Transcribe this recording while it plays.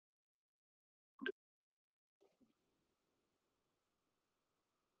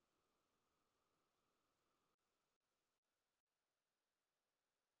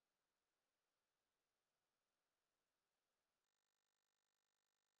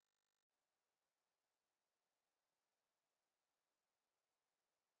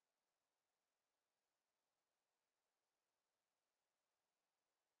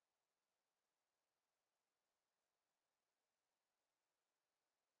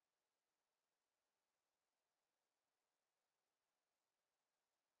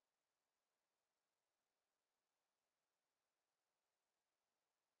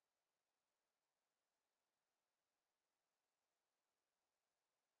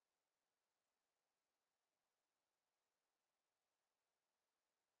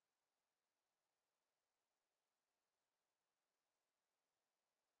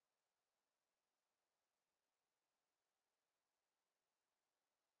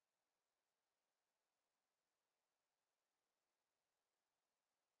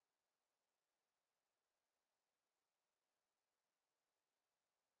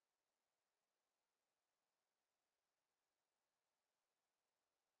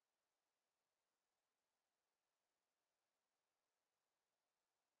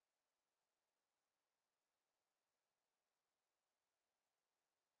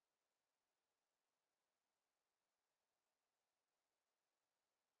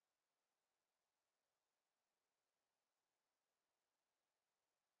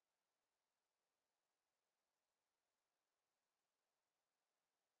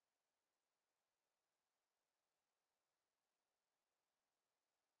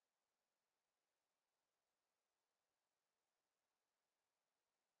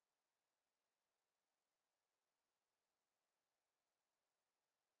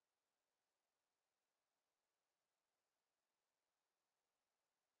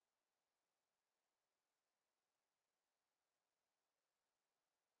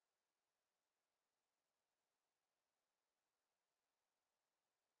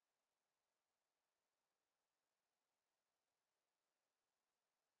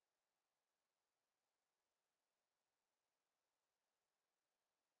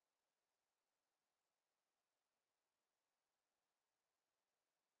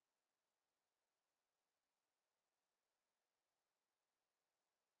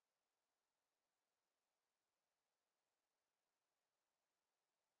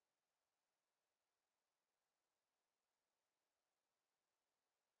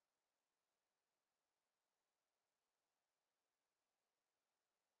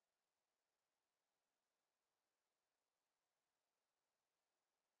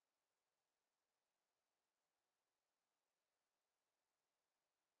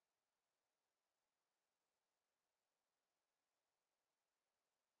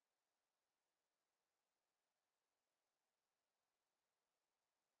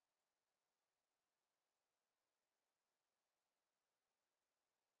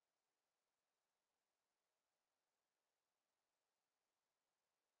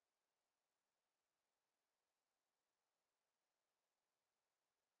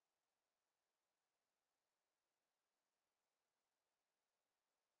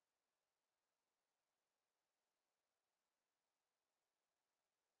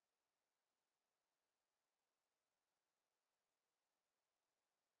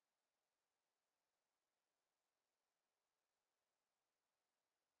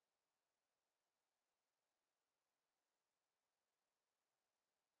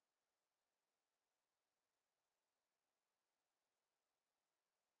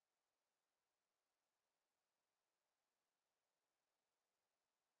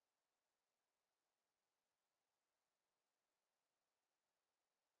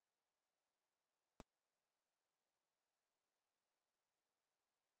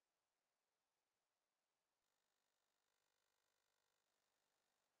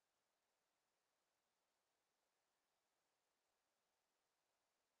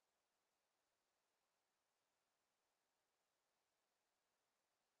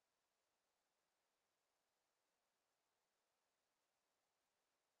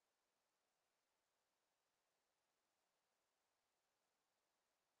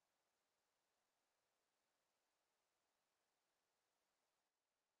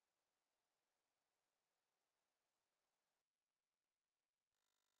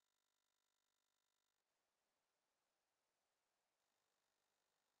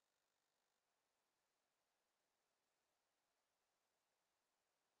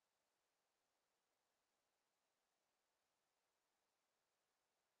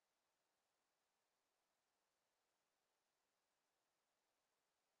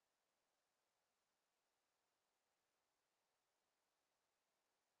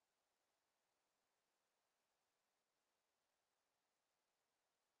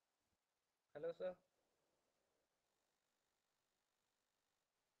सा।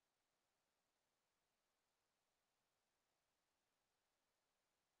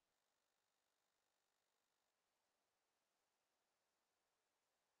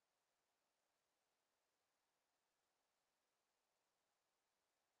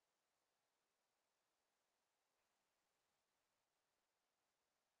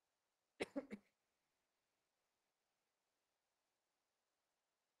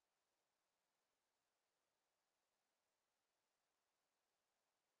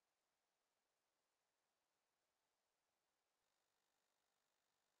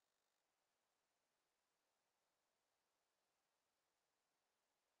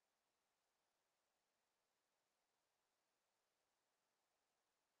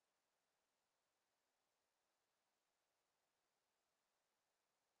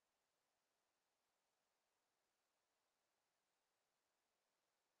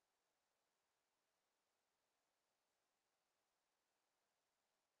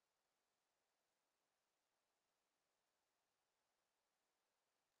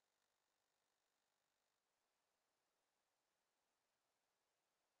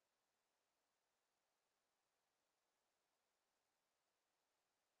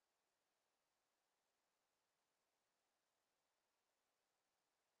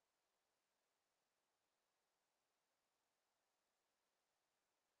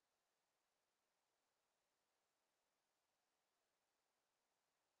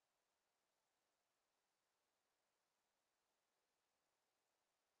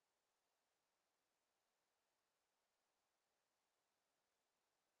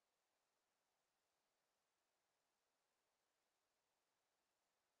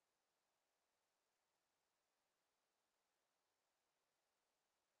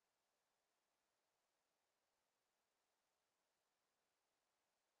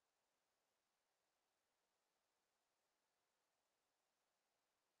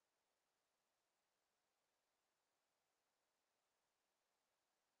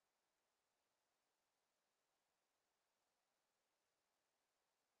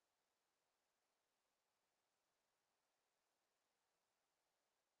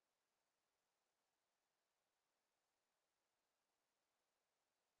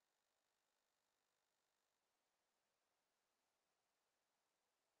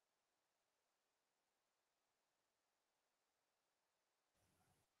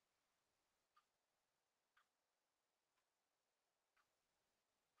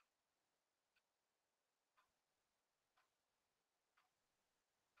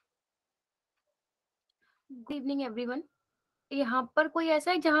 Good evening everyone. यहाँ पर कोई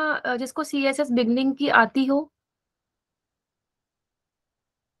ऐसा है जहाँ जिसको CSS बिगनिंग की आती हो?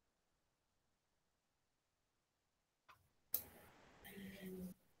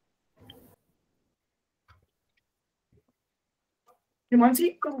 हिमांशी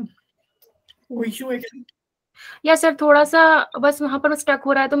कोई इशू है क्या? या सर थोड़ा सा बस वहाँ पर स्टक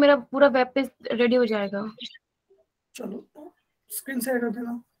हो रहा है तो मेरा पूरा वेब पेज रेडी हो जाएगा। चलो स्क्रीन शेयर कर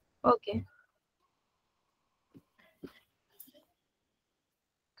देना। ओके।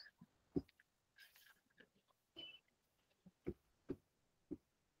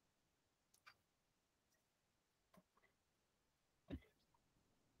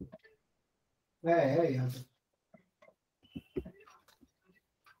 है यहाँ पे।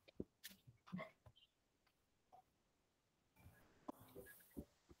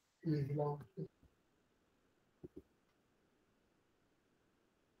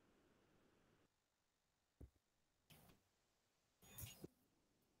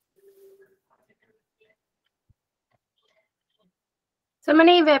 सर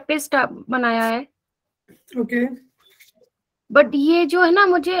मैंने ये वेब पेज बनाया है। ओके बट ये जो है ना,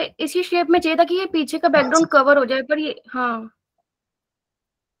 मुझे इसी शेप में चाहिए था कि ये पीछे का बैकग्राउंड कवर हो जाए, पर ये हाँ,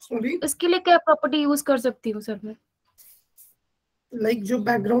 सॉरी इसके लिए क्या प्रॉपर्टी यूज कर सकती हूँ सर मैं? लाइक जो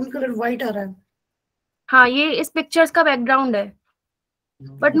बैकग्राउंड कलर व्हाइट आ रहा है। हाँ, ये इस पिक्चर्स का बैकग्राउंड है,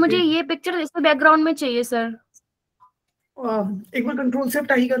 बट मुझे Okay. ये पिक्चर इसके बैकग्राउंड में चाहिए सर। एक बार कंट्रोल से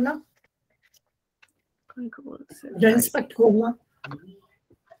टाई करना कंट्रोल से या इंस्पेक्ट करना।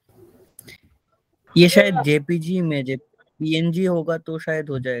 ये शायद जेपीजी इमेज है, पीएनजी होगा तो शायद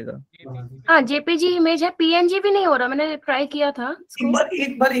हो जाएगा। हाँ, जेपीजी इमेज है, पीएनजी भी नहीं हो रहा। मैंने ट्राई किया था इसको।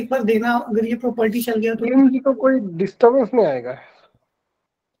 एक बार देना, अगर ये प्रॉपर्टी चल गया तो पीएनजी को कोई डिस्टर्बेंस नहीं आएगा।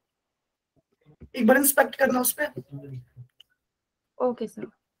 एक बार इंस्पेक्ट करना उस पे। Okay sir.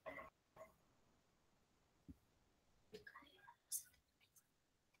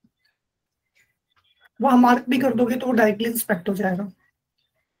 वहाँ मार्क भी कर दोगे तो वो डायरेक्टली इंस्पेक्ट हो जाएगा।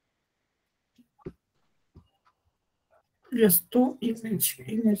 यस, तो image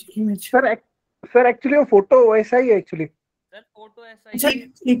image image sir sir actually वो फोटो वैसा ही है एक्चुअली। सर फोटो ऐसा अच्छा ही है।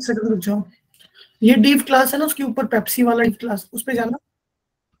 एक सेकंड रुक जाओ, ये डिव क्लास है ना, उसके ऊपर पेप्सी वाला डिव क्लास, उस पे जाना।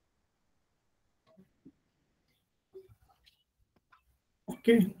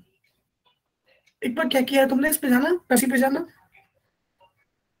 ओके, एक बार क्या किया है तुमने, इस पे जाना, पेप्सी पे जाना।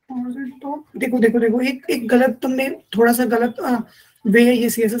 तो देखो देखो देखो, एक एक गलत तुमने, थोड़ा सा गलत वे है ये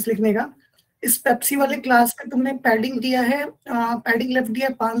सीएसएस लिखने का। इस पेप्सी वाले क्लास पे तुमने पैडिंग दिया है, पैडिंग लेफ्ट दिया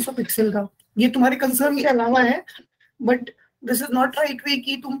है 500 पिक्सल का। ये तुम्हारे कंसर्न के अलावा है, but this is not right way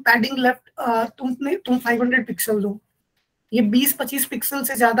कि तुम पैडिंग लेफ्ट तुम 500 पिक्सल दो। ये 20-25 पिक्सल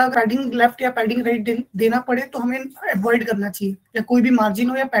से ज्यादा पैडिंग लेफ्ट या पैडिंग राइट देना पड़े तो हमें अवॉइड करना चाहिए, या कोई भी मार्जिन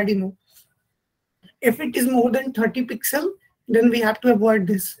हो या पैडिंग हो। If it is more than 30 pixel then we have to avoid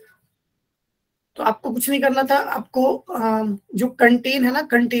this. तो आपको कुछ नहीं करना था, आपको जो कंटेन है ना,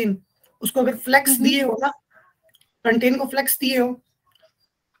 कंटेन, उसको अगर फ्लेक्स दिए हो ना, कंटेन को फ्लेक्स दिए हो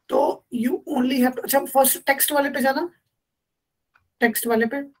तो यू ओनली हैव टू, अच्छा फर्स्ट टेक्स्ट वाले पे जाना, टेक्स्ट वाले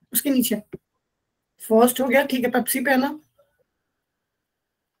पे, उसके नीचे फर्स्ट हो गया, ठीक है, पेप्सी पे है ना।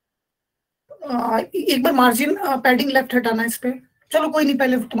 एक बार मार्जिन पैडिंग लेफ्ट हटाना इस पे। चलो कोई नहीं,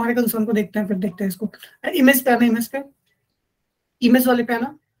 पहले तुम्हारे कंसर्न को देखते हैं, फिर देखते हैं इसको। इमेज पे आना, इमेज पे, इमेज वाले पे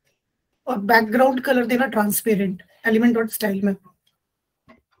आना, और बैकग्राउंड कलर देना ट्रांसपेरेंट एलिमेंट डॉट स्टाइल में।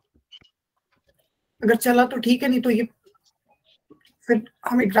 अगर चला तो ठीक है, नहीं तो ये फिर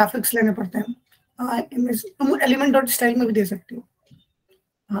हमें ग्राफिक्स लेने पड़ते हैं। इमेज तुम एलिमेंट डॉट स्टाइल में भी दे सकते हो।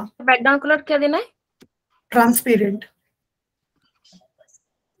 हाँ, बैकग्राउंड कलर क्या देना है? Transparent,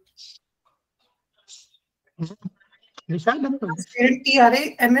 transparent,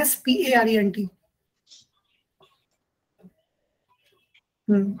 TRANSPARENT।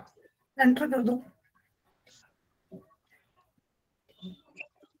 एंटर कर दो।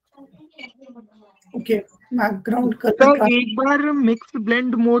 ओके, बैकग्राउंड तो कलर एक बार मिक्स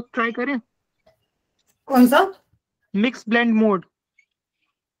ब्लेंड मोड ट्राई करें। कौन सा? Mix blend mode.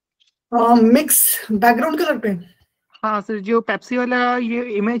 Mix background colour पे। हाँ सर, जो पेप्सी वाला ये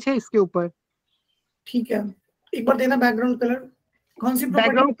इमेज है इसके ऊपर। ठीक है, एक बार देना बैकग्राउंड कलर। कौन सी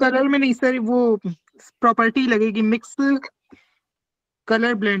बैकग्राउंड प्रॉपर्टी? कलर में नहीं सर, वो प्रॉपर्टी लगेगी मिक्स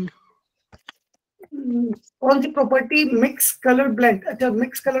कलर ब्लेंड। कौन सी प्रॉपर्टी? Mix colour blend. अच्छा,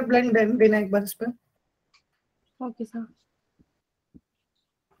 मिक्स कलर ब्लेंड देना एक बार इस पे। ओके सर,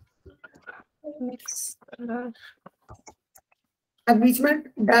 मिक्स कलर, अब बीच में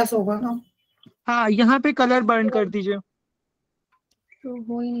डैश होगा ना। हाँ, यहाँ पे कलर बर्न कर दीजिए। तो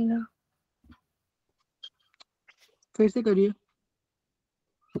हो ही नहीं रहा। फिर से करिए।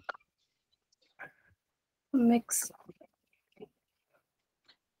 मिक्स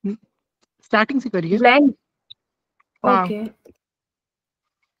स्टार्टिंग से करिए। ब्लेंड। हाँ, ओके,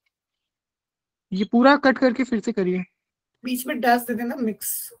 ये पूरा कट करके फिर से करिए। बीच में डैश दे देना,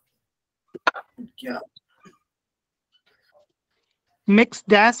 मिक्स क्या, mix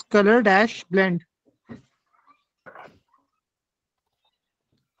dash colour dash blend.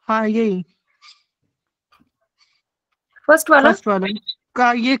 हाँ यही फर्स्ट वाला। फर्स्ट वाला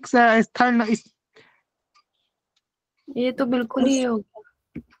का ये थर्ड इस ये तो बिल्कुल ही हो गया।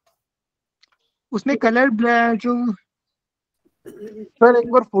 उसमें कलर जो सर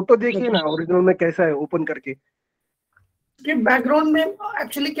एक बार फोटो देखिए ना ओरिजिनल में कैसा है, ओपन करके। कि बैकग्राउंड में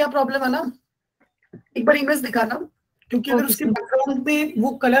एक्चुअली क्या प्रॉब्लम है ना, एक बार इमेज दिखाना, क्योंकि अगर ओके उसके सर, बैकग्राउंड में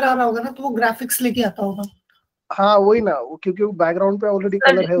वो कलर आ रहा होगा ना तो वो ग्राफिक्स लेके आता होगा। हाँ वही ना, वो क्योंकि वो बैकग्राउंड पे ऑलरेडी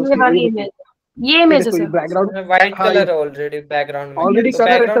कलर है ये उसके। वाली ये इमेज, देखो, ये ये इमेज है देखो, ये सर। बैकग्राउंड। व्हाइट हाँ, कलर है ऑलरेडी बैकग्राउंड में, ऑलरेडी तो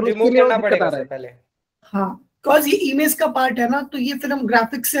कलर है बैकग्राउंड सर, उसके रिमूव लिए वो करना दिक्कत पड़ेगा आ रहा उसे है। पहले। हाँ, बिकॉज ये इमेज का पार्ट है ना, तो ये फिर हम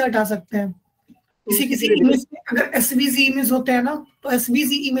ग्राफिक्स से हटा सकते हैं। तो किसी उसी किसी के लिए इमेज में अगर एसवीजी इमेज होते हैं ना, तो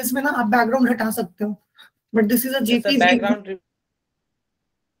एसवीजी इमेज में ना आप बैकग्राउंड हटा सकते हो, बट दिस इज अ तो सर जेपीजी। बैकग्राउंड एक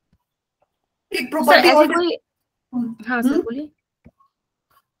सर प्रॉपर्टी ऐसी और, कोई, हाँ सर बोलिए।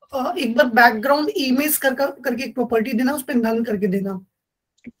 एक बार बैकग्राउंड इमेज करके एक प्रॉपर्टी देना, उस पर नन करके देना।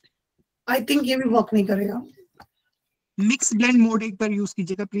 आई थिंक ये भी वर्क नहीं करेगा। मिक्स ब्लेंड मोड एक बार यूज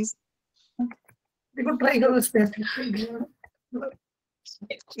कीजिएगा प्लीज। देखो ट्राई करो इस पे।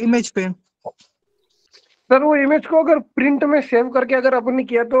 इमेज पे सर वो इमेज को अगर प्रिंट में सेव करके अगर अपन ने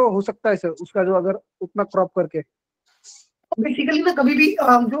किया तो हो सकता है सर, उसका जो अगर उतना क्रॉप करके। बेसिकली ना कभी भी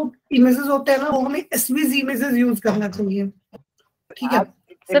जो इमेजेस होते हैं ना, वो हमें एसवीजी इमेजेस यूज करना चाहिए। ठीक है, आप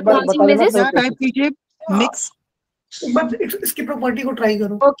सर एक बार कौन सी बता देना images? सर क्या टाइप कैसे। कीजिए। मिक्स एक बार इसकी प्रॉपर्टी को ट्राई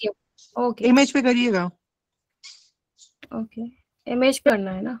करो। ओके ओके इमेज पे करिएगा। ओके, इमेज पे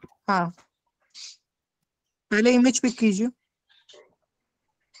करना है ना। हाँ, पहले इमेज पिक कीजिए।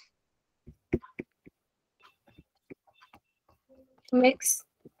 मिक्स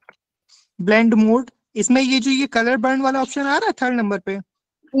ब्लेंड मोड, इसमें ये जो ये कलर बर्न वाला ऑप्शन आ रहा है थर्ड नंबर पे,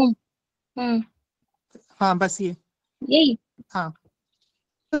 हम्म हाँ बस ये। यही। हाँ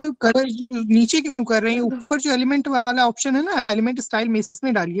तो कलर नीचे क्यों कर रहे हैं? ऊपर जो एलिमेंट वाला ऑप्शन है ना, एलिमेंट स्टाइल में,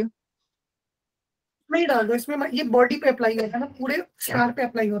 इसमें डालिए। नहीं डाल दो इसमें, ये बॉडी पे अप्लाई हो रहा है ना, पूरे स्टार पे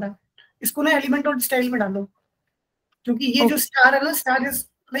अप्लाई हो रहा है। इसको ना एलिमेंट और स्टाइल में डालो, क्योंकि ये जो स्टार है ना, स्टार इज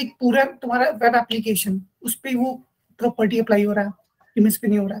लाइक पूरा तुम्हारा वेब एप्लीकेशन, उस पे वो प्रॉपर्टी अप्लाई हो रहा है, इमेज पे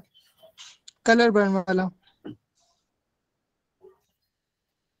नहीं हो रहा है। कलर बर्न वाला।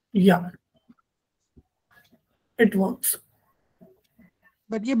 या इट वर्क्स।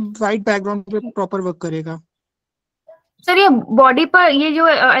 बट ये वाइट बैकग्राउंड पे प्रॉपर वर्क करेगा। सर ये बॉडी पर, ये जो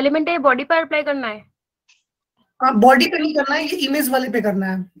एलिमेंट है बॉडी पर अप्लाई करना है? हाँ, बॉडी पे नहीं करना है, ये इमेज वाले पे करना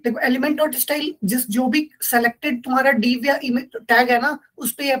है। देखो एलिमेंट डॉट स्टाइल जिस जो भी सेलेक्टेड तुम्हारा div या इमेज टैग है ना,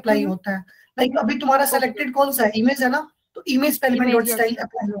 उस पे अप्लाई होता है। लाइक अभी तुम्हारा सेलेक्टेड कौन सा है, इमेज है ना, तो इमेज पे एलिमेंट डॉट स्टाइल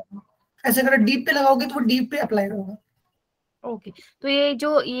अप्लाई होगा। ऐसे अगर डीप पे लगाओगे तो वो डीप पे अप्लाई होगा। ओके, तो ये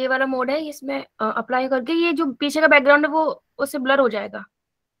जो ये वाला मोड है, इसमें अप्लाई करके ये जो पीछे का बैकग्राउंड है वो उससे ब्लर हो जाएगा।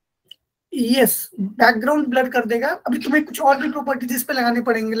 यस, बैकग्राउंड ब्लर कर देगा। अभी तुम्हें कुछ और भी प्रॉपर्टीज इस पे लगाने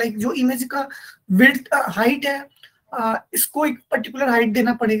पड़ेंगे, लाइक जो इमेज का विड्थ हाइट है, इसको एक पर्टिकुलर हाइट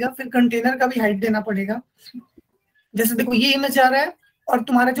देना पड़ेगा, फिर कंटेनर का भी हाइट देना पड़ेगा। जैसे देखो ये इमेज आ रहा है, और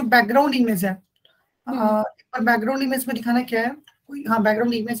तुम्हारा जो बैकग्राउंड इमेज है, और बैकग्राउंड इमेज में दिखाना क्या है, कोई, हाँ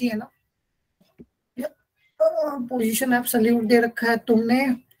बैकग्राउंड इमेज ही है ना, पोजीशन एब्सोल्यूट दे रखा है तुमने।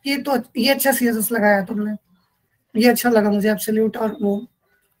 ये तो ये अच्छा सीएसएस लगाया तुमने, ये अच्छा लगा मुझे, एब्सोल्यूट और वो।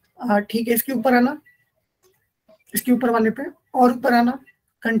 ठीक है, इसके ऊपर आना, इसके ऊपर वाले पे, और ऊपर आना,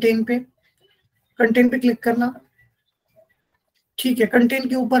 कंटेन पे, कंटेन पे क्लिक करना। ठीक है, कंटेन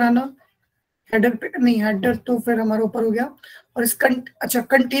के ऊपर आना, हेडर पे नहीं, हेडर तो फिर हमारा ऊपर हो गया। और इस अच्छा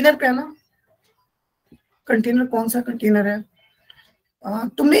कंटेनर पे आना। कंटेनर कौन सा कंटेनर है?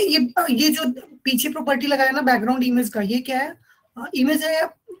 तुमने ये जो पीछे प्रॉपर्टी लगाया ना बैकग्राउंड इमेज का, ये क्या है? इमेज है या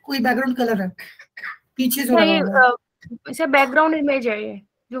कोई बैकग्राउंड कलर है पीछे जो लगा हुआ है? इसे बैकग्राउंड इमेज है ये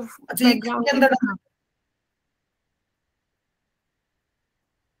जो अच्छा, ये बैकग्राउंड के अंदर डालना।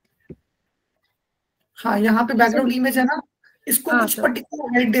 हाँ, यहाँ पे बैकग्राउंड इमेज है ना, इसको कुछ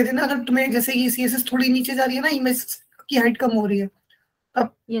पर्टिकुलर हाइट दे देना। अगर तुम्हें जैसे ये सीएसएस थोड़ी नीचे जा रही है ना, इमेज की हाइट कम हो रही है,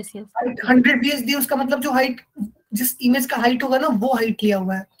 अब 100 पीएच दी, उसका मतलब जो हाइट, जिस इमेज का हाइट होगा ना, वो हाइट लिया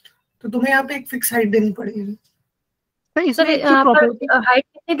हुआ है, तो तुम्हें यहाँ पे एक फिक्स हाइट देनी पड़ेगी। सर यहाँ पर हाइट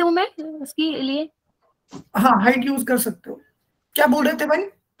कितनी दूं मैं इसके लिए? हाँ, हाइट यूज कर सकते हो। क्या बोल रहे थे भाई?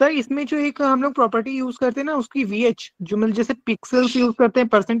 सर इसमें जो एक हम लोग प्रॉपर्टी यूज करते हैं ना, उसकी VH, जो मतलब जैसे पिक्सल्स यूज करते हैं,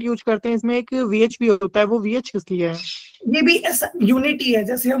 परसेंट यूज करते हैं, इसमें एक VH भी होता है। वो VH किस लिए है? ये भी ऐसा यूनिट ही है,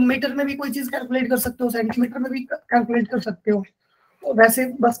 जैसे हम मीटर में भी कोई चीज कैलकुलेट कर सकते हो, सेंटीमीटर में भी कैलकुलेट कर सकते हो, तो वैसे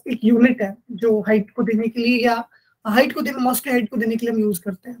बस एक यूनिट है जो हाइट को देने के लिए, या हाइट को देने, मोस्टली हाइट को देने के लिए हम यूज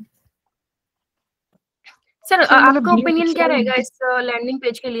करते हैं। सर आपका ओपिनियन क्या रहेगा इस लैंडिंग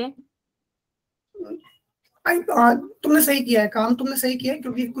पेज के लिए? तुमने सही किया है काम, तुमने सही किया है,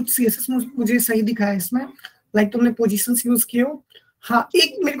 क्योंकि कुछ सीएसएस मुझे सही दिखा है इसमें, लाइक तुमने पोजीशंस यूज किए हो। हाँ,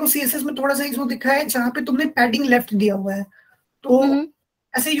 एक मेरे को सीएसएस में थोड़ा सा इशू दिखा है, जहाँ पे तुमने पैडिंग लेफ्ट दिया हुआ है, तो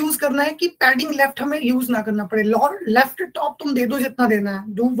ऐसे यूज करना है कि पैडिंग लेफ्ट हमें यूज ना करना पड़े। लेफ्ट टॉप तुम दे दो जितना देना है,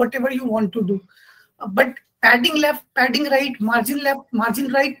 do whatever you want to do, but padding left, padding right, margin left,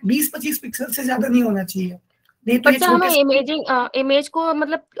 margin right 20-25 pixel से ज्यादा नहीं होना चाहिए। नहीं तो ये हमें इमेज को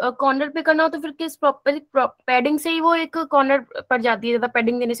मतलब कॉर्नर पे करना हो तो फिर किस पैडिंग से ही वो एक कॉर्नर पर जाती है, ज्यादा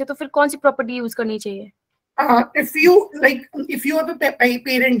पैडिंग देने से, तो फिर कौन सी प्रॉपर्टी यूज करनी चाहिए? If you have a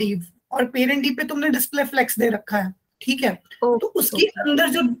parent div, और पेरेंट div पे तुमने डिस्प्ले फ्लेक्स दे रखा है, ठीक है, तो उसके अंदर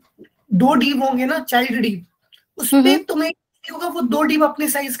जो 2 div होंगे ना, चाइल्ड div, उसपे तुम्हें होगा वो 2 div अपने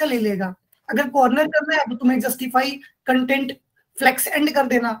साइज का ले लेगा। अगर कॉर्नर करना है तो तुम्हें जस्टिफाई कंटेंट फ्लेक्स एंड कर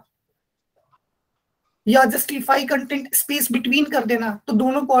देना, या जस्टिफाई कंटेंट स्पेस बिटवीन कर देना, तो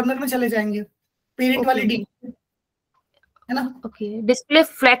दोनों कॉर्नर में चले जाएंगे पेरेंट वाले div, है ना? Okay, display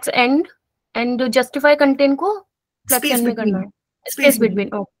flex and justify content को फ्लेक्स एंड में करना है, स्पेस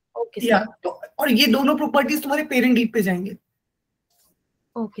बिटवीन। ओके सर, तो और ये दोनों प्रॉपर्टीज तुम्हारे पेरेंट div पे जाएंगे।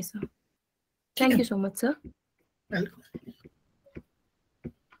 Okay sir, thank you so much sir. Welcome.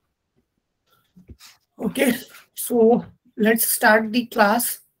 Okay, so let's start the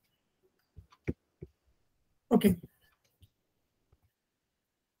class. Okay.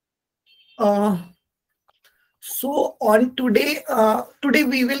 So on today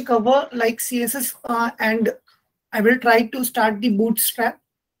we will cover like CSS, and I will try to start the Bootstrap,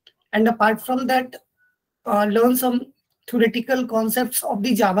 and apart from that learn some theoretical concepts of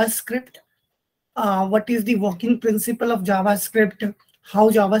the JavaScript. What is the working principle of JavaScript, how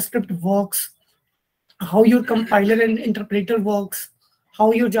JavaScript works, how your compiler and interpreter works,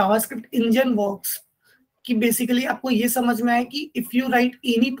 how your JavaScript engine works, कि basically आपको ये समझ में आए कि if you right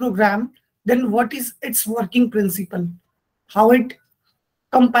any programme then what is its working principle, how it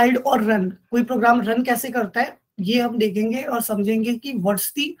compiled or run, कोई program run कैसे करता है ये हम देखेंगे और समझेंगे कि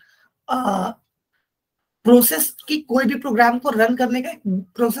व्हाट्स दी प्रोसेस कि कोई भी प्रोग्राम को रन करने का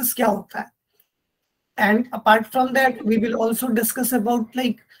प्रोसेस क्या होता है. And apart from that, we will also discuss about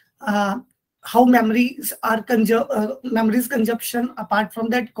like how memories are memories consumption. Apart from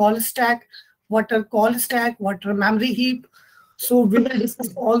that, call stack, what are call stack, what are memory heap. So we will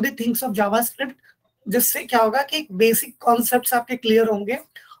discuss all the things of JavaScript. जिससे क्या होगा कि basic concepts आपके clear होंगे.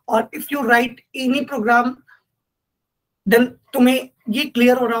 और if you right any programme then तुम्हें ये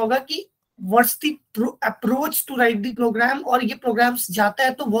clear हो रहा होगा कि what's the approach to right the programme, और ये प्रोग्राम्स जाता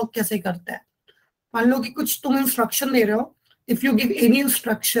है तो वर्क कैसे करता है. मान लो कि कुछ तुम इंस्ट्रक्शन दे रहे हो, if you give any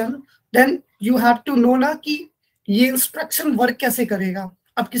instruction then you have to know ना कि ये इंस्ट्रक्शन वर्क कैसे करेगा.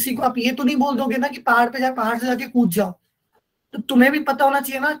 अब किसी को आप ये तो नहीं बोल दोगे ना कि पहाड़ पे जाए, पहाड़ से जाके कूद जाओ. तो तुम्हें भी पता होना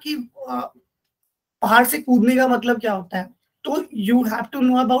चाहिए ना कि पहाड़ से कूदने का मतलब क्या होता है. तो you have to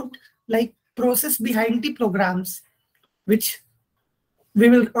know about like process behind the programmes which we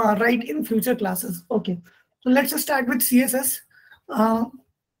will write in future classes. Okay, so let's just start with CSS.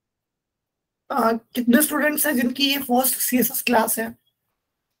 कितने स्टूडेंट्स हैं जिनकी ये फर्स्ट CSS क्लास है?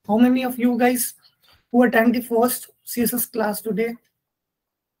 How many of you guys who attend the first CSS class today?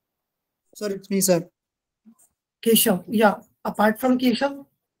 Sir, it's me, sir. Keshav, yeah. Apart from Keshav,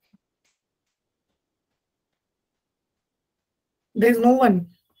 there is no one.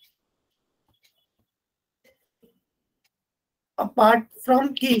 Apart from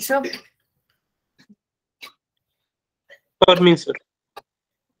Keshav, For me, sir.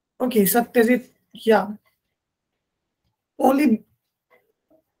 okay, Satyajit, yeah. Only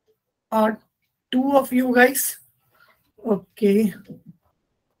two of you guys. Okay.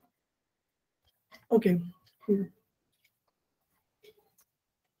 Okay.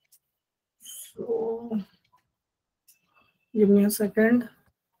 So, give me a second.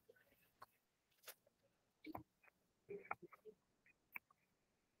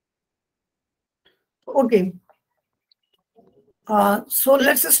 Okay. So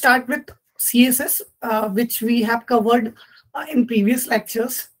let's just start with CSS, which we have covered in previous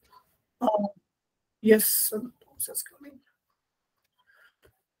lectures. Yes, process coming.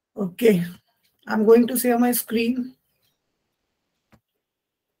 Okay, I'm going to share my screen.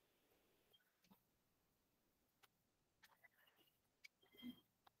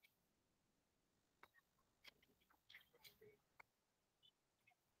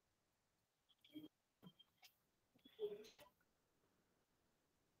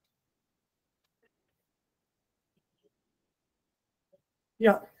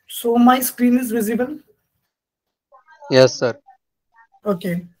 Yeah, so my screen is visible. Yes, sir.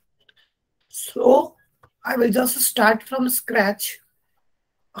 Okay, so I will just start from scratch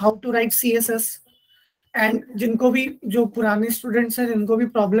how to write CSS. And जिनको भी जो पुराने students हैं जिनको भी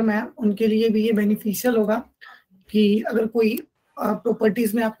problem है उनके लिए भी ये बेनिफिशियल होगा कि अगर कोई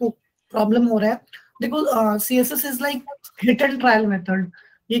प्रॉपर्टीज में आपको प्रॉब्लम हो रहा है. देखो CSS is like hit and trial method.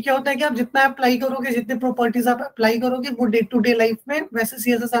 ये क्या होता है कि आप जितना अप्लाई करोगे, जितने प्रॉपर्टीज आप अप्लाई करोगे, वो डे टू डे लाइफ में वैसे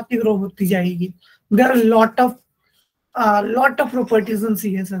CSS आपकी ग्रो होती जाएगी. There are lot of properties in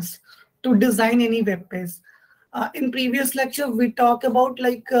CSS to design any web page. In previous lecture, we talk about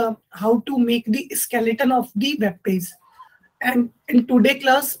like how to make the skeleton of the web page, and in today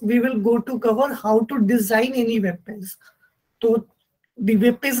class we will go to cover how to design any web page. So the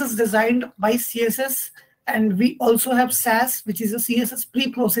web page is designed by CSS, and we also have SAS, which is a CSS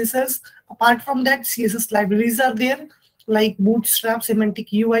preprocessors. Apart from that, CSS libraries are there like Bootstrap,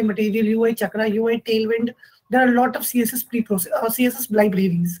 Semantic UI, Material UI, Chakra UI, Tailwind. There are a lot of CSS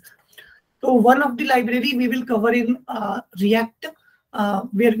libraries. So one of the library we will cover in React,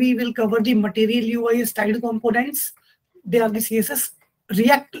 where we will cover the Material UI styled components. They are the CSS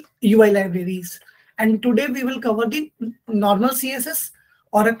React UI libraries. And today we will cover the normal CSS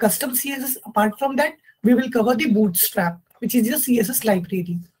or a custom CSS. Apart from that, we will cover the Bootstrap, which is the CSS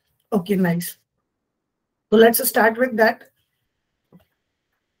library. Okay, nice. So let's start with that.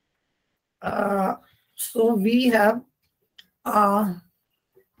 So we have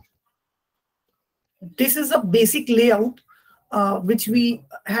this is a basic layout which we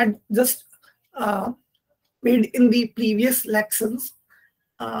had just made in the previous lessons.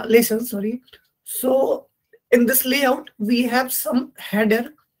 Sorry. So in this layout, we have some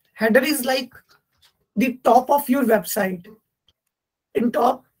header. Header is like the top of your website. In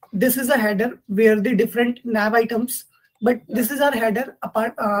top, this is a header where the different nav items. But this is our header.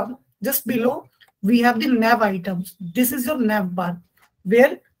 Apart, just below, we have the nav items. This is your nav bar,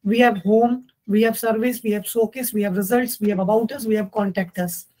 where we have home, we have service, we have showcase, we have results, we have about us, we have contact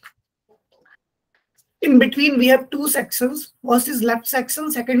us. In between we have two sections. First is left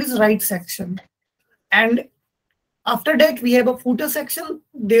section, second is right section. And after that we have a footer section.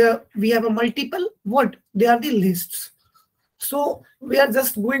 There we have a multiple, what? They are the lists. So we are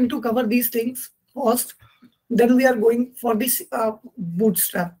just going to cover these things first. Then we are going for this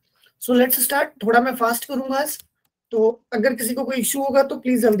bootstrap. So let's start. थोड़ा मैं fast करूँगा, तो अगर किसी को कोई issue होगा तो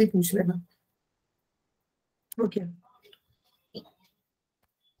प्लीज जल्दी पूछ लेना. Okay.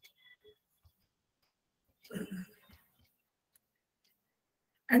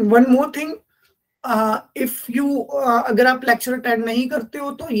 And one more thing, if you अगर आप लेक्चर अटेंड नहीं करते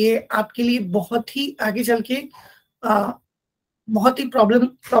हो तो ये आपके लिए बहुत ही आगे चल के बहुत ही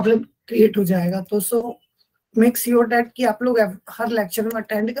प्रॉब्लम क्रिएट हो जाएगा. तो सो मेक श्योर दैट कि आप लोग हर लेक्चर में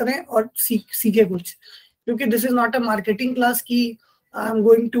अटेंड करें और सीखे कुछ, क्योंकि this is not a marketing class की I am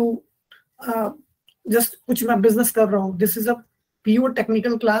going to just कुछ मैं बिजनेस कर रहा हूँ. This is a pure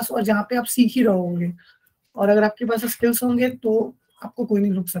technical class और जहाँ पे आप सीख ही रहोगे, और अगर आपके पास स्किल्स होंगे तो आपको कोई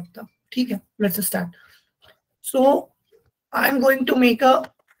नहीं रोक सकता. ठीक है, let's start. So I am going to make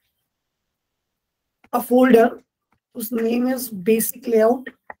a folder. उस name is basic layout.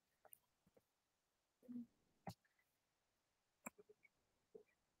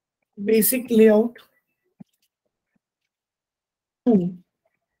 Basic layout 2.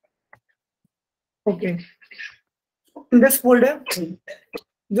 Okay. In this folder,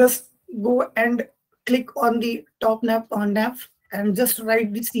 just go and click on the top nav and just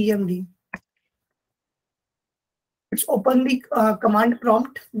write the CMD. It's open the command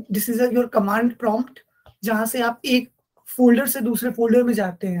prompt. This is your command prompt, जहाँ से आप एक folder से दूसरे folder में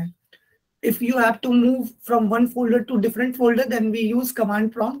जाते हैं. If you have to move from one folder to different folder, then we use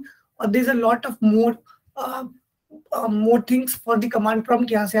command prompt. और there's a lot of more things for the command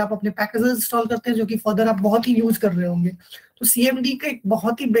prompt. यहाँ से आप अपने पैकेजेस इंस्टॉल करते हैं जो कि फर्दर आप बहुत ही यूज कर रहे होंगे. तो CMD का एक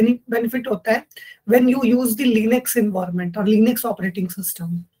बहुत ही बेनिफिट होता है when you use the Linux environment or Linux operating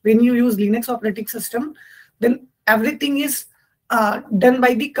system. When you use Linux operating system, then everything is done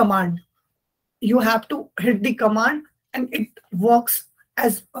by the command. You have to hit the command and it works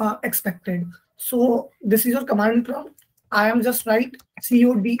as expected. So this is your command prompt. I am just write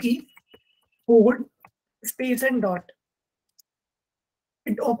CODE code space and dot.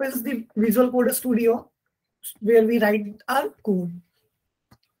 It opens the Visual Code Studio where we write our code.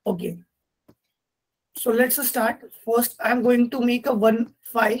 Okay. So let's start. First, I am going to make a one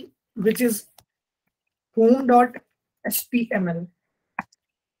file which is home.html.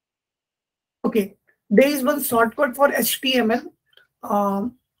 Okay. There is one shortcut for HTML.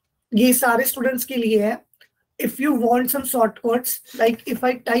 ये सारे students के लिए है. If you want some shortcuts, like if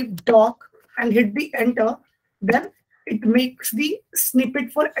I type doc and hit the enter, then it makes the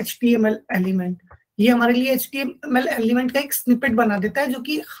snippet for HTML element. ये हमारे लिए HTML element का एक snippet बना देता है जो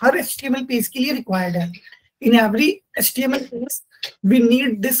कि हर HTML पेज के लिए required है. In every HTML page, we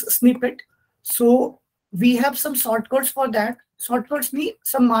need this snippet. So we have some shortcuts for that. Shortcuts mean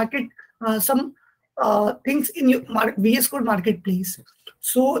some things in your VS Code marketplace.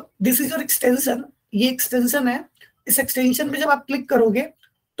 So this is your extension. ये extension है. इस extension पे जब आप click करोगे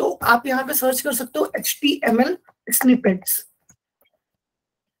तो आप यहाँ पे सर्च कर सकते हो HTML snippets.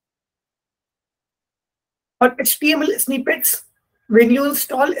 और HTML snippets, when you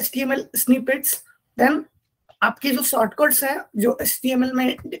install HTML snippets, then आपके जो शॉर्टकट्स हैं जो HTML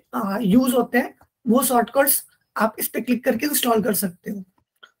में यूज होते हैं वो शॉर्टकट्स आप इस पे क्लिक करके इंस्टॉल कर सकते हो.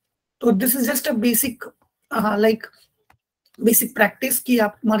 तो this is just a basic basic practice की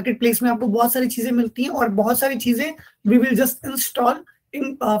आप मार्केट प्लेस में आपको बहुत सारी चीजें मिलती हैं और बहुत सारी चीजें we will just install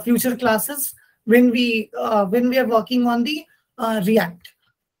in future classes when we are working on the react.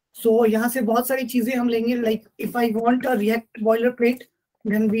 सो यहाँ से बहुत सारी चीजें हम लेंगे. Like if I want a react boiler plate,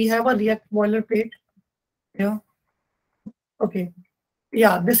 then we have a react boiler plate. Okay,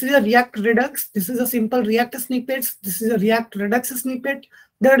 yeah, this is a React Redux. This is a simple React snippets. This is a React Redux snippet.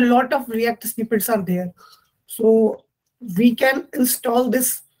 There are a lot of React snippets are there. So we can install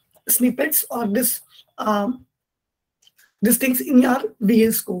this snippets or this things in your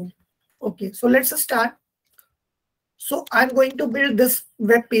VS Code. Okay, so let's start. So I'm going to build this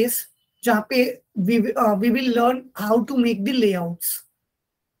web page जहाँ पे we will learn how to make the layouts.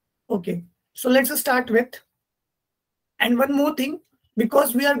 Okay, so let's start with. And one more thing,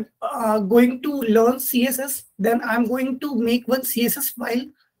 because we are going to learn CSS, then I'm going to make one CSS file.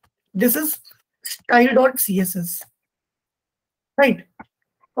 This is style.css. Right?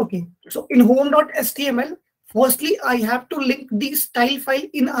 Okay. So in home.html, firstly, I have to link the style file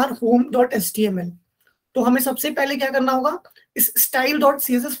in our home.html. तो हमें सबसे पहले क्या करना होगा, इस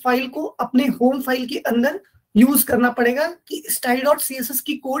style.css file को अपने होम फाइल के अंदर यूज करना पड़ेगा कि style.css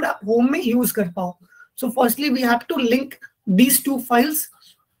की कोड आप होम में यूज कर पाओ. So firstly, we have to link these two files.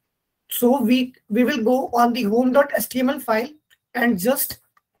 So we will go on the home.html file and just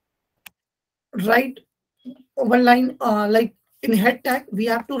write one line, like in head tag, we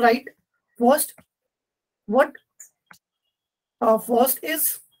have to write first what first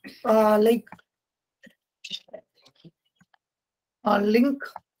is like link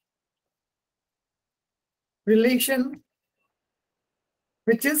relation,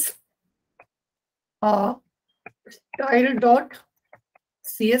 which is style.css,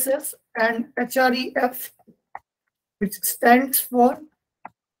 and href, which stands for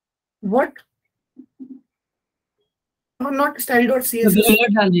what? No, not style.css.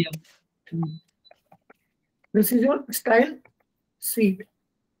 This is your style sheet,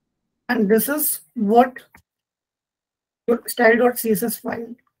 and this is what your style.css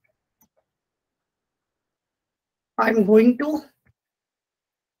file. I'm going to.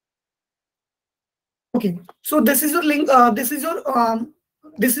 Okay, so this is your link. This is your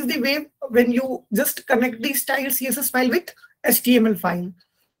this is the way when you just connect the style CSS file with HTML file.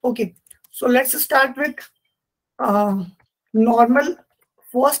 Okay, so let's start with normal.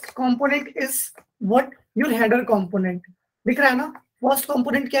 First component is what? Your header component. दिख रहा है ना? First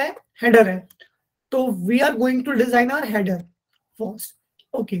component क्या है? Header है. So we are going to design our header first.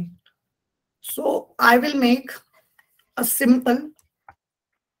 Okay, so I will make a simple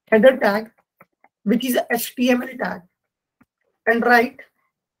header tag, which is a HTML tag, and write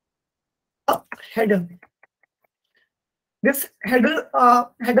a header. This header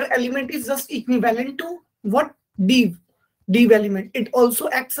element is just equivalent to what? Div element. It also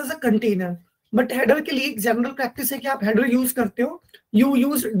acts as a container. But header के लिए एक general practice है कि आप header use करते हो. You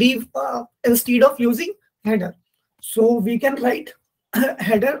use div instead of using header. So we can write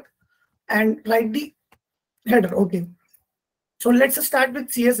header and write the header. Okay. So let's start with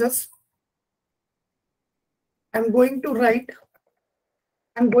CSS. I'm going to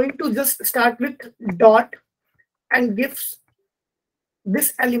just start with dot and gives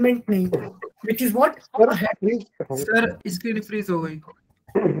this element name, which is what? Sir screen freeze हो गई.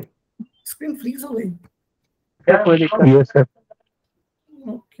 Screen freeze हो गई. Yes, sir.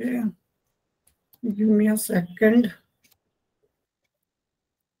 Okay. Give me a second.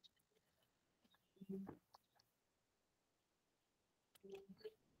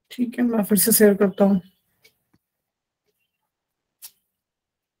 ठीक है, मैं फिर से share करता हूँ.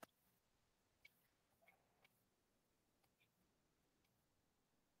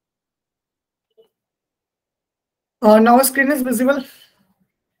 Now screen is visible.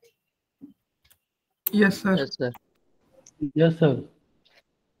 Yes, sir. Yes, sir. Yes, sir.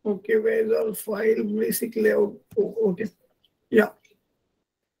 Okay, where is our file? Basic layout. Oh, okay. Yeah.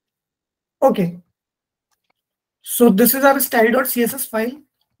 Okay. So this is our style.css file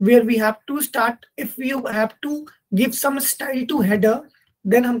where we have to start. If we have to give some style to header,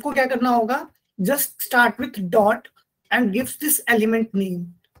 then हमको क्या करना होगा? Just start with dot and gives this element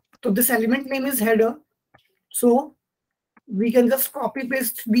name. So this element name is header. So we can just copy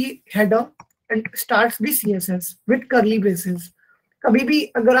paste the header and starts the CSS with curly braces. कभी भी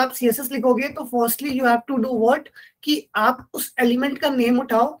अगर आप CSS लिखोगे तो firstly you have to do what कि आप उस element का नेम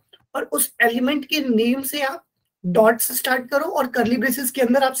उठाओ और उस एलिमेंट के नेम से आप डॉट से स्टार्ट करो और कर्ली ब्रेसेस के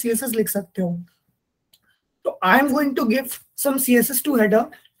अंदर आप CSS लिख सकते हो. तो I am going to give some CSS to header.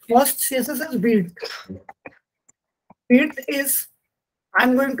 First CSS is width. Width is I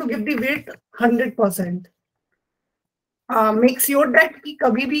am going to give the width 100%. Make sure that कि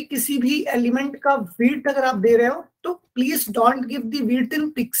कभी भी किसी भी एलिमेंट का विड्थ अगर आप दे रहे हो तो please don't give the width in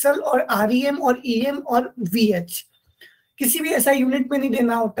pixel और REM और EM और VH. किसी भी ऐसा यूनिट में नहीं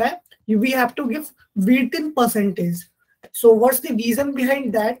देना होता है. We have to give width in percentage. So what's the reason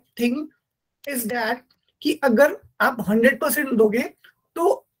behind that thing is that कि अगर आप 100% दोगे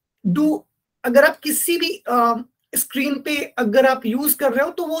तो अगर आप किसी भी स्क्रीन पे अगर आप यूज कर रहे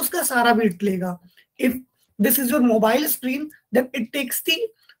हो तो वो उसका सारा विड्थ लेगा. If this is your mobile screen, then it takes the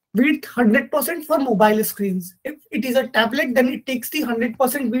width 100% for mobile screens. If it is a tablet, then it takes the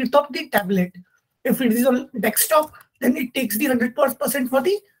 100% width of the tablet. If it is on desktop, then it takes the 100% for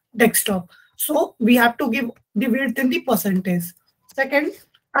the desktop. So we have to give the width in the percentage. Second,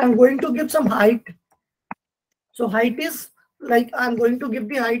 I'm going to give some height. So height is like I'm going to give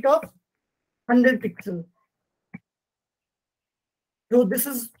the height of 100 pixels. So this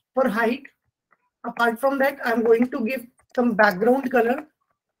is for height. Apart from that, I'm going to give some background color,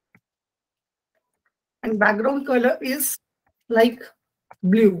 and background color is like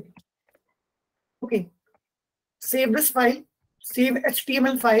blue. Okay, save this file, save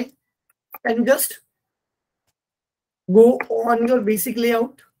HTML file, and just go on your basic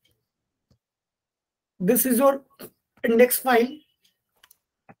layout this is your index file.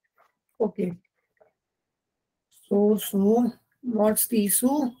 Okay, so what's the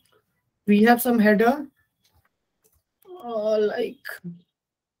issue? We have some header like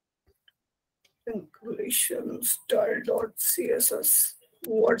inclusion style.css.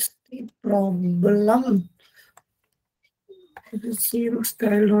 What's the problem? It is same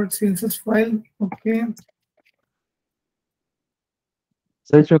style.css file. Okay.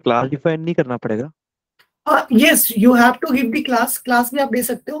 Sir इसमें class define नहीं करना पड़ेगा? Yes, you have to give the class. Class में आप दे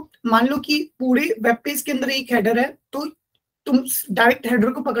सकते हो. मान लो कि पूरे वेब पेज के अंदर एक हेडर है, तो तुम डायरेक्ट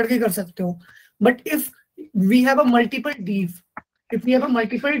हेडर को पकड़ के कर सकते हो. But if we have a multiple div,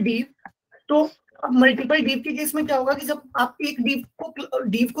 तो मल्टीपल डिव के केस में क्या होगा कि जब आप एक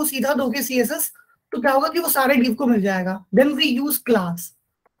डिव को सीधा दोगे सीएसएस, तो क्या होगा कि वो सारे डिव को मिल जाएगा. Then we use class.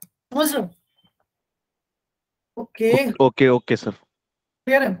 समझ रहे हो? Okay sir.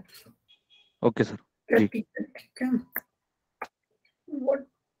 क्लियर है? Okay sir. ठीक है. What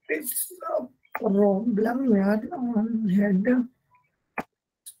is the problem यार? Head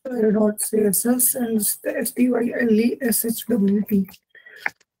style.css and styleshwt.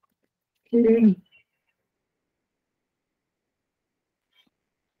 Okay.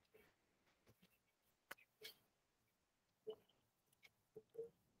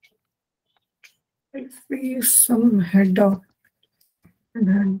 If we use some header, and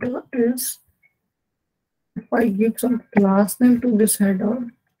header is, if I give some class name to this header,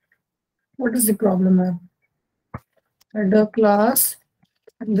 what is the problem here? Header class,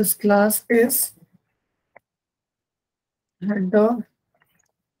 and this class is header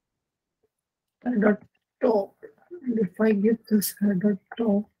top. And if I give this header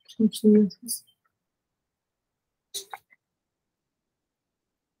top some CSS,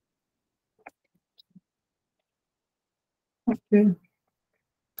 okay.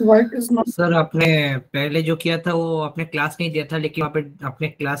 White is not. Sir आपने पहले जो किया था वो आपने class नहीं दिया था, लेकिन वहाँ पे आपने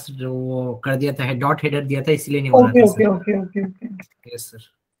क्लास जो वो कर दिया था, डॉट हेडर दिया था, इसलिए नहीं हो रहा था sir. Okay. Yes sir.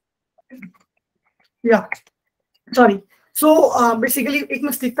 Yeah, sorry. So basically एक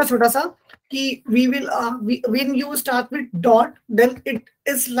मिस्टेक था छोटा सा कि we will when you start with dot, then it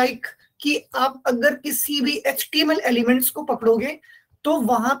is like कि आप अगर किसी भी HTML elements को पकड़ोगे तो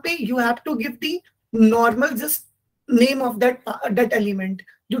वहां पे you have to give the normal just name of that element.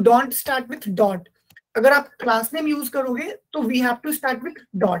 You don't start with dot. अगर आप class name use करोगे तो we have to start with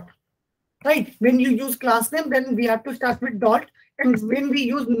dot, right? When you use class name, then we have to start with dot, and when we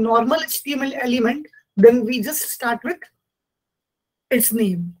use normal HTML element, then we just start with its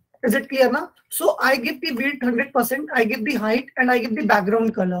name. Is it clear now? So I give the width 100%, I give the height, and I give the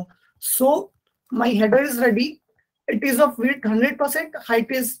background color. So my header is ready. It is of width 100%,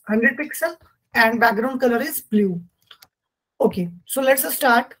 height is 100 pixel, and background color is blue. Okay, so let's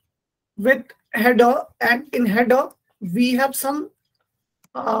start with header, and in header we have some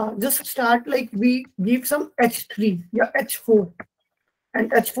just start like we give some h3 या h4,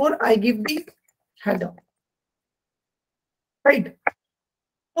 and h4 I give the header, right?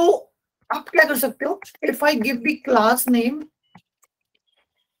 तो आप क्या कर सकते हो? If I give the class name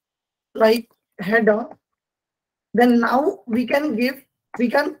like header, then now we can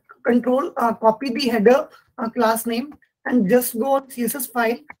control copy the header class name and just go on CSS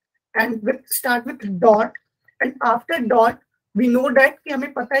file and start with dot, and after dot we know that कि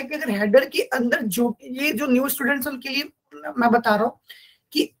हमें पता है कि अगर header के अंदर जो ये जो new students उनके लिए मैं बता रहा हूँ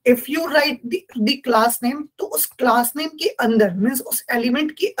कि if you write the class name, तो उस class name के अंदर means उस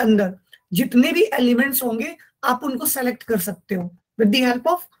element के अंदर जितने भी elements होंगे आप उनको select कर सकते हो with the help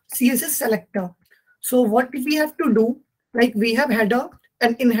of CSS selector. So what we have to do, like we have header,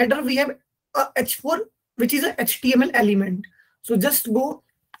 and in header we have a h4 which is a HTML element. So just go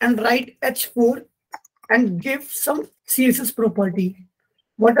and write h4 and give some CSS property.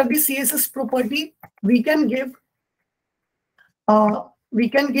 What are the CSS property? We can give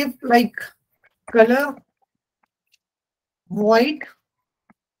like color white.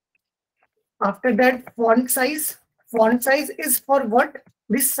 After that font size. Font size is for what?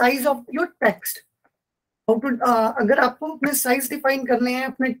 The size of your text. How to अगर आपको अपने size define करने हैं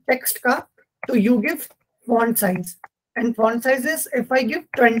अपने text का, तो you give font size, and font size is if I give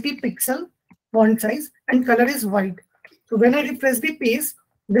 20 pixel font size and color is white. So when I refresh the page,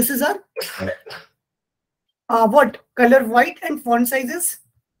 this is our what color white and font size is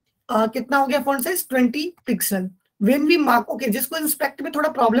कितना हो गया font size 20 pixel. When we mark, okay, जिसको inspect में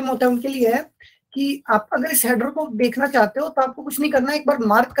थोड़ा problem होता है उनके लिए है कि आप अगर इस हेडर को देखना चाहते हो तो आपको कुछ नहीं करना है, एक बार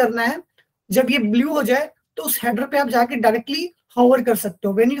मार्क करना है. जब ये ब्लू हो जाए तो उस हेडर पे आप जाके डायरेक्टली हॉवर कर सकते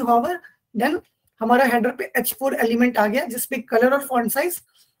हो. व्हेन यू हॉवर, देन हमारा हेडर पे h4 एलिमेंट आ गया जिसपे कलर और फॉन्ट साइज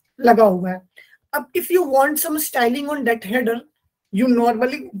लगा हुआ है. अब if you want some styling on that header, you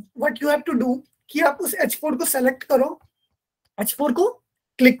normally what you have to do कि आप उस H4 को select करो, H4 को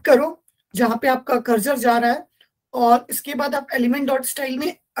क्लिक करो जहां पे आपका कर्सर जा रहा है, और इसके बाद आप element dot style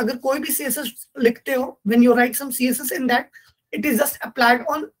में अगर कोई भी CSS लिखते हो, when you write some CSS in that, it is just applied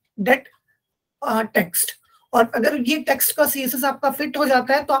on that text. और अगर ये टेक्स्ट का CSS आपका फिट हो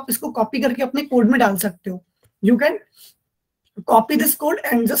जाता है तो आप इसको कॉपी करके अपने कोड में डाल सकते हो. You can copy this code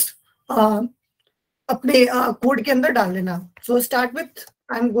and just अपने कोड के अंदर डाल लेना. So start with,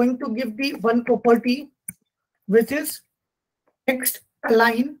 I'm going to give the one property which is text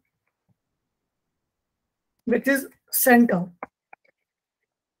align, which is center.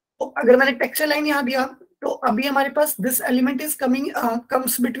 तो अगर मैंने टेक्स्ट अलाइन यहाँ दिया तो अभी हमारे पास this element is coming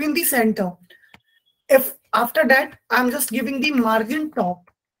comes between the center. If after that I'm just giving the margin top,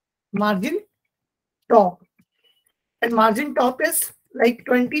 and margin top is like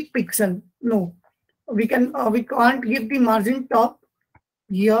 20 pixel. No, we can't give the margin top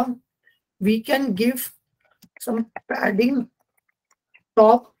here. We can give some padding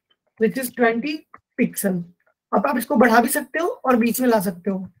top which is 20 pixel. अब आप इसको बढ़ा भी सकते हो और बीच में ला सकते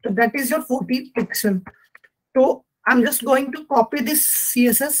हो. तो that is your 40 pixel. So I'm just going to copy this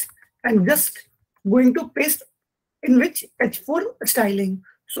CSS and just going to paste in which H4 styling.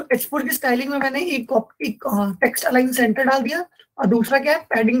 So H4 की स्टाइलिंग में मैंने एक टेक्स्ट अलाइन सेंटर डाल दिया और दूसरा क्या है,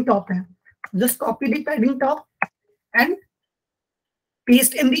 पैडिंग टॉप है. Just copy the padding top and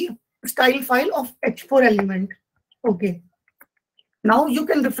paste in the style file of H4 element. Okay, now you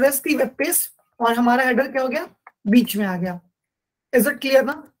can refresh the web page और हमारा हेडर क्या हो गया, बीच में आ गया. इज इट क्लियर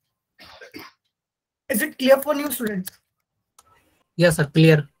ना? Is it clear for new students? Yes sir,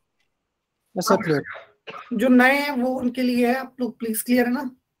 clear. Yes, sir, clear. जो नए हैं वो उनके लिए है, आप लोग प्लीज क्लियर है ना?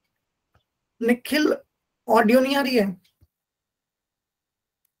 निखिल, ऑडियो नहीं आ रही है?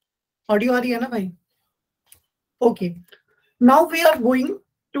 ऑडियो आ रही है ना भाई? Okay, now we are going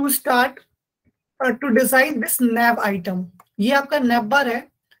to start to design this naive item. ये आपका नैव बार है.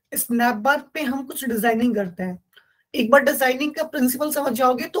 इस नैव बार पे हम कुछ डिजाइनिंग करते हैं. एक बार डिजाइनिंग का प्रिंसिपल समझ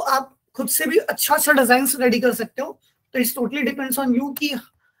जाओगे तो आप खुद से भी अच्छा डिजाइन रेडी कर सकते हो. तो it's totally depends on you कि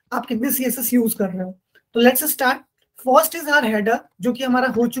आप कितने CSS यूज कर रहे हो. तो let's start. First is our header जो कि हमारा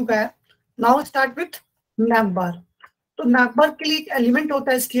हो चुका है. नाउ स्टार्ट विथ नैव बार. तो नैव बार के लिए एक एलिमेंट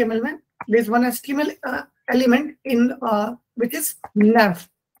होता है HTML में. There is one HTML element in which is nav.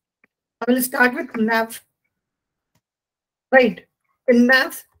 I will start with nav. Right, in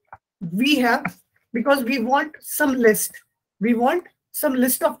nav we have, because we want some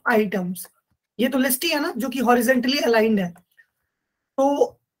list of items. ये तो list ही है ना जो कि horizontally aligned है.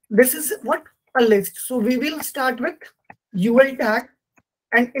 So this is what a list. So we will start with UL tag,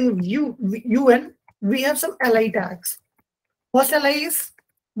 and in UN we have some li tags. First li is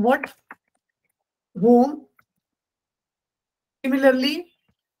what? Home. Similarly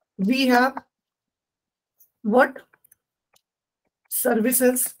we have what?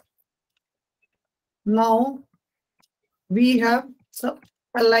 Services. Now we have some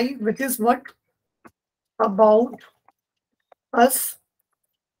li which is what? About us.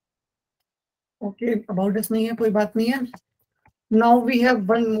 Okay, about us नहीं है, कोई बात नहीं है. Now we have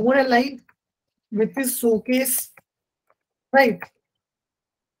one more li which is showcase, right?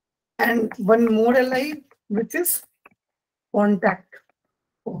 And one more li which is contact.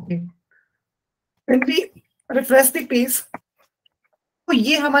 Okay. When we refresh the page, तो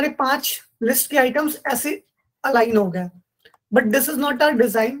ये हमारे 5 list के आइटम्स ऐसे अलाइन हो गए. But this is not our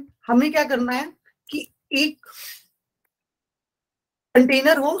design. हमें क्या करना है कि एक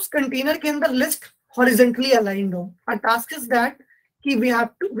कंटेनर हो, उस कंटेनर के अंदर लिस्ट हॉरिजॉन्टली अलाइंड हो. आवर टास्क इज दैट कि we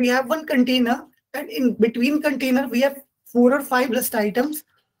have one container and in between container we have 4 or 5 list items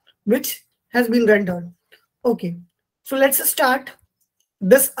which has been rendered. Okay, so let's start.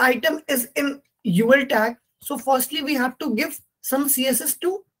 This item is in UL tag. So firstly we have to give some CSS to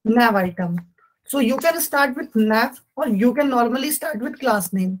nav item. So you can start with nav or you can normally start with class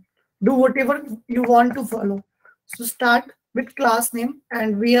name. Do whatever you want to follow. So start with class name,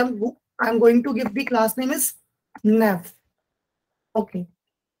 and I'm going to give the class name is nav. Okay,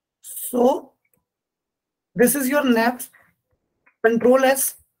 so this is your nav. Control S.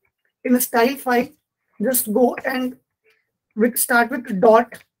 In a style file just go and start with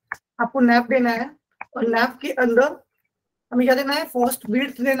dot. आपको nav देना है और nav के अंदर हमें क्या देना है, फर्स्ट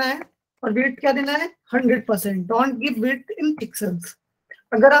width देना है. और width क्या देना है, 100%. Don't give width in pixels.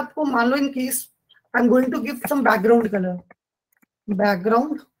 अगर आपको मान लो in case I am going to give some background colour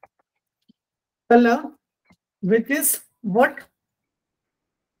which is what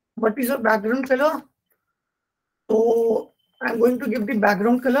is your background color? So I'm going to give the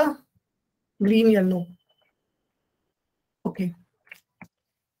background color green, yellow. Okay.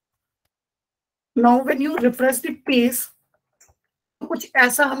 Now when you refresh the page, तो कुछ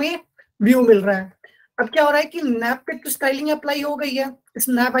ऐसा हमें view मिल रहा है. अब क्या हो रहा है कि नैप पे तो स्टाइलिंग अप्लाई हो गई है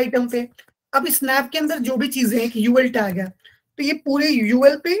स्नैप आइटम पे. अब स्नैप के अंदर जो भी चीजें हैं कि यूएल टैग है, तो ये पूरे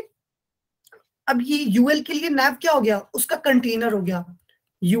यूएल पे, अब ये यूएल के लिए नैप क्या हो गया, उसका कंटेनर हो गया.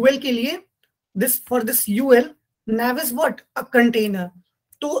 यूएल के लिए this for this UL naive is what, a container.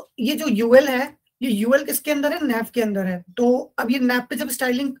 तो ये जो यूएल है, ये यूएल किसके अंदर है, नैव के अंदर है. तो अब ये नैव पे जब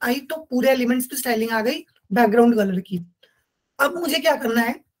स्टाइलिंग आई तो पूरे एलिमेंट्स पे स्टाइलिंग आ गई बैकग्राउंड कलर की. अब मुझे क्या करना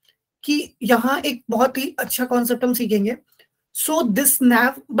है कि यहाँ एक बहुत ही अच्छा कॉन्सेप्ट हम सीखेंगे. सो दिस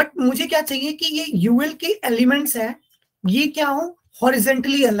नैव, बट मुझे क्या चाहिए कि ये यूएल के एलिमेंट्स है, ये क्या हो,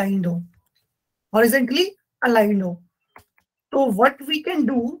 हॉरिजेंटली अलाइंड हो, हॉरिजेंटली अलाइंड हो. तो what we can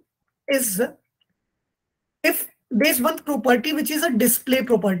do is, if there's one property which is a display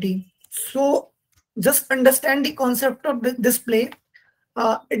property, so just understand the concept of the display.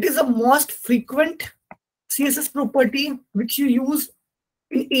 It is a most frequent css property which you use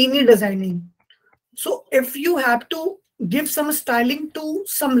in any designing. So if you have to give some styling to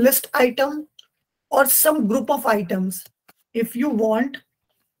some list item or some group of items, if you want,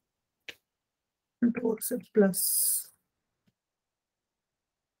 Control+,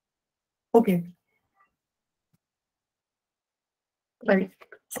 okay, right.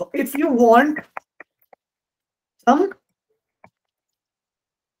 So if you want some,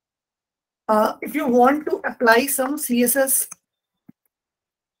 if you want to apply some CSS,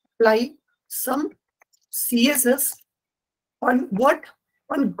 apply some CSS on what,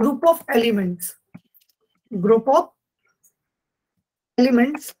 on group of elements, group of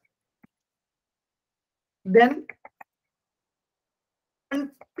elements, then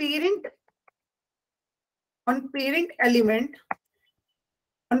on parent, on parent element,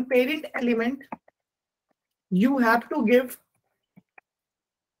 on parent element, you have to give,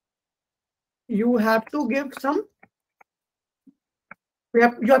 you have to give some, you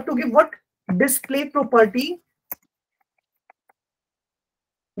have to give what, display property.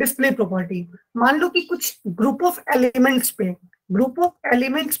 Display property. मान लो कि कुछ group of elements पे, group of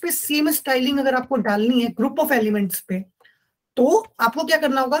elements पे same styling अगर आपको डालनी है group of elements पे, तो आपको क्या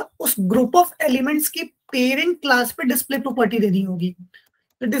करना होगा, उस ग्रुप ऑफ एलिमेंट्स के पेरेंट क्लास पे डिस्प्ले प्रॉपर्टी देनी होगी.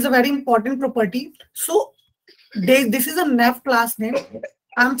 It is a very important property. So this is a nav class name.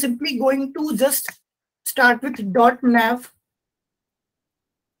 I am simply going to just start with .nav,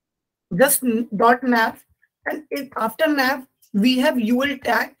 just .nav, and after nav we have ul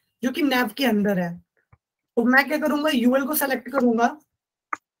tag जो कि nav के अंदर है. तो मैं क्या करूंगा, ul को सेलेक्ट करूंगा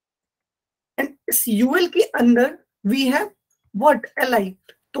एंड इस ul के अंदर वी हैव व्हाट, li.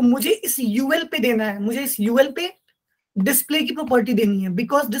 तो मुझे इस ul पे देना है, मुझे इस ul पे डिस्प्ले की प्रॉपर्टी देनी है,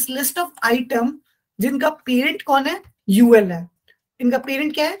 because this list of item जिनका पेरेंट कौन है, ul है, इनका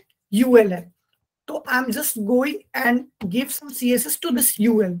पेरेंट क्या है, ul है. तो I am just going and give some css to this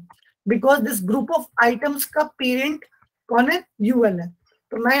ul, because this group of items का पेरेंट कौन है, ul है.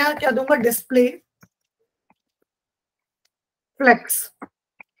 तो मैं यहाँ क्या दूंगा, डिस्प्ले फ्लेक्स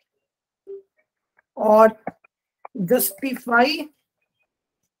और justify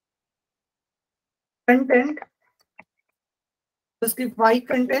content, justify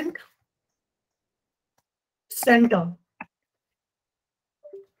content centre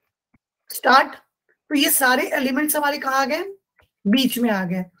start. तो ये सारे एलिमेंट्स हमारे कहाँ आ गए, बीच में आ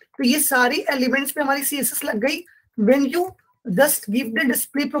गए. तो ये सारी एलिमेंट्स पे हमारी CSS लग गई when you just give the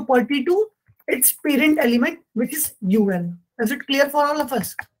display property to its parent element which is ul. Is it clear for all of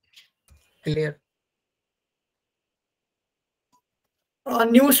us? Clear.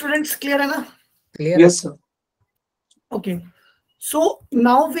 New students clear है ना? Clear. Yes, sir. Okay. So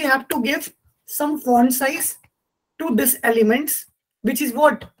now we have to give some font size to this elements, which is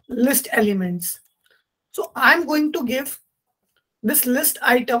what, list elements. So I'm going to give this list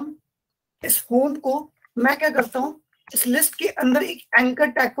item, इस home को मैं क्या करता हूँ, इस list के अंदर एक एंकर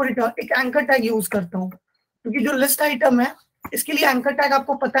टैग को रिटर्न, एक एंकर टैग यूज करता हूँ, क्योंकि जो लिस्ट आइटम है इसके लिए एंकर टैग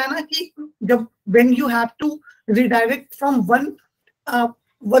आपको पता है ना कि जब when you have to redirect from one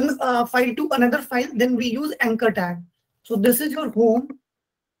file to another file, then we use anchor tag. So this is your home.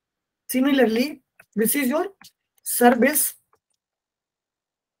 Similarly, this is your services,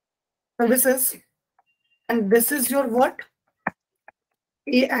 and this is your what,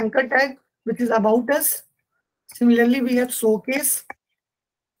 a anchor tag which is about us. Similarly, we have showcase,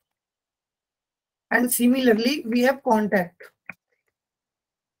 and similarly we have contact.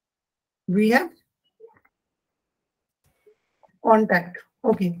 We have contact.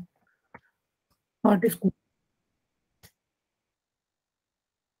 Okay, not is cool.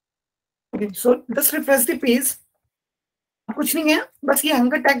 Okay, so just refresh the page. कुछ नहीं है, बस ये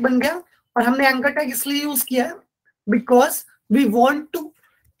anchor tag बन गया। और हमने anchor tag इसलिए यूज किया है because we want to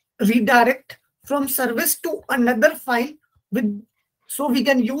redirect from service to another file with, so we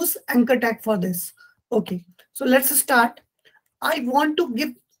can use anchor tag for this. Okay, so let's start. I want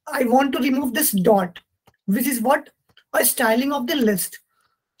to remove this dot, which is what? A styling of the list.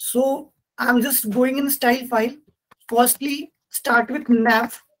 So I'm just going in style file. Firstly, start with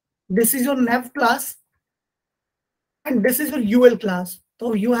nav. This is your nav class and this is your ul class.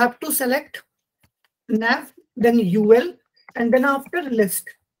 So you have to select nav, then ul, and then after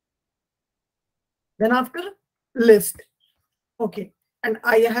list. Then after list. Okay, and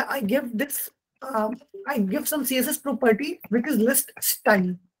I give this I give some CSS property which is list style.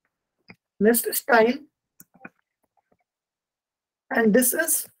 List style, and this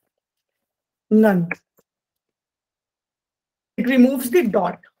is none. It removes the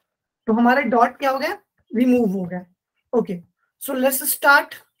dot. तो हमारे dot क्या हो गया? Remove हो गया. Okay, so let's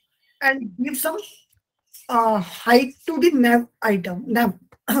start and give some height to the nav item. Nav.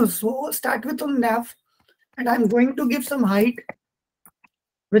 So start with some nav, and I'm going to give some height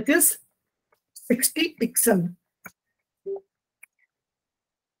which is 60 pixel.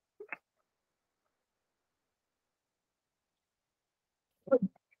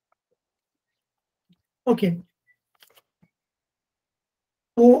 Okay.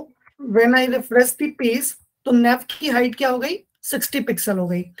 So when I refresh the page, तो nav की height क्या हो गई? 60 pixel हो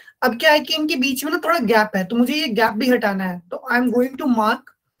गई। अब क्या है कि इनके बीच में ना थोड़ा गैप है, तो मुझे ये गैप भी हटाना है। तो I am going to mark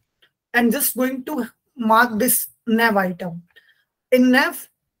and just going to mark this nav item. In nav,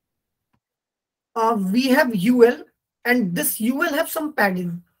 we have ul, and this ul have some padding,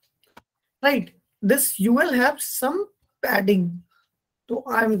 right? This ul have some padding. So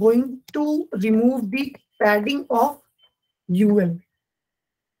I'm going to remove the padding of ul.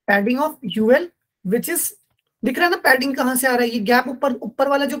 Padding of ul, which is, दिख रहा है ना padding कहाँ से आ रहा है? ये gap ऊपर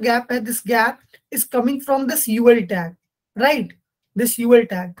वाला जो गैप है, this gap is coming from this ul tag, right? This ul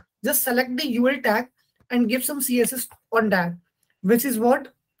tag. Just select the ul tag and give some CSS on that, which is what?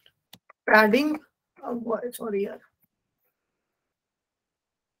 Padding. Sorry, yaar.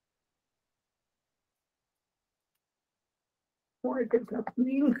 What is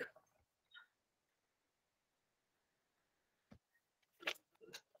happening?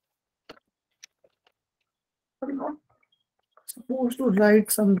 I'm not supposed to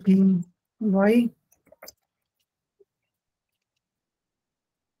write something. Why?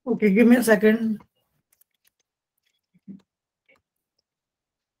 Okay, give me a second.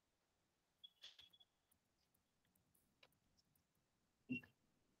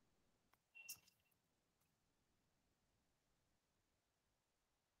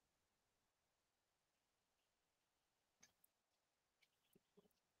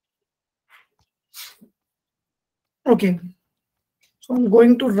 Okay, so I'm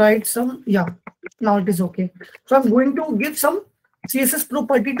going to write some, yeah, now it is okay. So I'm going to give some CSS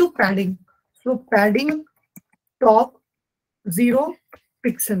property to padding. So padding top 0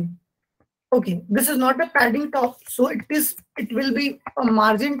 pixel. Okay, this is not a padding top, so it will be a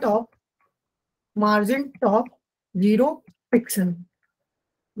margin top 0 pixel.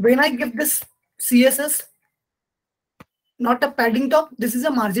 When I give this CSS, not a padding top, this is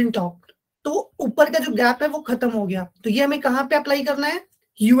a margin top. तो ऊपर का जो gap है वो खत्म हो गया। तो ये हमें कहाँ पे अप्लाई करना है?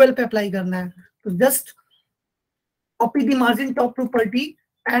 यूएल पे अप्लाई करना है। तो just copy the margin top property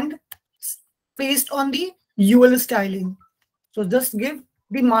and paste on the UL styling. So just give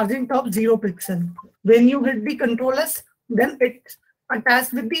the margin top 0 pixel. When you hit the Control S, then it's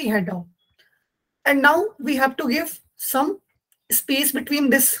attached with the header. And now we have to give some space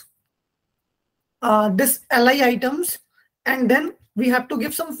between this li items, and then we have to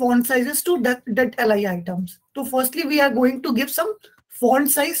give some font sizes to that li items. So firstly, we are going to give some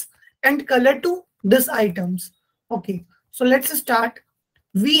font size and color to this items. Okay, so let's start.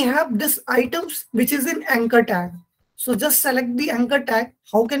 We have this items which is in anchor tag. So just select the anchor tag.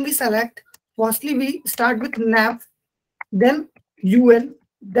 How can we select? Firstly, we start with nav, then ul,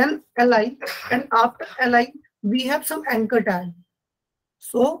 then li, and after li, we have some anchor tag.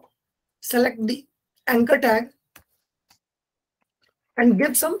 So select the anchor tag and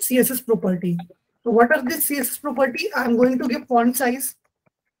give some CSS property. So what are this CSS property? I'm going to give font size,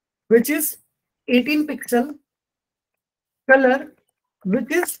 which is 18 pixel, color,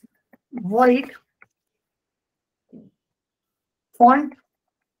 which is white, font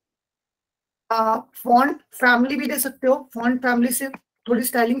family भी दे सकते हो, font family से थोड़ी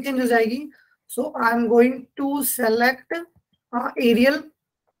styling change हो जाएगी. So I'm going to select Arial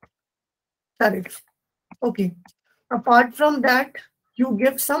serif. Okay. Apart from that, you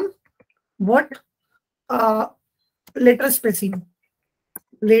give some what letter spacing,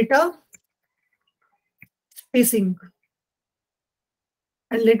 letter spacing,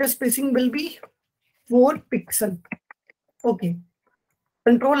 and letter spacing will be 4 pixel. Okay,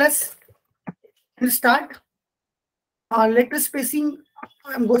 Control S and start. Letter spacing,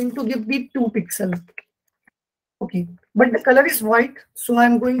 I'm going to give the 2 pixel. Okay, but the color is white, so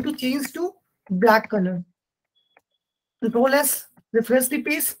I'm going to change to black color. Control S, refresh the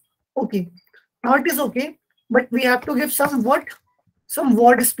page. Okay, now it is okay, but we have to give some what? Some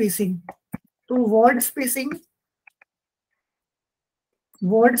word spacing. So word spacing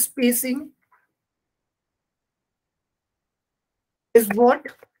is what?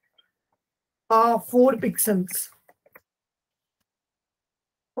 4 pixels.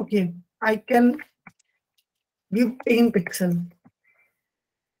 Okay, I can give 10 pixel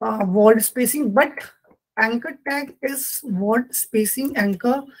word spacing, but anchor tag is word spacing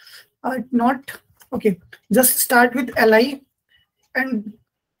anchor, not okay. Just start with li, and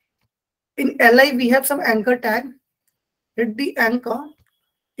in li we have some anchor tag. Hit the anchor.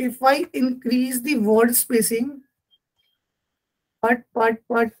 If I increase the word spacing, but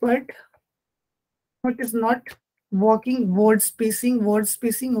it is not working. Word spacing.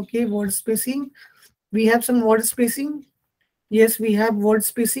 Okay, word spacing. We have some word spacing. Yes, we have word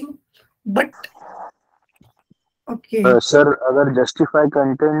spacing, but okay. Sir अगर justify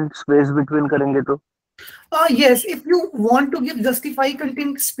content space between करेंगे तो? Yes, if you want to give justify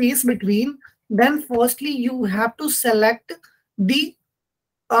content space between, then firstly you have to select the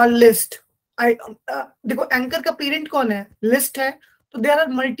list. देखो anchor का parent कौन है? List है, तो there are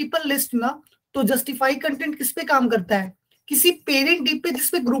multiple list ना, तो जस्टिफाई कंटेंट किस पे काम करता है? किसी पेरेंट डी पे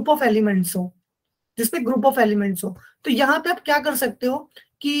जिसपे ग्रुप ऑफ एलिमेंट्स हो, तो यहाँ पे आप क्या कर सकते हो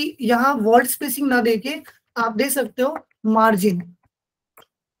कि यहाँ वर्ड स्पेसिंग ना देके आप दे सकते हो margin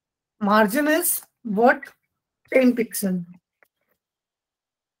is what? 10 pixel.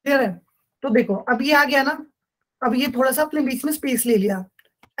 Clear है? तो देखो अब ये आ गया ना, अब ये थोड़ा सा अपने बीच में स्पेस ले लिया,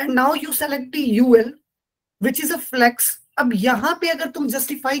 and now you select UL which is a flex. अब यहाँ पे अगर तुम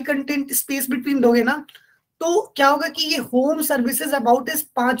जस्टिफाई कंटेंट स्पेस बिटवीन दोगे ना, तो क्या होगा कि ये होम सर्विसेज अबाउट इस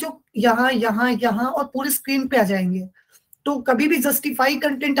पांचों यहाँ और पूरे स्क्रीन पे आ जाएंगे। तो कभी भी जस्टिफाई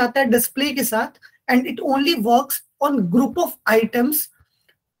कंटेंट आता है डिस्प्ले के साथ, and it only works on group of items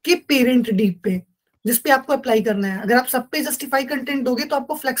के पेरेंट डीप पे, जिसपे आपको अप्लाई करना है। अगर आप सब पे जस्टिफाई कंटेंट दोगे तो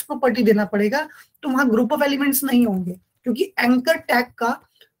आपको फ्लेक्स प्रॉपर्टी देना पड़ेगा, तो वहां ग्रुप ऑफ एलिमेंट्स नहीं होंगे, क्योंकि एंकर टैग का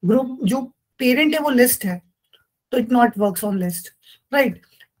ग्रुप जो पेरेंट है वो लिस्ट है, तो it not works on list, right?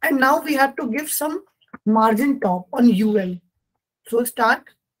 And now we have to give some margin top on UL. So start,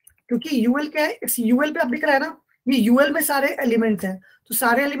 क्योंकि यूएल क्या है, इस यूएल पे आप दिख रहा है ना, ये यूएल में सारे एलिमेंट्स हैं, तो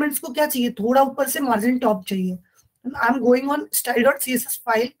सारे एलिमेंट्स को क्या चाहिए? थोड़ा ऊपर से मार्जिन टॉप चाहिए। I am going on style.css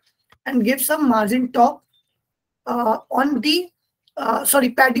file and give some margin top on the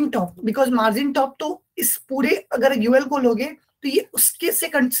padding top, because margin top तो इस पूरे अगर UL को लोगे तो ये उसके से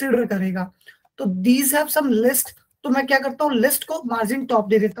कंसिडर करेगा। तो these have some list, तो मैं क्या करता हूँ, लिस्ट को मार्जिन टॉप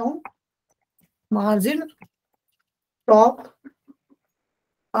दे देता हूँ, मार्जिन टॉप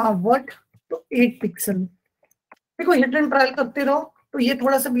व्हाट? तो 8 पिक्सल। देखो हिट एंड ट्रायल करते रहो, तो ये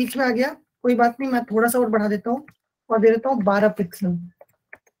थोड़ा सा बीच में आ गया, कोई बात नहीं, मैं थोड़ा सा और बढ़ा देता हूँ और दे देता हूँ 12 pixel.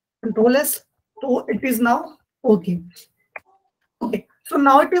 Control S, so it is now okay. So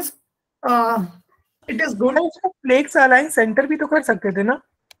now it is good. Flex align centre भी तो कर सकते थे ना?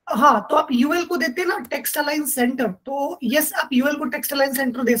 हाँ, तो आप UL को देते ना टेक्स्ट अलाइन सेंटर, तो यस आप UL को टेक्स्ट अलाइन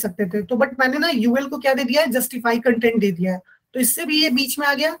सेंटर दे सकते थे, तो बट मैंने ना UL को क्या दे दिया है? जस्टिफाई कंटेंट दे दिया है, तो इससे भी ये बीच में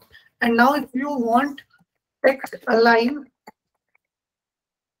आ गया। And now if you want text align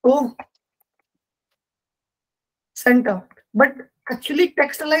तो centre, but actually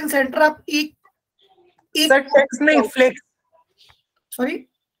text align centre आप एक सर टेक्स्ट नहीं, flex, sorry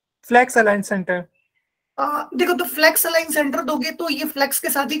flex align centre. देखो, तो फ्लेक्स अलाइन सेंटर दोगे तो ये फ्लेक्स के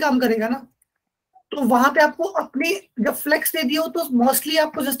साथ ही काम करेगा ना, तो वहां पे आपको अपने जब फ्लेक्स दे दिया हो तो मोस्टली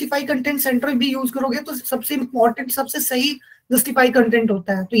आपको जस्टिफाई कंटेंट सेंटर भी यूज करोगे, तो सबसे इंपॉर्टेंट सबसे सही जस्टिफाई कंटेंट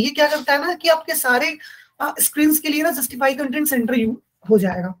होता है। तो ये क्या करता है ना कि आपके सारे स्क्रीन्स के लिए ना जस्टिफाई कंटेंट सेंटर यूज हो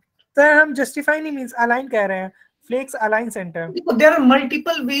जाएगा। सर हम जस्टिफाई नहीं मींस अलाइन कह रहे हैं, flex align centre. There are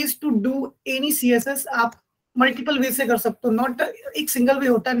multiple ways to do any CSS, आप मल्टीपल वे से कर सकते हो, नॉट एक सिंगल वे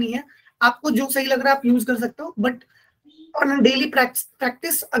होता नहीं है, आपको जो सही लग रहा है आप यूज कर सकते हो, बट ऑन डेली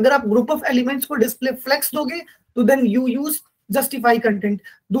प्रैक्टिस अगर आप ग्रुप ऑफ एलिमेंट्स को डिस्प्ले फ्लेक्स दोगे तो then you use justify content.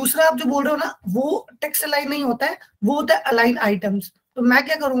 दूसरा आप जो बोल रहे हो ना, वो टेक्स्ट अलाइन नहीं होता है, वो होता है अलाइन आइटम्स। तो मैं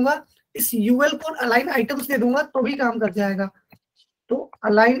क्या करूंगा, इस यूएल को अलाइन आइटम्स दे दूंगा तो भी काम कर जाएगा। तो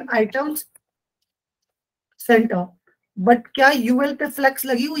अलाइन आइटम्स सेंटर, बट क्या यूएल पे फ्लेक्स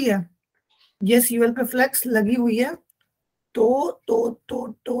लगी हुई है? ये यूएल पे फ्लेक्स लगी हुई है, तो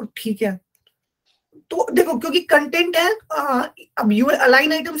ठीक है। तो देखो क्योंकि कंटेंट है, अब यूएल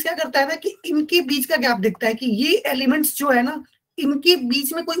अलाइन आइटम्स क्या करता है ना कि इनके बीच का गैप देखता है कि ये एलिमेंट्स जो है ना इनके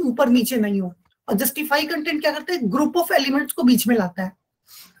बीच में कोई ऊपर नीचे नहीं हो। और जस्टिफाई कंटेंट क्या करता है, ग्रुप ऑफ एलिमेंट्स को बीच में लाता है।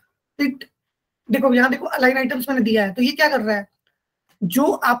 देखो यहाँ देखो अलाइन आइटम्स मैंने दिया है, तो ये क्या कर रहा है,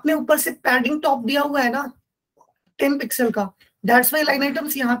 जो आपने ऊपर से पैडिंग टॉप दिया हुआ है ना 10 पिक्सल का, दैट्स वाई लाइन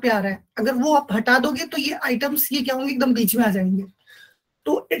आइटम्स यहाँ पे आ रहा है। अगर वो आप हटा दोगे तो ये आइटम्स ये क्या होंगे, एकदम बीच में आ जाएंगे।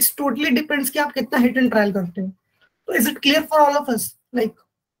 तो इट्स टोटली डिपेंड्स कि आप कितना हिट एंड ट्रायल करते हो। तो is it clear for all of us, like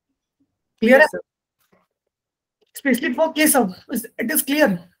clear है, specially for case of it is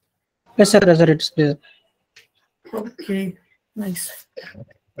clear? Yes, sir, it's clear. Okay, nice.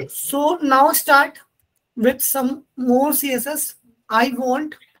 So now start with some more CSS. I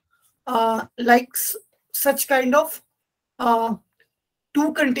want like such kind of two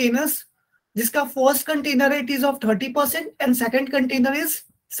containers, जिसका first container it is of 30% and second container is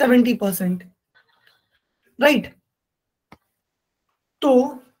 70%, right? तो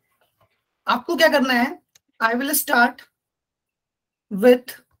आपको क्या करना है, I will start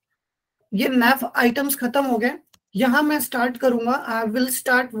with ये nav items खत्म हो गए, यहां मैं स्टार्ट करूंगा, आई विल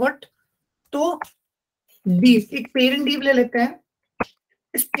स्टार्ट व्हाट, तो डीव, एक पेरेंट डीव ले लेते हैं।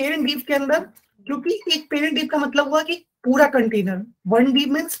 इस पेरेंट डीव के अंदर, क्योंकि एक पेरेंट डीव का मतलब हुआ कि पूरा container, one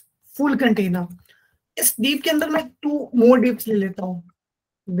Dew means full container. इस डीव के अंदर मैं 2 मोर डीव्स ले लेता हूं,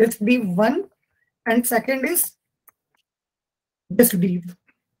 this Dew 1 and second is this Dew.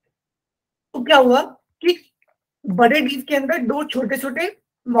 तो क्या हुआ कि बड़े डीव के अंदर 2 छोटे छोटे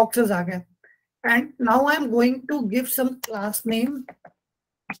बॉक्सेस आ गए। And now I am going to give some class name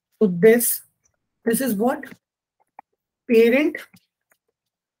to this. This is what? Parent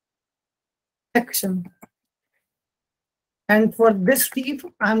section. And for this div,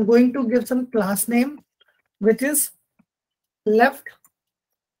 I am going to give some class name, which is left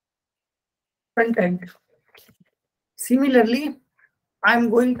content. Similarly, I am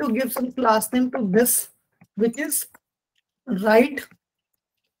going to give some class name to this, which is right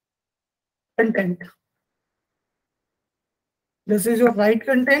content. This is your right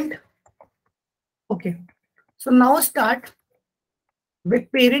content. Okay. So now start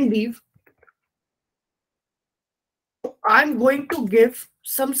with parent div. I'm going to give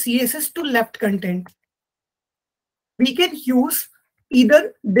some CSS to left content. We can use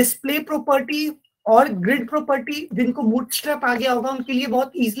either display property और grid property। जिनको bootstrap आ गया होगा उनके लिए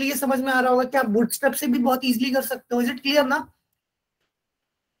बहुत easily ये समझ में आ रहा होगा कि आप bootstrap से भी बहुत easily कर सकते हो। Is it clear ना?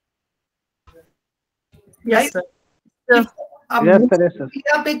 Yes, sir. Yes, sir.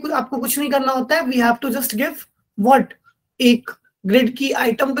 आपको कुछ नहीं करना होता है, we have to just give what, एक ग्रिड की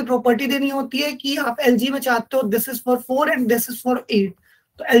आइटम पे प्रॉपर्टी देनी होती है कि आप एलजी में चाहते हो this is for 4 and this is for 8।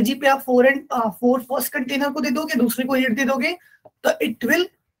 तो एलजी पे आप 4 फर्स्ट कंटेनर को दे दोगे, दूसरे को 8 दे दोगे, तो it will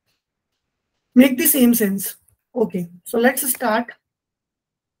make the same sense. Okay, so let's start.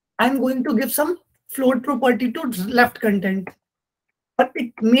 I am going to give some float property to left content, but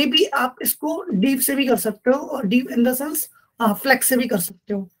it may be आप इसको डीप से भी कर सकते हो और deep in the sense flex से भी कर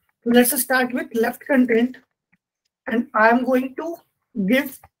सकते हो। तो let's start with left content and I am going to give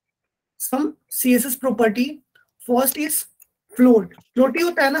some CSS property. First is float, float ही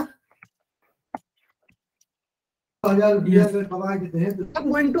होता है ना। I'm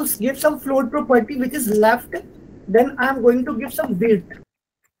going to give some float property which is left, then I am going to give some width.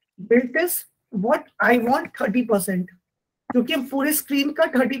 Width is what I want 30%, क्योंकि हम पूरे screen का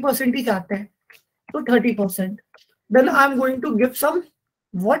 30% ही चाहते हैं, तो 30%. Then I am going to give some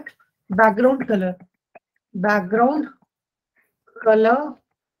what background color. Background color,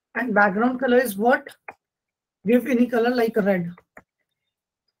 and background color is what? Give any color like red.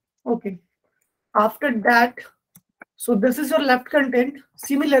 Okay. After that, so this is your left content.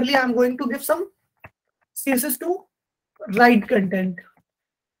 Similarly, I am going to give some CSS to right content.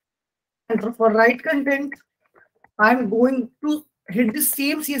 And for right content, I am going to hit the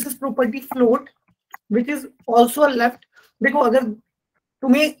same CSS property float, which is also a left. देखो अगर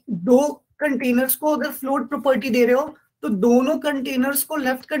तुम्हें दो containers को अगर float property दे रहे हो तो दोनों कंटेनर्स को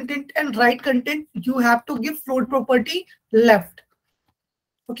left content and right content you have to give float property left.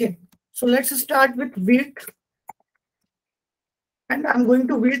 Okay, so let's start with width, and I'm going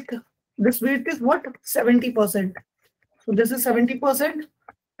to width. This width is what? 70%. So this is 70%,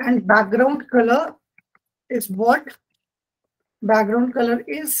 and background color is what? Background color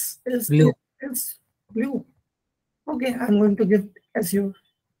is blue. Is blue. Okay, I'm going to give as your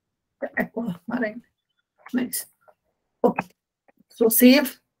aqua. All right, nice. Okay, so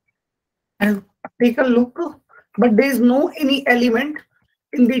save and take a look, but there is no any element.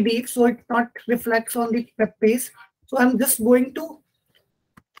 in the div, so it not reflects on the web page. So I'm just going to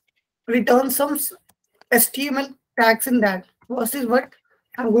return some HTML tags in that. First is what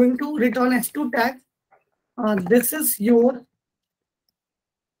I'm going to return h2 tag. This is your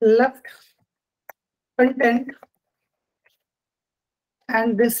left content,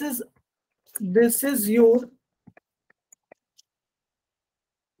 and this is your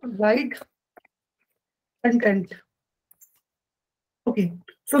right content. Okay,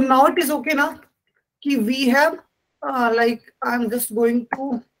 so now it is okay now. We have like I'm just going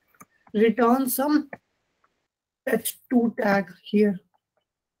to return some h2 tag here.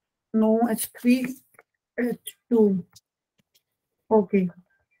 No h3, h2. Okay.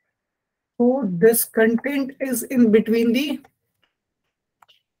 So this content is in between the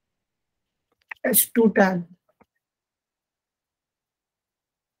h2 tag.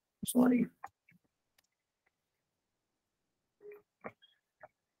 Sorry.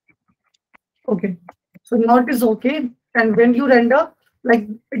 Okay. So now it is okay. And when you render, like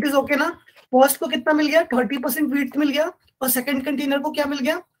it is okay ना? First को कितना मिल गया? 30% width मिल गया, और second container को क्या मिल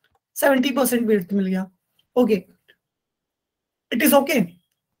गया? 70% width मिल गया. Okay. It is okay.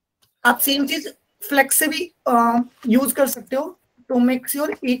 आप सेम चीज फ्लेक्स से भी यूज कर सकते हो. तो मेक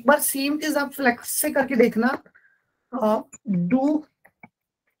श्योर एक बार सेम चीज आप फ्लेक्स से करके देखना. Do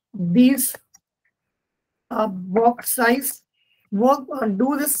this box size work,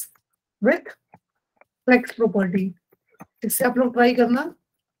 do this with flex property. इससे आप लोग ट्राई करना.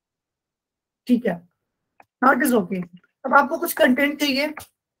 ठीक है, नॉट इज ओके. अब आपको कुछ कंटेंट चाहिए,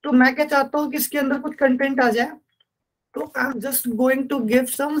 तो मैं क्या चाहता हूँ कि इसके अंदर कुछ कंटेंट आ जाए. तो I am just going to give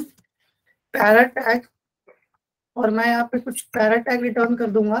some para tag, और मैं यहाँ पे कुछ पैरा टैग रिटर्न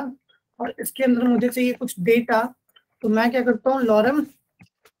कर दूंगा. और इसके अंदर मुझे चाहिए कुछ डेटा, तो मैं क्या करता हूँ लॉरम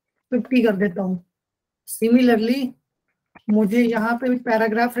 50 कर देता हूँ. सिमिलरली मुझे यहाँ पे भी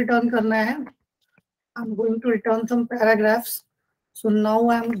पैराग्राफ रिटर्न करना है. I am going to return some paragraphs. So now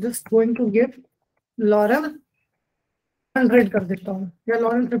I am just going to give lorem 100 कर देता हूँ, या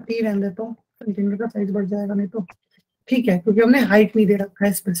लॉरम 50 रहने देता हूँ. कंटेनर का साइज बढ़ जाएगा नहीं तो ठीक है, क्योंकि हमने हाइट नहीं दे रखा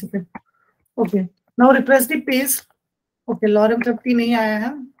है specific. Okay, now refresh the page. Okay, lorem 50 नहीं आया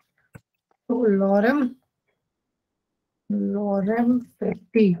है, तो lorem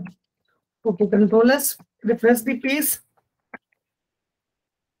 50. Okay, control S, refresh the page.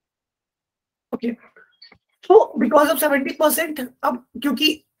 Okay, तो बिकॉज ऑफ 70%, अब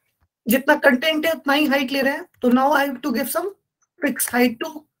क्योंकि जितना कंटेंट है उतना ही हाइट ले रहे हैं, तो now I have to give some fix height to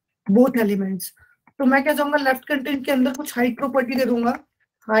both elements. तो मैं क्या चाहूंगा, लेफ्ट कंटेंट के अंदर कुछ हाइट प्रॉपर्टी दे दूंगा.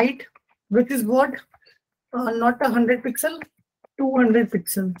 Height which is what, not 100 pixel, 200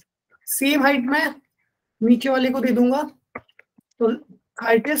 pixel. Same height में नीचे वाले को दे दूंगा, तो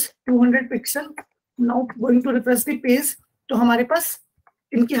height is 200 pixel. Now going to refresh the page, तो हमारे पास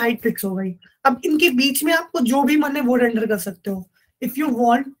इनकी हाइट फिक्स हो गई. अब इनके बीच में आपको जो भी मन है वो रेंडर कर सकते हो. If you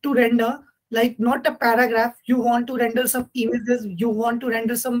want to render like not a paragraph, you want to render some images, you want to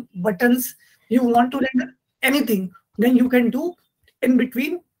render some buttons, you want to render anything, then you can do in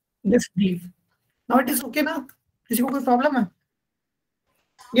between this div. Now it is okay ना? किसी को कोई problem है?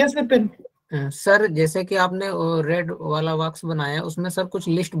 Yes, Vipin. Sir जैसे कि आपने red वाला box बनाया, उसमें सर कुछ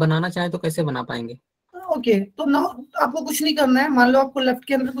लिस्ट बनाना चाहे तो कैसे बना पाएंगे? ओके, तो ना आपको कुछ नहीं करना है. मान लो आपको लेफ्ट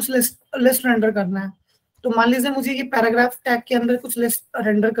के अंदर कुछ लिस्ट रेंडर करना है, तो मान लीजिए मुझे ये पैराग्राफ टैग के अंदर कुछ लिस्ट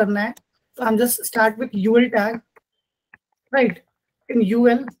रेंडर करना है. So I'm just start with UL tag, right? In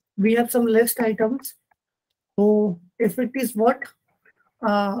UL we have some list items. So if it is what,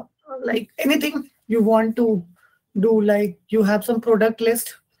 like anything you want to do, like you have some product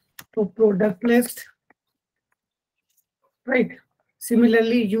list, so product list, right?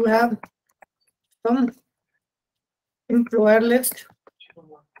 Similarly, you have some employer list,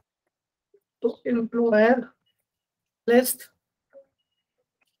 so employer list.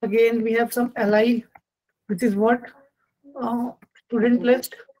 Again, we have some li, which is what, student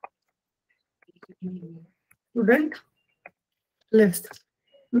list, student list.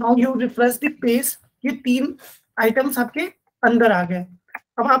 Now you refresh the page. ये 3 items आपके अंदर आ गए.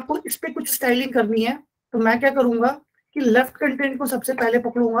 अब आपको इस पे कुछ styling करनी है, तो मैं क्या करूंगा कि लेफ्ट कंटेंट को सबसे पहले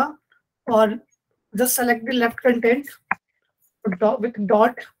पकड़ूंगा और just select the left content with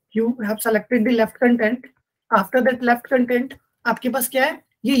dot. You have selected the left content. After that left content, आपके पास क्या है,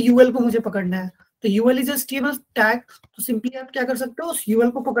 ये UL को मुझे पकड़ना है. तो UL इज HTML टैग. तो सिंपली आप क्या कर सकते हो, उस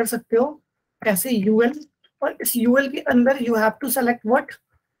UL को पकड़ सकते हो ऐसे UL, और इस UL के अंदर you have to select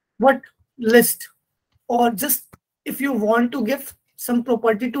what least, और just if you want to give sum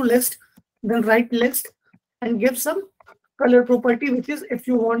property to list, then right list and give some color property, which is if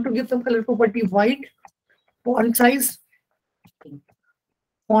you want to give some color property white, font size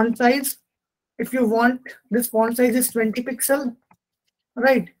font size. If you want this font size is 20 pixel,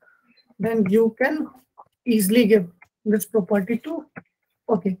 right? Then you can easily give this property to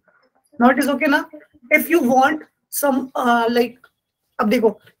okay. Now it is okay ना? If you want some like, अब देखो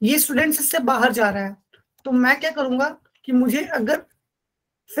ये students इससे बाहर जा रहा है, तो मैं क्या करूंगा कि मुझे अगर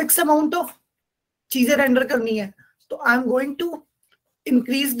फिक्स अमाउंट ऑफ चीजें रेंडर करनी है, तो I am going to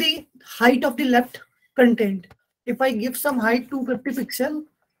increase the height of the left content. If I give some height 250 pixel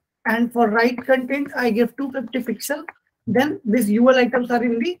and for right content I give 250 pixel, then these UL items are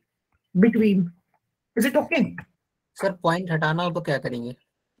in the between. Is it okay? Sir point हटाना हो तो क्या करेंगे?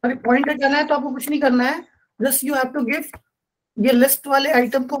 अरे point हटाना है तो आपको कुछ नहीं करना है, just you have to give ये लिस्ट वाले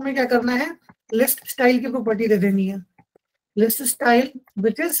आइटम को हमें क्या करना है, लिस्ट स्टाइल की प्रॉपर्टी दे देनी है, list style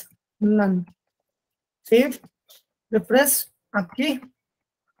which is none. Save, refresh, आपकी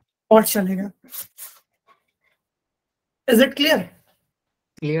और चलेगा। Is it clear?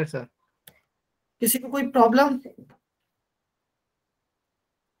 Clear sir. किसी को कोई प्रॉब्लम,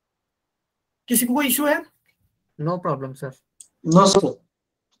 किसी को कोई इशू है? No problem sir. No, sir.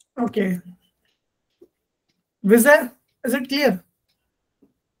 Okay Vijay, is it clear?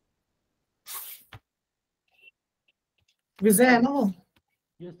 विजय है ना वो?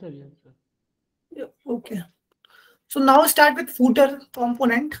 Yes, sir. Yes, sir. Okay, so now start with footer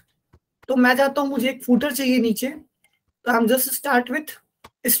component. तो मैं चाहता हूं मुझे एक फूटर चाहिए नीचे, तो I am just start with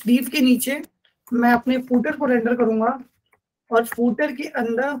इस div के नीचे मैं अपने फूटर को रेंडर करूंगा, और फूटर के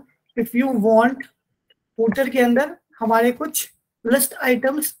अंदर इफ यू वांट, फूटर के अंदर हमारे कुछ लिस्ट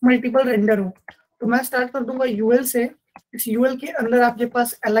आइटम्स मल्टीपल रेंडर हो, तो मैं स्टार्ट कर दूंगा यूएल से। इस यूएल के अंदर आपके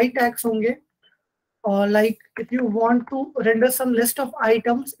पास li टैग्स होंगे, और like if you want to render some list of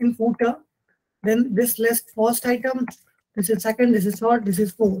items in footer, then this list first item, this is second, this is third, this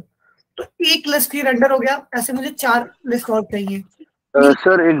is fourth. तो एक लिस्ट ही render हो गया, ऐसे मुझे 4 लिस्ट और चाहिए।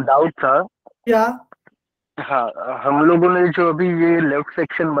 सर एक डाउट था। क्या? हाँ, हम लोगों ने जो अभी ये लेफ्ट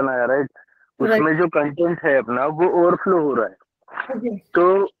सेक्शन बनाया राइट, उसमें जो कंटेंट है अपना वो ओवरफ्लो हो रहा है। okay.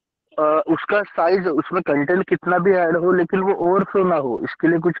 तो उसका साइज, उसमें कंटेंट कितना भी ऐड हो लेकिन वो ओवरफ्लो ना हो, इसके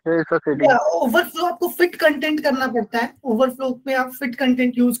लिए कुछ है ऐसा सेटिंग? ओवरफ्लो आपको फिट कंटेंट करना पड़ता है, ओवरफ्लो में आप फिट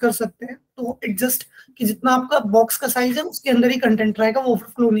कंटेंट यूज कर सकते हैं, तो एडजस्ट कि जितना आपका बॉक्स का साइज है उसके अंदर ही कंटेंट रहेगा, वो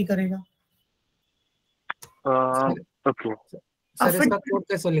ओवरफ्लो नहीं करेगा। ओके सर इसका कोड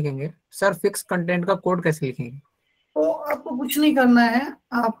कैसे लिखेंगे? सर फिक्स कंटेंट का कोड कैसे लिखेंगे? तो आपको कुछ नहीं करना है,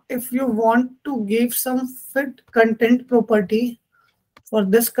 आप if you want to give some fit content property for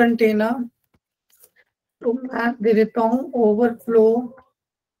this container, तो मैं दे देता हूं overflow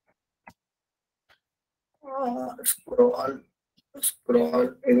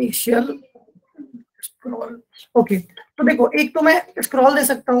scroll initial scroll. Okay, तो देखो एक तो मैं स्क्रॉल दे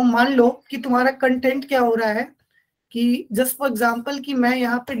सकता हूं, मान लो कि तुम्हारा कंटेंट क्या हो रहा है कि जस्ट फॉर एग्जांपल कि मैं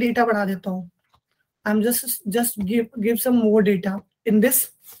यहाँ पे डेटा बढ़ा देता हूँ, I am just give some more data in this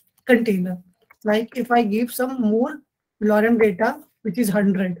container, like if I give some more lorem data which is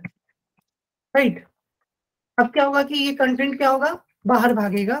 100, right? अब क्या होगा कि ये कंटेंट क्या होगा, बाहर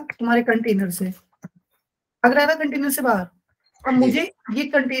भागेगा तुम्हारे कंटेनर से, भाग रहा है ना कंटेनर से बाहर। अब मुझे ये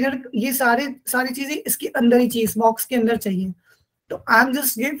कंटेनर, ये सारी चीजें इसके अंदर ही चाहिए, इस बॉक्स के अंदर चाहिए, तो I am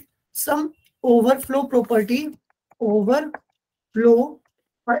just give some overflow property, overflow,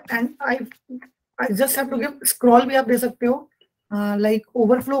 and I just have to give scroll भी आप दे सकते हो, लाइक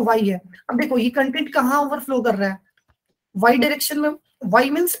ओवरफ्लो y है। अब देखो ये कंटेंट कहाँ ओवरफ्लो कर रहा है, y डायरेक्शन में, y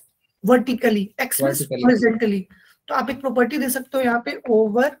means vertically, x means horizontally, तो आप एक प्रॉपर्टी दे सकते हो यहाँ पे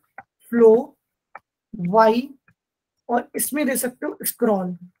ओवरफ्लो y, और इसमें दे सकते हो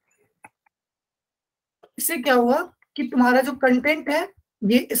स्क्रॉल। इससे क्या हुआ कि तुम्हारा जो कंटेंट है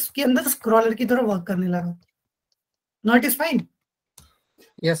ये इसके अंदर स्क्रॉलर की तरह वर्क करने लगा। Not is fine?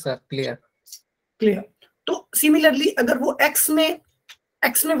 Yes sir, clear clear. तो सिमिलरली अगर वो x में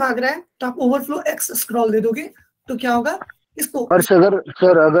भाग रहा है तो आप ओवरफ्लो x स्क्रॉल दे दोगे, तो क्या होगा इसको,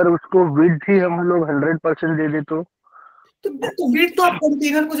 और अगर उसको विड्थ ही हम लोग 100% दे दे तो विड्थ तो आप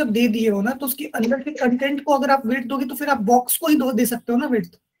कंटेनर को जब दे दिए हो ना, तो उसके अंदर के कंटेंट को अगर आप विड्थ दोगे तो फिर आप बॉक्स को ही दे सकते हो ना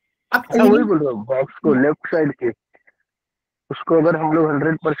विड्थ। आप वही बोल रहा हूँ, बॉक्स को लेफ्ट साइड के उसको अगर हम लोग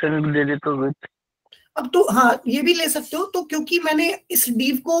 100% दे दे तो विड्थ। अब तो हाँ ये भी ले सकते हो, तो क्योंकि मैंने इस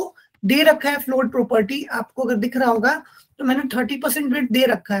div को दे रखा है फ्लोट प्रॉपर्टी, आपको अगर दिख रहा होगा तो मैंने 30% विड्थ दे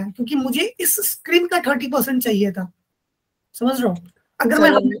रखा है, क्योंकि मुझे इस स्क्रीन का 30% चाहिए था, समझ रहा हूँ? अगर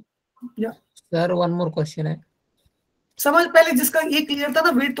मैं सर वन मोर क्वेश्चन है, समझ, पहले जिसका ये क्लियर था ना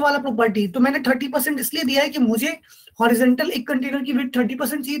विड्थ वाला प्रॉपर्टी, तो मैंने 30% इसलिए दिया है कि मुझे हॉरिजॉन्टल एक कंटेनर की विड्थ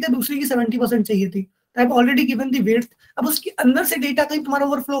 30% चाहिए थी, दूसरी की 70% चाहिए थी, I have already given the width. अब उसके अंदर से डेटा कहीं तुम्हारा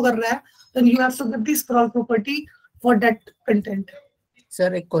ओवरफ्लो कर रहा है, then you have to give the scroll property for that content.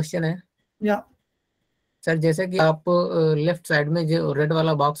 Sir एक क्वेश्चन है। या सर जैसे कि आप लेफ्ट साइड में जो रेड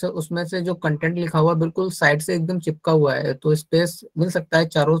वाला बॉक्स है उसमें से जो कंटेंट लिखा हुआ बिल्कुल साइड से एकदम चिपका हुआ है, तो स्पेस मिल सकता है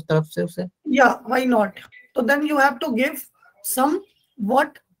चारों तरफ से उसे? या व्हाई नॉट। तो then you have to give some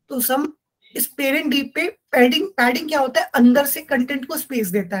what to some इस पेरेंट डीप पे पैडिंग। पैडिंग क्या होता है? अंदर से कंटेंट को स्पेस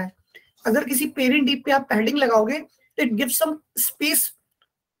देता है। अगर किसी पेरेंट डीप पे आप पैडिंग लगाओगे तो it gives some space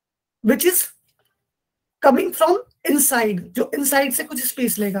which is coming from inside, जो इनसाइड से कुछ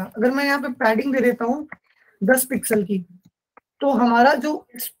स्पेस लेगा। अगर मैं यहाँ पे पैडिंग दे देता हूँ 10 पिक्सल की, तो हमारा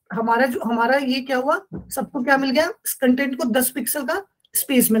ये क्या हुआ, सबको क्या मिल गया? इस कंटेंट को 10 पिक्सल का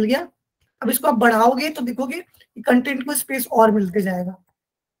स्पेस मिल गया। अब इसको आप बढ़ाओगे तो देखोगे कंटेंट को स्पेस और मिलते जाएगा।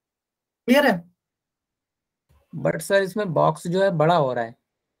 क्लियर है? बट सर इसमें बॉक्स जो है बड़ा हो रहा है।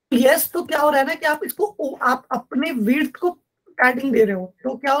 यस, तो क्या हो रहा है ना कि आप इसको आप अपने विड्थ को पैडिंग दे रहे हो,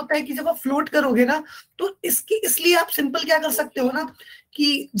 तो क्या होता है कि जब आप फ्लोट करोगे ना, तो इसलिए आप सिंपल क्या कर सकते हो ना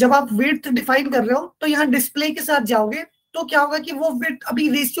कि जब आप विड्थ डिफाइन कर रहे हो तो यहाँ डिस्प्ले के साथ जाओगे, तो क्या होगा कि वो विड्थ अभी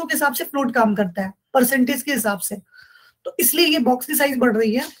रेशियो के हिसाब से फ्लोट काम करता है, परसेंटेज के हिसाब से, तो इसलिए ये बॉक्स की साइज बढ़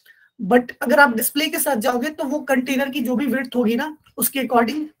रही है। बट अगर आप डिस्प्ले के साथ जाओगे तो वो कंटेनर की जो भी विड्थ होगी ना उसके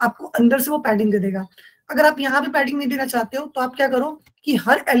अकॉर्डिंग आपको अंदर से वो पैडिंग दे देगा। अगर आप यहाँ पे पैडिंग नहीं देना चाहते हो तो आप क्या करो कि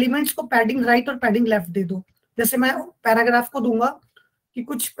हर एलिमेंट्स को पैडिंग राइट और पैडिंग लेफ्ट दे दो। जैसे मैं पैराग्राफ को दूंगा कि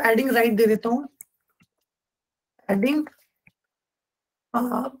कुछ पैडिंग राइट दे देता हूँ, पैडिंग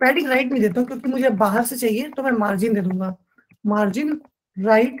राइट नहीं देता हूँ क्योंकि मुझे बाहर से चाहिए, तो मैं मार्जिन दे दूंगा, margin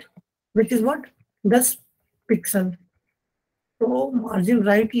right which is what 10 pixel. तो मार्जिन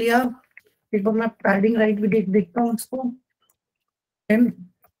राइट लिया, एक बार मैं पैडिंग राइट भी देखता हूँ इसको 10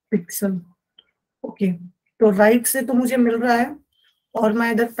 पिक्सल। ओके, तो राइट से तो मुझे मिल रहा है, और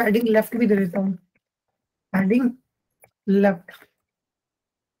मैं इधर पैडिंग लेफ्ट भी दे देता हूँ, पैडिंग लेफ्ट,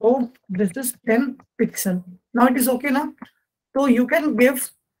 तो this is 10 pixel. Now it is okay ना? तो you can give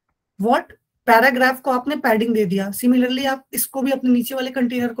what, paragraph को आपने पैडिंग दे दिया, सिमिलरली आप इसको भी अपने नीचे वाले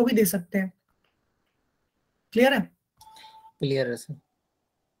कंटेनर को भी दे सकते हैं। क्लियर है? क्लियर है सर।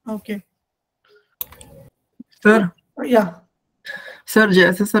 Okay sir. या सर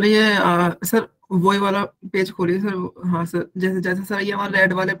जैसे सर ये सर वही वाला पेज खोलिए सर। हाँ सर, जैसे जैसे सर ये हमारा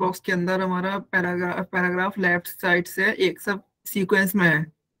रेड वाले बॉक्स के अंदर हमारा पैराग्राफ लेफ्ट साइड से एक सब सीक्वेंस में है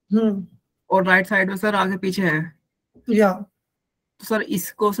और राइट साइड में सर आगे पीछे है। या तो सर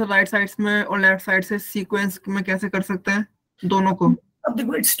इसको सर राइट साइड में और लेफ्ट साइड से सीक्वेंस में कैसे कर सकते हैं दोनों को? अब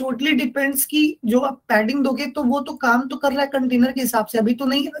देखो, इट्स टोटली डिपेंड्स कि जो आप पैडिंग दोगे तो वो तो काम तो कर रहा है कंटेनर के हिसाब से, अभी तो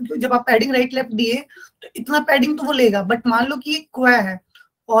नहीं। जब आप पैडिंग राइट लेफ्ट दिए तो इतना पैडिंग तो वो लेगा, बट मान लो कि ये क्वा है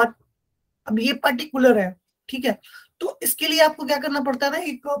और अब ये पर्टिकुलर है, ठीक है, तो इसके लिए आपको क्या करना पड़ता है ना,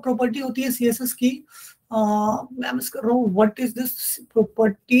 एक प्रॉपर्टी होती है सीएसएस की, मैं मिस कर रहा हूँ, what is this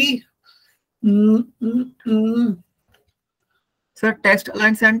property? Sir text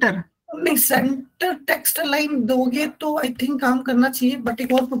align centre नहीं, सेंटर टेक्स्ट अलाइन दोगे तो आई थिंक काम करना चाहिए, बट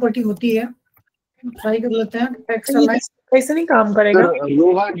एक और प्रॉपर्टी होती है, ट्राई कर लेते हैं। टेक्स्ट अलाइन ऐसे नहीं काम करेगा।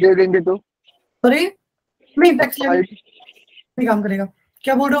 रो हाइट दे देंगे तो? अरे नहीं, टेक्स्ट अलाइन नहीं काम करेगा।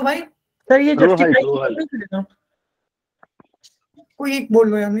 क्या बोल रहे हो भाई? सर ये रो हाइट जस्टिफाई कोई एक बोल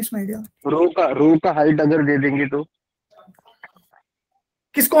लो यार, मिस माइडिया। रो का हाइट अगर दे देंगे तो?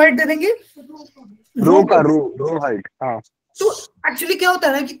 किसको हाइट दे देंगे? रो हाइट। हाँ, तो एक्चुअली क्या होता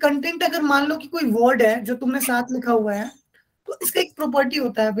है ना कि कंटेंट अगर मान लो कि कोई वर्ड है जो तुमने साथ लिखा हुआ है, तो इसका एक प्रॉपर्टी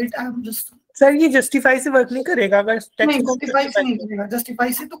होता है, wait I am just, sir ये जस्टिफाई से वर्क नहीं करेगा अगर नहीं जस्टिफाई से नहीं करेगा।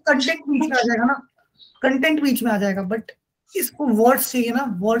 जस्टिफाई से तो कंटेंट बीच में आ जाएगा ना, कंटेंट बीच में आ जाएगा, बट इसको वर्ड्स चाहिए ना,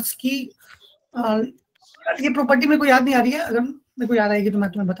 वर्ड्स की ये प्रॉपर्टी मेरे को याद नहीं आ रही है, अगर मेरे को याद आएगी तो मैं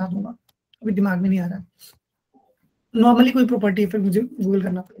तुम्हें बता दूंगा, अभी दिमाग में नहीं आ रहा है। नॉर्मली कोई प्रॉपर्टी है, फिर मुझे गूगल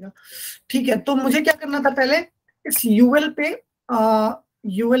करना पड़ेगा। ठीक है, तो मुझे क्या करना था पहले, इस यूएल पे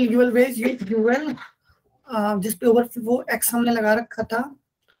यूएल जिस पे ओवरफ्लो एक्स हमने लगा रखा था,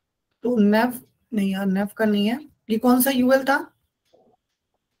 तो नेव नहीं यार, नेव का नहीं है, ये कौन सा यूएल था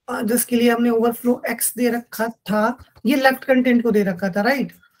जिसके लिए हमने ओवरफ्लो एक्स दे रखा था? ये लेफ्ट कंटेंट को दे रखा था,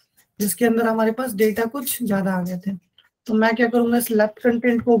 राइट, जिसके अंदर हमारे पास डेटा कुछ ज्यादा आ गए थे। तो मैं क्या करूंगा, इस लेफ्ट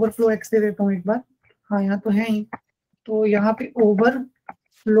कंटेंट को ओवरफ्लो एक्स दे देता हूँ एक बार। हाँ यहाँ तो है ही, तो यहाँ पे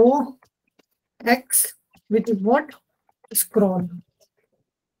overflow x which is what, scroll,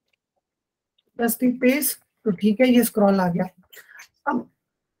 page, तो ठीक है, ये स्क्रॉल आ गया। अब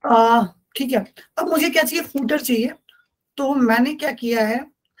ठीक है, अब मुझे क्या चाहिए, फूटर चाहिए। तो मैंने क्या किया है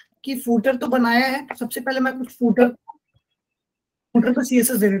कि फूटर तो बनाया है, सबसे पहले मैं कुछ फूटर को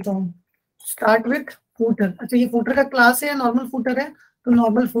सीएसएस दे देता हूँ, स्टार्ट विथ फूटर। अच्छा, ये फूटर का क्लास है या नॉर्मल फूटर है? तो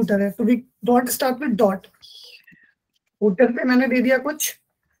नॉर्मल फूटर है, तो V dot start with dot. Footer पे मैंने दे दिया कुछ,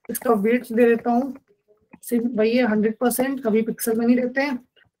 इसका वेट दे देता हूँ सिर्फ वही है 100%, कभी पिक्सल में नहीं देते हैं।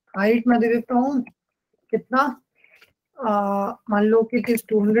 हाइट मैं दे देता हूँ कितना, मान लो कि it is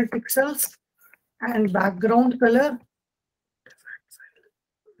 200 pixels and background colour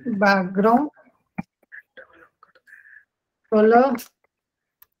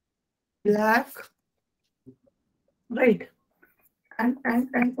black, right,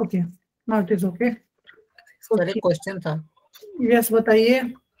 and okay, now it is okay. Sir एक क्वेश्चन था। यस बताइए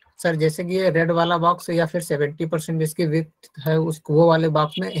सर, जैसे कि ये रेड वाला बॉक्स या फिर 70% जिसकी विड्थ है उसको, वो वाले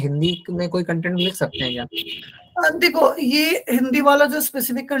बॉक्स में हिंदी में कोई कंटेंट लिख सकते हैं क्या? देखो ये हिंदी वाला जो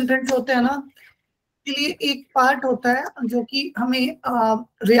स्पेसिफिक कंटेंट होते हैं ना, के लिए एक पार्ट होता है जो कि हमें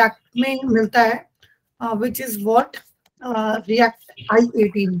रिएक्ट में मिलता है, which is what, react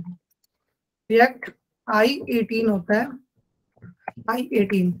I18 होता है,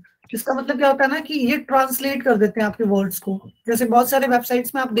 I18, जिसका मतलब क्या होता है ना कि ये ट्रांसलेट कर देते हैं आपके वर्ड्स को। जैसे बहुत सारे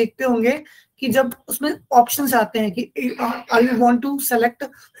वेबसाइट्स में आप देखते होंगे कि जब उसमें ऑप्शंस आते हैं कि आई you want to select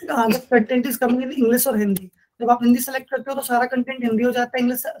the content is coming in English और हिंदी, जब आप हिंदी सेलेक्ट करते हो तो सारा कंटेंट हिंदी हो जाता है,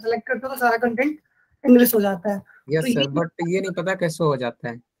 इंग्लिश सेलेक्ट करते हो तो सारा कंटेंट इंग्लिश हो जाता है। यस सर, बट ये नहीं पता कैसे हो जाता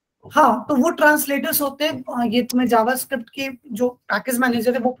है। हाँ, तो वो ट्रांसलेटर्स होते हैं, ये तुम्हें जावास्क्रिप्ट के जो पैकेज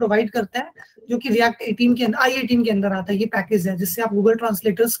मैनेजर है वो प्रोवाइड करता है, जो कि रिएक्ट 18 के अंदर, I18 के अंदर आता है। ये पैकेज है जिससे आप गूगल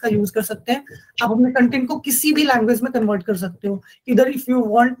ट्रांसलेटर्स का यूज कर सकते हैं। आप अपने कंटेंट को किसी भी लैंग्वेज में कन्वर्ट कर सकते हो। इधर if you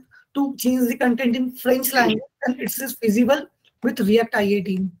want to change the content in French language then it's is feasible with react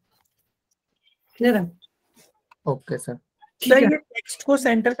I18। Clear है? Okay sir. सर ये टेक्स्ट को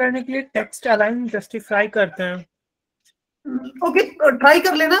सेंटर करने के लिए टेक्स्ट अलाइन जस्टिफाई करते हैं। ओके, ट्राई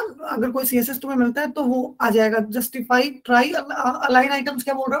कर लेना, अगर कोई सीएसएस तुम्हें मिलता है तो वो आ जाएगा। जस्टिफाई, ट्राई, अलाइन आइटम्स,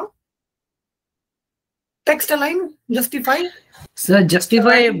 क्या बोल रहा हूँ? Text align, justify. Sir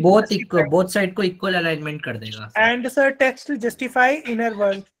justify both side को इक्वल अलाइनमेंट कर देगा। And sir text justify inner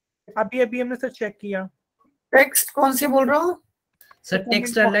world, अभी हमने सर चेक किया। टेक्स्ट कौन से बोल रहा हूँ sir?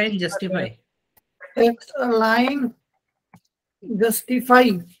 Text align justify, text align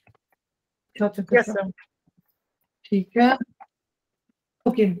justify. Yes sir, ठीक है,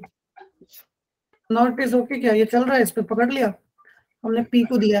 ओके, नॉट इज ओके। क्या ये चल रहा है? इस पे पकड़ लिया हमने, पी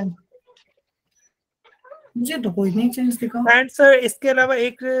को दिया है, मुझे तो कोई नहीं चेंज दिखा। एंड सर इसके अलावा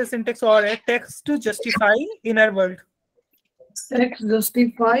एक सिंटेक्स और है, text justify inner world. Text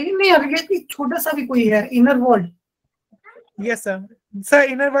justify नहीं यार, ये छोटा सा भी कोई है, inner world. Yes sir, sir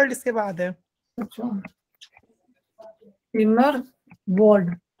inner world इसके बाद है। अच्छा, इनर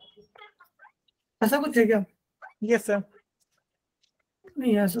वर्ल्ड ऐसा कुछ है क्या? Yes sir.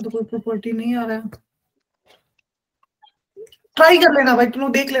 नहीं, ऐसा तो कोई प्रॉपर्टी नहीं आ रहा है। ट्राई कर लेना भाई, तुम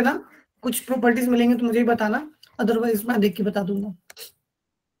लोग देख लेना, कुछ प्रॉपर्टीज मिलेंगे तो मुझे ही बताना, अदरवाइज मैं देख के बता दूंगा।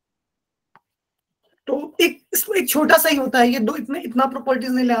 तो एक छोटा सा ही होता है ये, दो इतना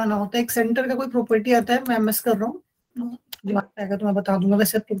प्रॉपर्टीज नहीं लगाना होता है। एक सेंटर का कोई प्रॉपर्टी आता है, मैं मिस कर रहा हूँ, दिमाग में आएगा तो मैं बता दूंगा,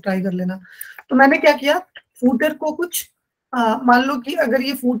 वैसे तुम ट्राई कर लेना। तो मैंने क्या किया, फूटर को कुछ मान लो कि अगर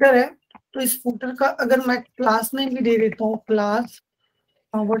ये फूटर है तो इस फूटर का अगर मैं क्लास नेम भी दे देता हूँ, class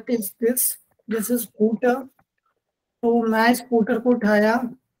what is this is footer. तो मैं इस फूटर को उठाया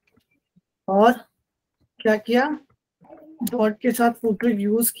और क्या किया, डॉट के साथ फूटर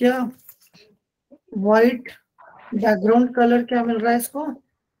यूज किया। वाइट बैकग्राउंड कलर क्या मिल रहा है इसको,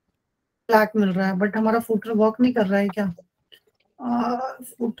 ब्लैक मिल रहा है, बट हमारा फूटर वर्क नहीं कर रहा है क्या?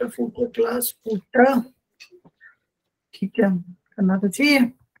 फूटर क्लास फूटर, ठीक है, करना तो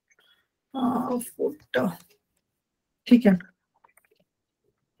चाहिए। फूटर, ठीक है,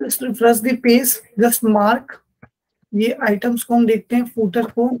 just refresh the page, just mark. ये आइटम्स को हम देखते हैं, फूटर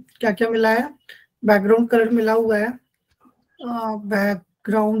को क्या क्या मिला है। बैकग्राउंड कलर मिला हुआ है,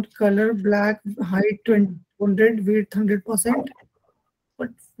 background colour black, height 200, width 100%,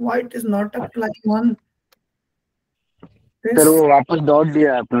 but white is not applying on this. Sir वो वापस डॉट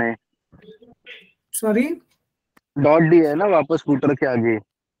दिया है आपने, सॉरी डॉट दिया है ना वापस फूटर के आगे।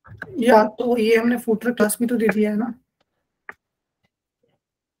 या तो ये हमने फूटर क्लास में तो दे दिया है ना,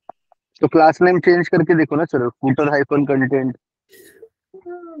 तो क्लास नेम चेंज करके देखो ना sir, footer hyphen content.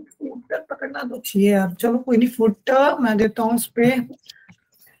 Footer पकड़ना तो चाहिए यार, चलो कोई नहीं, फूटर मैं देता हूँ इस पे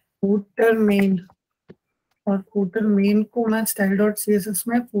फूटर मेन, और फूटर मेन को मैं style.css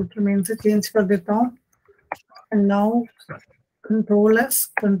में फूटर मेन से चेंज कर देता हूँ। And now control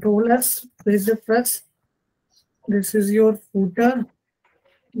S page refresh, this is your footer,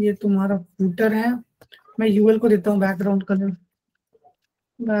 ये तुम्हारा फूटर है। मैं यूएल को देता हूँ background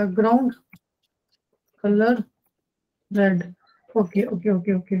colour red. Okay okay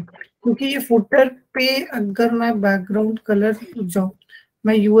okay okay, क्योंकि ये फुटर पे अगर मैं बैकग्राउंड कलर जाऊँ,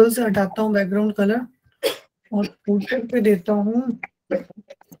 मैं यूएल से हटाता हूँ बैकग्राउंड कलर और फुटर पे देता हूँ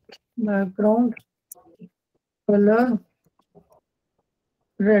background colour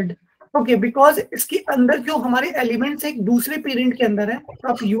red. Okay, because इसके अंदर जो हमारे एलिमेंट्स एक दूसरे पेरेंट के अंदर है, तो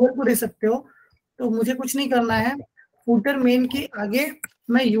आप यूएल को दे सकते हो, तो मुझे कुछ नहीं करना है। फूटर मेन के आगे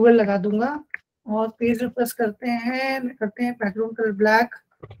मैं यूएल लगा दूंगा और पेज रिफ्रेश करते हैं background colour black.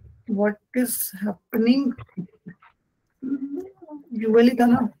 What is happening, UL ही था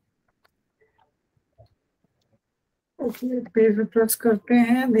ना। ओके, पेज रिफ्रेश करते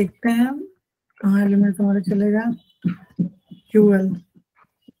हैं, देखते हैं कहाँ एलिमेंट हमारे चलेगा। यूएल,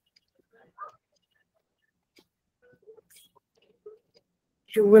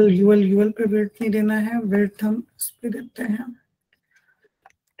 यूएल पे वेट नहीं देना है, वेट हम इस पे देते हैं,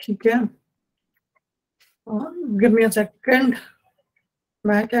 ठीक है। गिव मी अ सेकंड,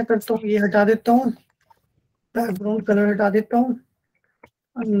 मैं क्या करता हूँ, ये हटा देता हूँ, बैकग्राउंड कलर हटा देता हूँ।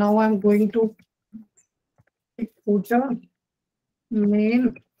 Now I am going to footer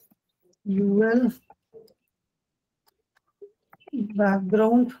main UL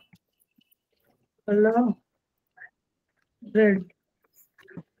background colour red.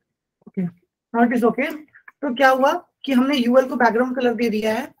 Okay, now it is okay. तो क्या हुआ कि हमने यूएल को बैकग्राउंड कलर दे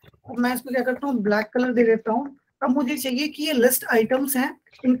दिया है, और मैं इसको क्या करता हूँ, ब्लैक कलर दे देता हूँ। अब मुझे चाहिए कि ये लिस्ट आइटम्स हैं,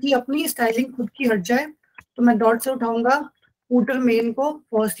 इनकी अपनी स्टाइलिंग खुद की हट जाए, तो मैं डॉट से उठाऊंगा फूटर मेन को,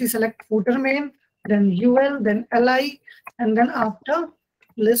 firstly select footer main, then UL, then LI, and then after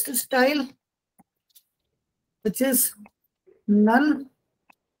list style which is none,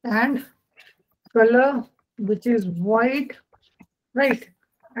 and color which is white, right,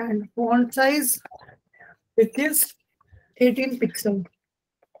 and font size which is 18 pixel.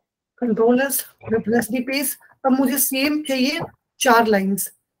 Control S, refresh the page। अब मुझे same चाहिए 4 lines,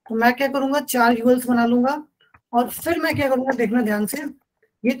 तो मैं क्या करूंगा, 4 यूएल्स बना लूंगा, और फिर मैं क्या करूंगा, देखना ध्यान से,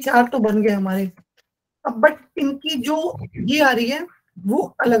 ये 4 तो बन गए हमारे। अब बट इनकी जो ये आ रही है वो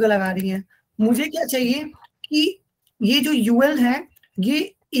अलग अलग आ रही है। मुझे क्या चाहिए कि ये जो यूएल है ये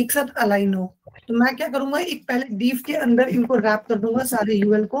एक साथ अलाइन हो, तो मैं क्या करूंगा, एक पहले डीफ के अंदर इनको रैप कर दूंगा, सारे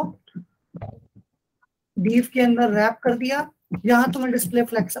यूएल को डीफ के अंदर रैप कर दिया। यहाँ तुम्हें डिस्प्ले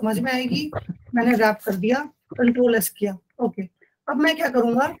फ्लैग समझ में आएगी, मैंने रैप कर दिया, कंट्रोल एस किया। ओके, अब मैं क्या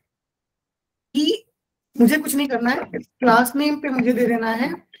करूंगा कि मुझे कुछ नहीं करना है, क्लास नेम पे मुझे दे देना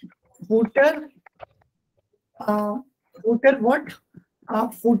है फूटर व्हाट,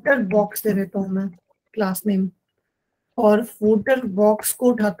 फूटर बॉक्स दे देता हूँ मैं क्लास नेम, और फूटर बॉक्स को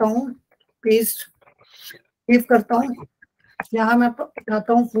उठाता हूँ, पेस्ट सेव करता हूँ, यहाँ मैं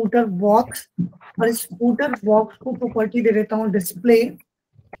उठाता हूँ फूटर बॉक्स, और इस फूटर बॉक्स को प्रॉपर्टी दे देता हूँ डिस्प्ले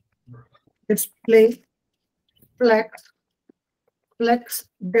फ्लेक्स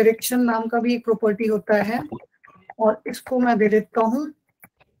डायरेक्शन नाम का भी एक प्रॉपर्टी होता है, और इसको मैं दे देता हूँ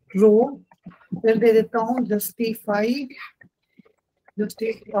रो, फिर दे देता हूँ जस्टिफाई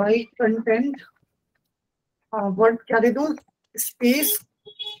कंटेंट, वर्ड क्या दे दूं, स्पेस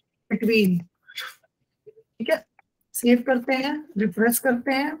बिटवीन, ठीक है। सेव करते हैं, रिफ्रेश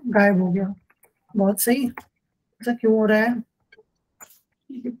करते हैं, गायब हो गया, बहुत सही। ऐसा क्यों हो रहा है,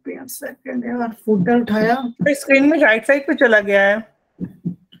 सेकंड यार, फूटर उठाया, स्क्रीन में राइट साइड पे चला गया है।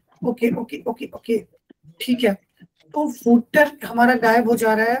 ओके ओके ओके ओके, ठीक है। तो फूटर हमारा गायब हो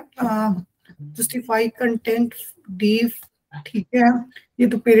जा रहा है, जस्टिफाई कंटेंट डीफ, ठीक है, ये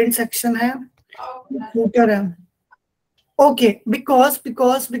तो पेरेंट सेक्शन है, फूटर है। ओके, बिकॉज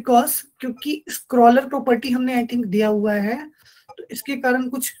क्योंकि स्क्रॉलर प्रॉपर्टी हमने आई थिंक दिया हुआ है, तो इसके कारण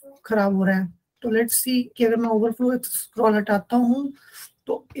कुछ खराब हो रहा है। तो लेट्स सी कि अगर मैं ओवरफ्लो स्क्रॉल हटाता हूँ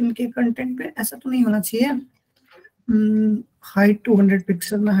तो इनके कंटेंट पे ऐसा तो नहीं होना चाहिए। हाइट 200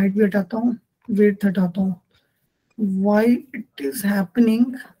 पिक्सल, मैं हाइट भी हटाता हूँ, वेट हटाता हूँ। Why it is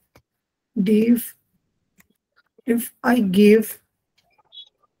happening, div if I gave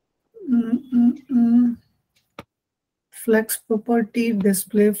flex property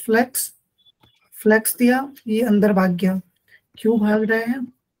display flex दिया, ये अंदर भाग गया, क्यों भाग रहे हैं।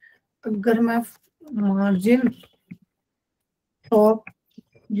 अगर मैं मार्जिन टॉप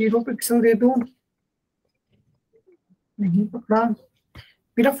 0 पिक्सल दे दूं, नहीं पकड़ा,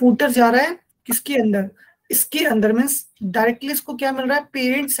 मेरा फूटर जा रहा है किसके अंदर, इसके अंदर में डायरेक्टली इसको क्या मिल रहा है,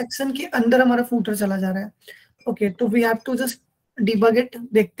 पेरेंट सेक्शन के अंदर हमारा फूटर चला जा रहा है। ओके, तो we have to just debug it,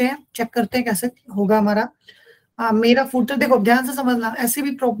 देखते हैं, चेक करते हैं कैसे होगा हमारा। मेरा फूटर देखो, ध्यान से समझना, ऐसे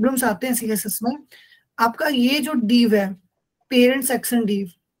भी प्रॉब्लम्स आते हैं सीएसएस में। आपका ये जो डिव है, पेरेंट सेक्शन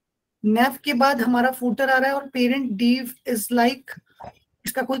डिव, नेव के बाद हमारा फूटर आ रहा है, और पेरेंट डिव इज लाइक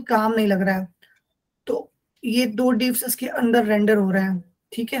इसका कोई काम नहीं लग रहा है, तो ये 2 डिव्स इसके अंदर रेंडर हो रहे हैं,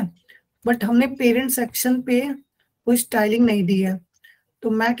 ठीक है। बट हमने पेरेंट सेक्शन पे कोई स्टाइलिंग नहीं दी है, तो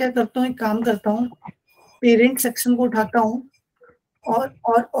मैं क्या करता हूँ, एक काम करता हूँ, पेरेंट सेक्शन को उठाता हूँ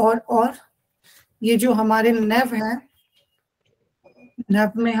और ये जो हमारे नेव है,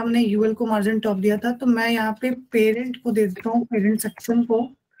 नेव में हमने यूएल को मार्जिन टॉप दिया था, तो मैं यहाँ पे पेरेंट को दे देता हूँ, पेरेंट सेक्शन को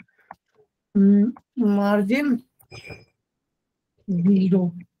मार्जिन 0।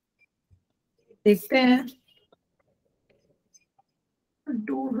 देखते हैं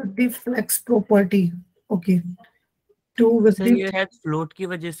do with the flex property. Okay, do with sir ये शायद फ्लोट की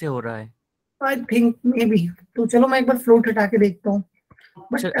वजह से हो रहा है। I think may be. तो चलो मैं एक बार फ्लोट हटा के देखता हूँ।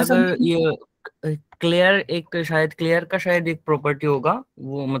 बट सर अगर ये क्लियर, एक शायद क्लियर का शायद एक प्रॉपर्टी होगा,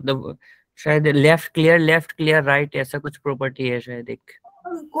 वो मतलब शायद लेफ्ट क्लियर राइट, ऐसा कुछ प्रॉपर्टी है शायद एक।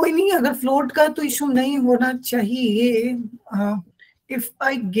 कोई नहीं, अगर फ्लोट का तो इशू नहीं होना चाहिए। If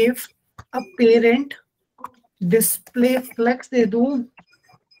I give a parent display flex दे दूं,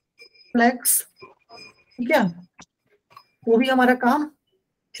 फ्लेक्स, ठीक है, वो भी हमारा काम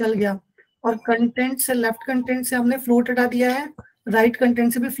चल गया। और कंटेंट से, लेफ्ट कंटेंट से हमने फ्लोट हटा दिया है, राइट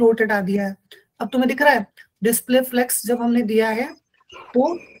कंटेंट से भी फ्लोट हटा दिया है। अब तुम्हें दिख रहा है डिस्प्ले फ्लेक्स जब हमने दिया है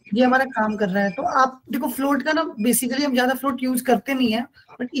तो ये हमारा काम कर रहा है। तो आप देखो फ्लोट का ना, बेसिकली हम ज्यादा फ्लोट यूज करते नहीं है,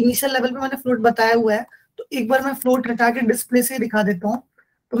 बट इनिशियल लेवल पे मैंने फ्लोट बताया हुआ है। तो एक बार मैं फ्लोट हटा के डिस्प्ले से दिखा देता हूँ।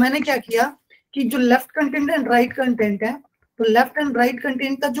 तो मैंने क्या किया कि जो left content and right content है, तो लेफ्ट एंड राइट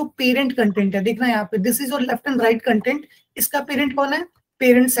कंटेंट का जो पेरेंट कंटेंट है, देखना यहाँ पे, this is your left and right content. इसका पेरेंट कौन है?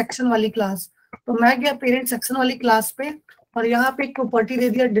 पेरेंट सेक्शन वाली क्लास। तो मैं गया पेरेंट सेक्शन वाली क्लास पे और यहाँ पे एक प्रॉपर्टी दे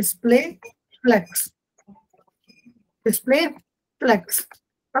दिया डिस्प्ले फ्लेक्स, डिस्प्ले फ्लेक्स।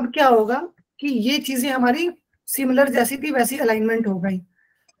 अब क्या होगा कि ये चीजें हमारी सिमिलर जैसी थी वैसी अलाइनमेंट हो गई।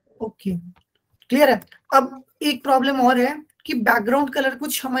 ओके, क्लियर है। अब एक प्रॉब्लम और है कि बैकग्राउंड कलर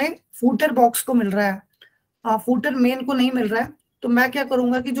कुछ हमें फूटर बॉक्स को मिल रहा है, फूटर मेन को नहीं मिल रहा है। तो मैं क्या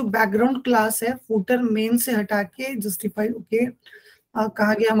करूंगा कि जो बैकग्राउंड क्लास है फूटर मेन से हटा के जस्टिफाई, ओके,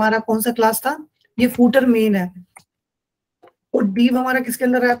 कहा गया हमारा कौन सा क्लास था, ये फूटर मेन है। और डीव हमारा किसके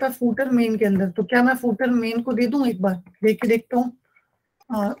अंदर रहता है? फूटर मेन के अंदर। तो क्या मैं फूटर मेन को दे दूं? एक बार देख के देखता हूँ,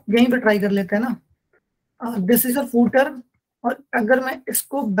 यहीं पे ट्राई कर लेते हैं ना। दिस इज अ फूटर, और अगर मैं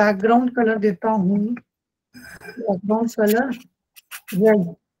इसको बैकग्राउंड कलर देता हूँ, बैकग्राउंड कलर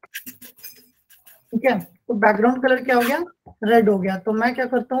रेड, ठीक है, तो बैकग्राउंड कलर क्या हो गया? रेड हो गया। तो मैं क्या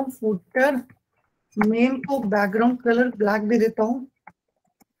करता हूँ, फूटर मेन को बैकग्राउंड कलर ब्लैक दे देता हूँ,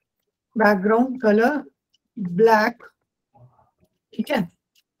 बैकग्राउंड कलर ब्लैक, ठीक है।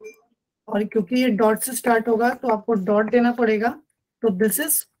 और क्योंकि ये डॉट से स्टार्ट होगा तो आपको डॉट देना पड़ेगा। तो this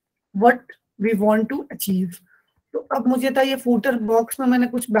is what we want to achieve. तो अब मुझे था ये फूटर बॉक्स में मैंने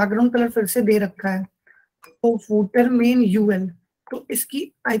कुछ बैकग्राउंड कलर फिर से दे रखा है, तो फूटर मेन यूएल, तो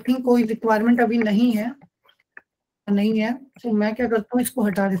इसकी आई थिंक कोई रिक्वायरमेंट अभी नहीं है, तो मैं क्या करता हूँ, इसको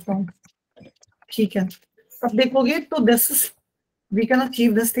हटा देता हूँ, ठीक है। अब देखोगे तो this we can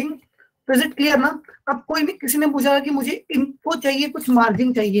achieve this thing. तो इज इट क्लियर ना? अब कोई भी, किसी ने पूछा कि मुझे इनको चाहिए, कुछ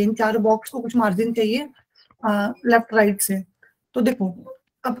मार्जिन चाहिए, इन चारों बॉक्स को कुछ मार्जिन चाहिए लेफ्ट राइट से। तो देखो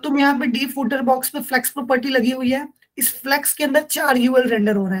अब तुम यहाँ पे डी फूटर बॉक्स पे फ्लेक्स प्रॉपर्टी लगी हुई है, इस फ्लेक्स के अंदर 4 यूएल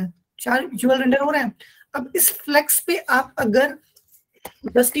रेंडर हो रहे हैं, 4 यूएल रेंडर हो रहे हैं। अब इस फ्लेक्स पे आप अगर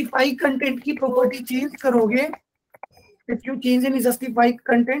जस्टिफाई कंटेंट की प्रॉपर्टी चेंज करोगे, if you change in justify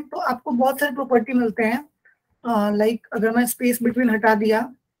content, तो आपको बहुत सारे प्रॉपर्टी मिलते हैं। लाइक अगर मैं स्पेस बिटवीन हटा दिया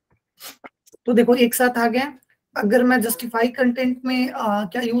तो देखो एक साथ आ गया। अगर मैं जस्टिफाई कंटेंट में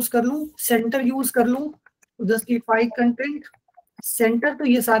क्या यूज कर लूं, सेंटर यूज कर लूं, तो जस्टिफाई कंटेंट सेंटर, तो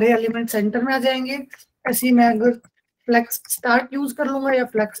ये सारे एलिमेंट सेंटर में आ जाएंगे। ऐसे ही मैं अगर फ्लेक्स स्टार्ट यूज कर लूंगा या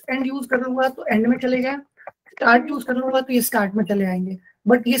फ्लेक्स एंड यूज कर लूंगा तो एंड में चले गए, स्टार्ट यूज कर लूंगा तो ये स्टार्ट में चले आएंगे।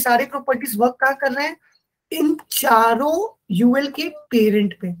 बट ये सारे प्रॉपर्टीज वर्क कहाँ कर रहे हैं? इन चारों यूएल के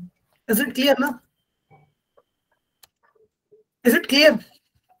पेरेंट पे। इज इट क्लियर ना? Is it clear?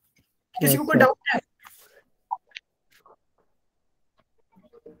 किसी को कोई डाउट है?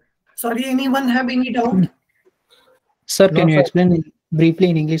 Sorry, anyone have any doubt? Sir, can you explain briefly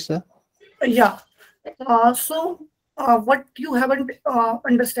in English, sir? Yeah. What you haven't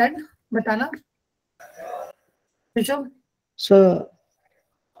understand, बताना, Rishabh? Sir,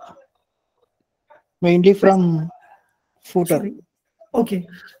 mainly from footer. Sorry. Okay.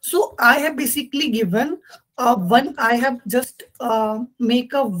 So I have basically given one. I have just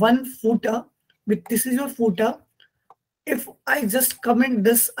make a one footer with this is your footer. If I just comment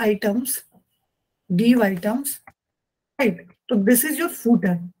this items, div items, right? So this is your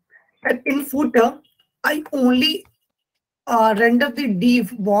footer, and in footer I only render the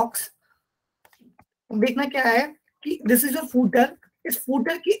div box. देखना क्या है कि this is your footer. इस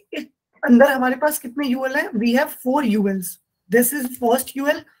footer के अंदर हमारे पास कितने UL हैं? We have 4 ULs. This is first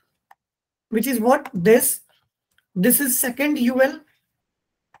UL, which is what? This is second UL.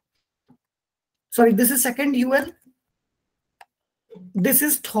 Sorry, this is second UL. This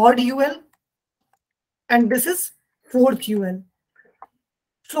is third UL. and this is fourth UL.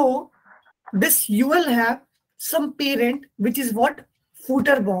 So this UL have some parent, which is what?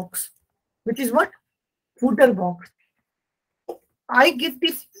 Footer box. Which is what? Footer box. I give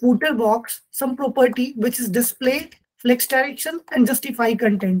the footer box some property which is display, flex direction, and justify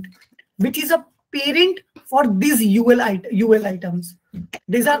content, which is a parent for these UL items.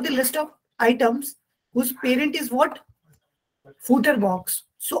 These are the list of items whose parent is what? Footer box.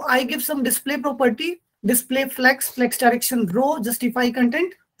 So I give some display property, display flex direction, row, justify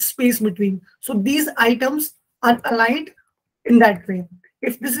content, space between. So these items are aligned in that way.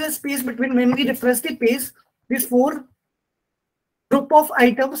 If this is a space between, when we refresh the page, these four group of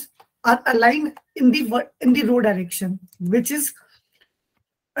items are aligned in the row direction, which is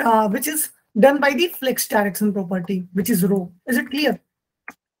done by the flex direction property, which is row. Is it clear?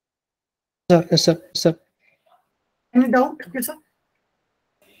 Sir, yes, sir, yes, sir. Any doubt? Yes, sir.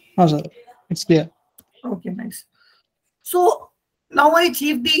 No, sir. It's clear. Okay, nice. So now I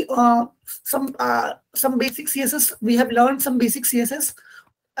achieved the some basic CSS. We have learned some basic CSS,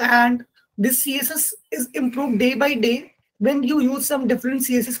 and this CSS is improved day by day when you use some different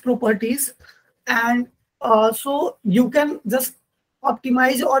CSS properties, and so you can just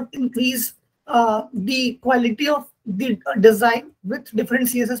optimize or increase the quality of the design with different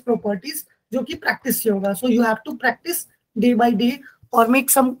CSS properties, जो कि practice से होगा. So you have to practice day by day or make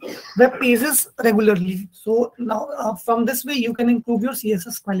some web pages regularly. So now from this way you can improve your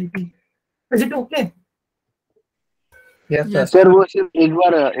CSS quality. Is it okay? Yes, sir. Sir वो सिर्फ एक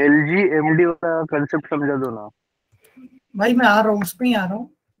बार LG MD वाला concept समझा दो ना. भाई मैं आ रहा हूँ, उस पे ही आ रहा हूँ.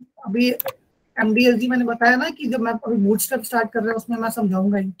 अभी MDLG मैंने बताया ना कि जब मैं अभी बूटस्ट्रैप स्टार्ट कर रहा हूँ उसमें मैं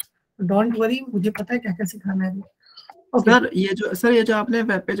समझाऊंगा ही. डोंट वरी, मुझे पता है क्या क्या सिखाना है. सर ये जो आपने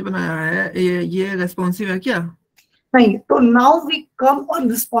वेब पेज बनाया है ये रेस्पॉन्सिव है क्या? नहीं. तो now we come on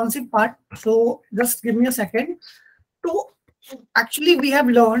responsive part. So just give me a second. तो actually we have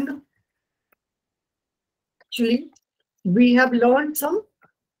learned some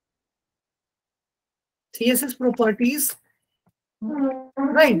CSS properties,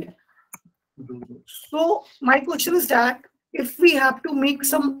 right? So my question is that if we have to make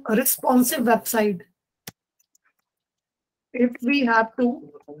some responsive website,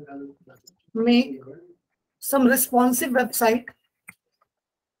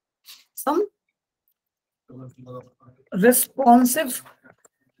 some responsive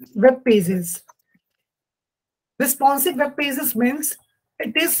web pages. Responsive web pages means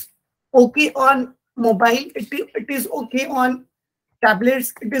it is okay on mobile, it is okay on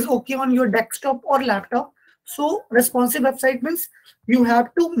tablets, it is okay on your desktop or laptop. So responsive website means you have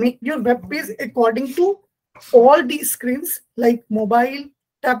to make your web page according to all these screens like mobile,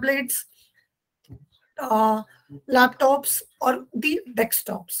 tablets, laptops or the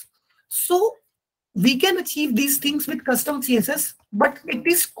desktops. So we can achieve these things with custom CSS, but it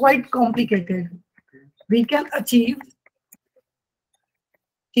is quite complicated. We can achieve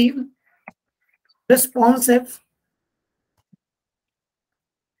responsive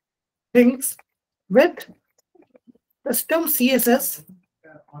things with custom CSS,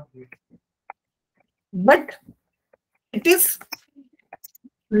 but it is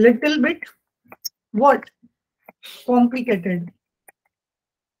little bit complicated.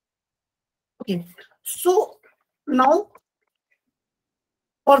 Okay, so now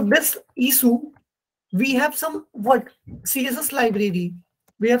for this issue we have some CSS library.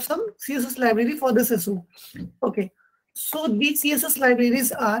 We have some CSS library for this issue. Okay, so these CSS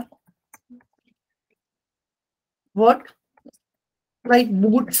libraries are like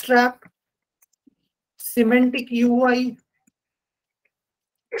Bootstrap, Semantic UI,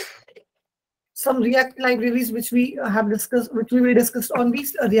 some React libraries which we have discussed, which we will discuss on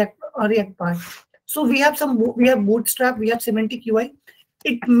these React part. So we have Bootstrap, we have Semantic UI.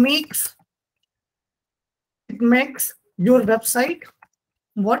 It makes your website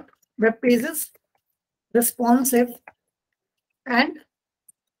web pages responsive, and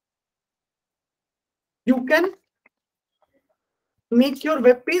you can make your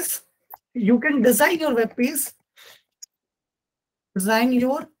web page, you can design your web page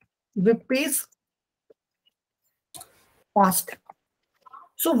fast.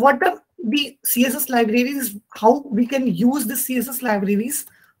 So what are the CSS libraries, how we can use the CSS libraries?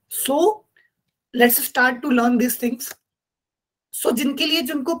 So let's start to learn these things. So जिनके लिए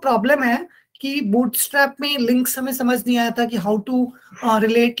जिनको problem है कि bootstrap में links हमें समझ नहीं आया था कि how to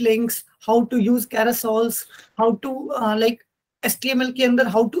relate links, how to use carousels, how to like HTML के अंदर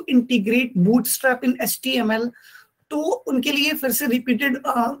how to integrate bootstrap in HTML, तो उनके लिए फिर से रिपीटेड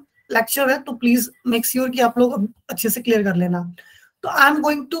लेक्चर है. तो प्लीज मेक श्योर कि आप लोग अच्छे से क्लियर कर लेना. So I'm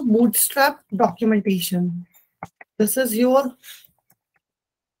going to Bootstrap documentation. This is your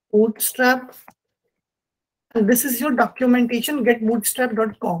Bootstrap, and this is your documentation,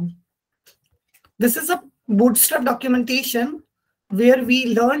 getbootstrap.com. This is a Bootstrap documentation where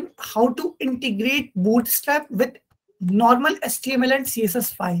we learn how to integrate Bootstrap with normal HTML and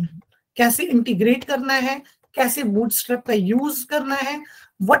CSS file. कैसे integrate करना है, कैसे Bootstrap का use करना है,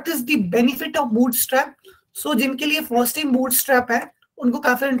 what is the benefit of Bootstrap. So जिनके लिए first time Bootstrap है, उनको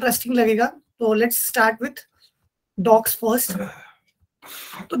काफी interesting लगेगा. So let's start with docs first.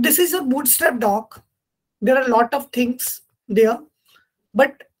 So this is a Bootstrap doc. There are a lot of things there,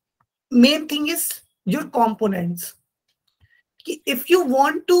 but main thing is your components. If you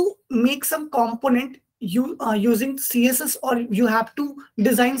want to make some component using CSS, or you have to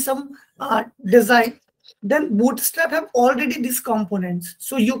design some design, then Bootstrap have already these components.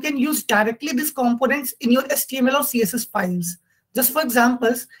 So you can use directly these components in your HTML or CSS files. Just for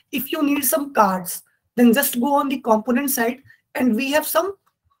examples, if you need some cards, then just go on the component side and we have some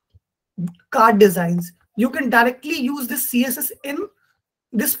card designs. You can directly use this CSS in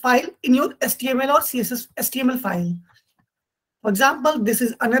this file in your HTML or CSS HTML file. For example, this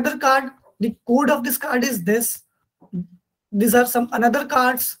is another card. The code of this card is this. These are some another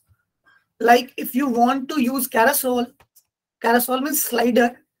cards. Like if you want to use carousel means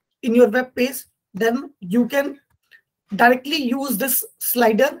slider in your web page, then you can directly use this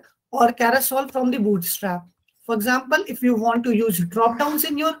slider or carousel from the Bootstrap. For example, if you want to use drop downs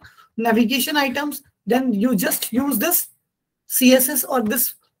in your navigation items, then you just use this CSS or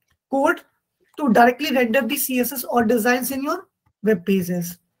this code to directly render the CSS or designs in your web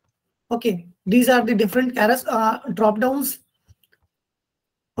pages. Okay, these are the different drop downs.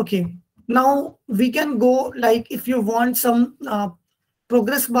 Okay, now we can go, like if you want some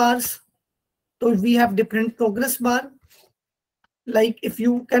progress bars, so we have different progress bar. Like if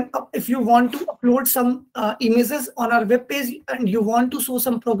you want to upload some images on our web page and you want to show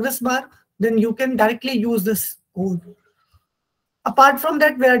some progress bar, then you can directly use this code. Apart from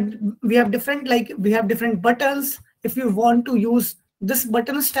that, we have different buttons. If you want to use this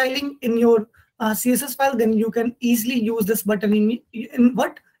button styling in your CSS file, then you can easily use this button in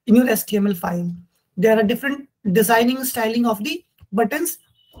your HTML file. There are different designing styling of the buttons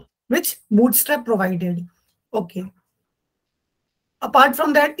which Bootstrap provided. Okay. Apart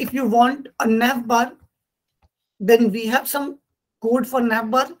from that, if you want a nav bar, then we have some code for nav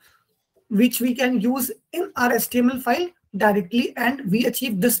bar which we can use in our HTML file directly, and we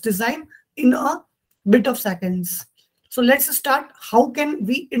achieve this design in a bit of seconds. So let's start. How can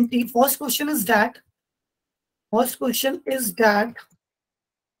we integrate? First question is that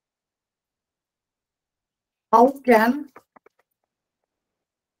how can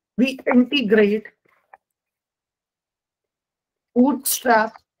we integrate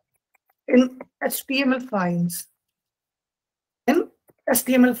Bootstrap in HTML files?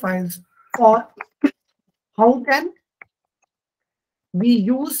 Or how can we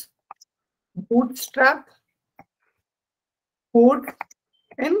use Bootstrap code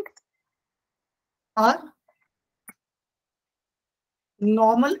in our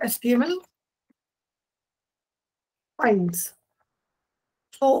normal HTML files?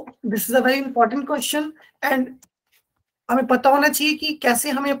 So this is a very important question, and हमें पता होना चाहिए कि कैसे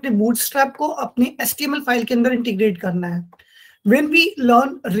हमें अपने Bootstrap को अपने HTML फाइल के अंदर इंटीग्रेट करना है. When we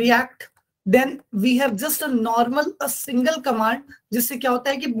learn React, then we have just a single command, जिससे क्या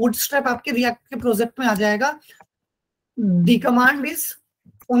होता है कि Bootstrap आपके React के प्रोजेक्ट में आ जाएगा. The command is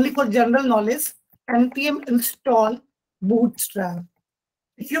only for general knowledge, npm install Bootstrap.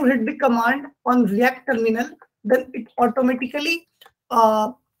 If you hit the command on React terminal, then it automatically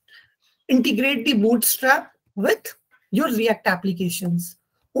integrate the Bootstrap with your React applications.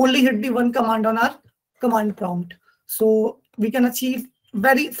 Only hit the one command on our command prompt. So we can achieve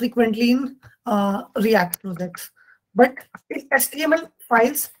very frequently in React projects. But in HTML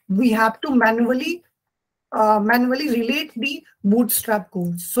files, we have to manually relate the Bootstrap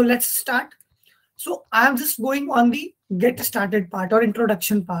codes. So let's start. So I'm just going on the get started part or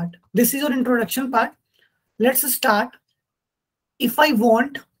introduction part. This is your introduction part. Let's start. If I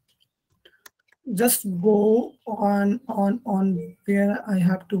want, just go on where I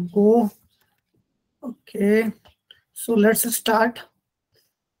have to go. Okay, so let's start.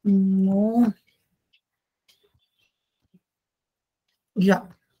 No. Yeah.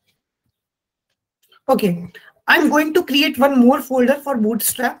 Okay, I'm going to create one more folder for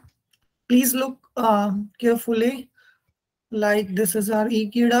Bootstrap. Please look carefully. Like this is our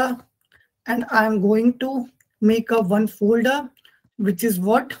eKida, and I'm going to make a one folder, which is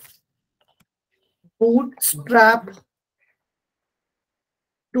what? Bootstrap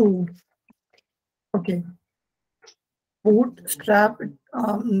 2. Okay. Bootstrap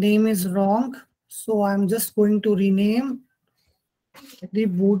name is wrong, so I'm just going to rename the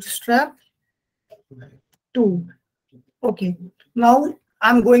Bootstrap 2. Okay. Now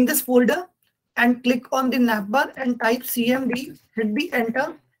I'm going this folder and click on the navbar and type cmd, hit the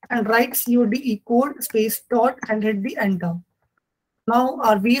enter and write code code space dot and hit the enter. Now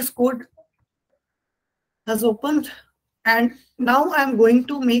our VS Code has opened, and now I'm going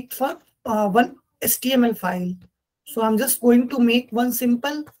to make for one HTML file. So I'm just going to make one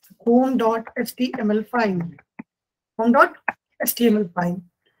simple home.html file. Home.html file.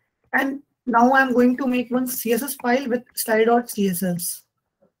 And now I'm going to make one CSS file with style.css.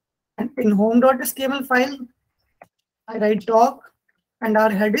 And in home.html file, I write doc and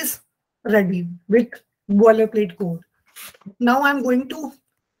our head is ready with boilerplate code. Now I'm going to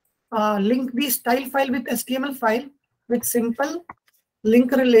link the style file with HTML file with simple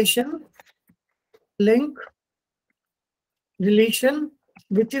link relation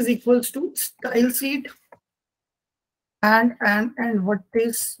which is equals to style sheet and what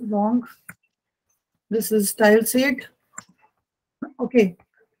is wrong? This is style sheet. Okay,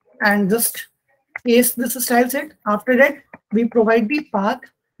 and just paste this style sheet. After that, we provide the path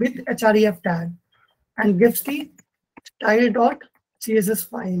with href tag and gives the style.css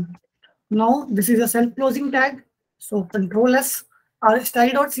file. Now this is a self-closing tag. So Control S. Our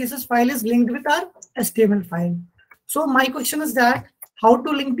style.css file is linked with our HTML file. So my question is that how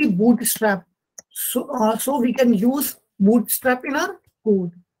to link the Bootstrap so we can use Bootstrap in our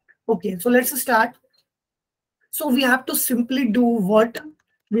code. Okay, so let's start. So we have to simply do what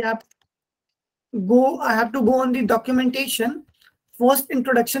we have. I have to go on the documentation. First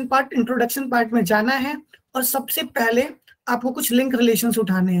introduction part में जाना है और सबसे पहले आपको कुछ link relations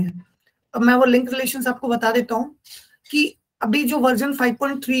उठाने हैं. अब मैं वो लिंक रिलेशंस आपको बता देता हूँ कि अभी जो वर्जन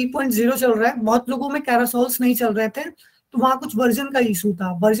 5.3.0 चल रहा है, बहुत लोगों में कैरासोल्स नहीं चल रहे थे, तो वहां कुछ वर्जन का इशू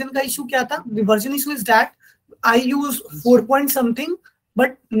था. वर्जन का इशू क्या था? The version issue is that I use 4 point something,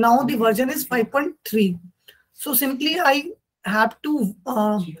 but now the version is 5.3. So simply I have to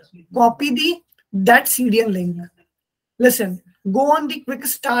copy that CDN link. Listen, go on the quick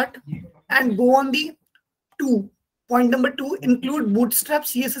start and go on the point number 2, include Bootstrap,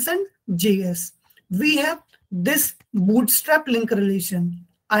 CSS and JS. We have this Bootstrap link relation.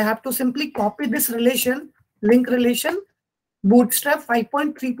 I have to simply copy this link relation, Bootstrap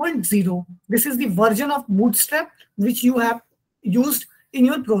 5.3.0. This is the version of Bootstrap which you have used in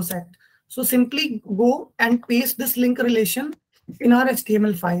your project. So simply go and paste this link relation in our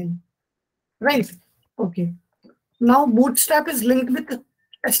HTML file. Right? Okay. Now Bootstrap is linked with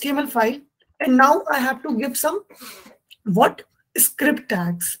HTML file, and now I have to give some script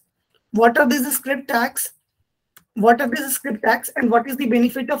tags. What are these script tags? And what is the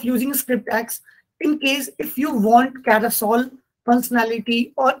benefit of using script tags? In case if you want carousel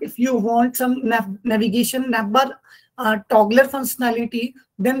functionality, or if you want some navigation navbar toggler functionality,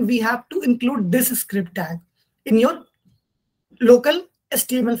 then we have to include this script tag in your local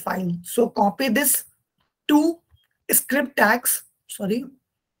HTML file. So copy this script tags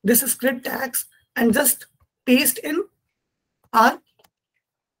and just paste in our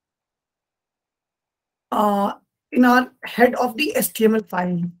head of the HTML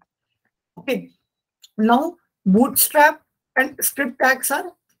file. Okay. Now Bootstrap and script tags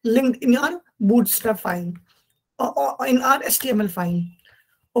are linked in your Bootstrap file or in our HTML file.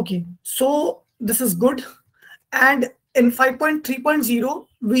 Okay, so this is good. And in 5.3.0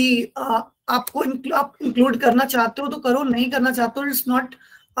 we आपको include करना चाहते हो तो करो, नहीं करना चाहते हो it's not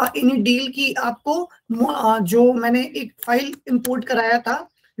any deal कि आपको जो मैंने एक फाइल इंपोर्ट कराया था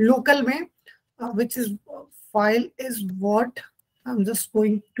लोकल में, which is file is what I'm just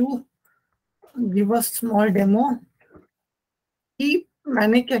going to give a small demo. कि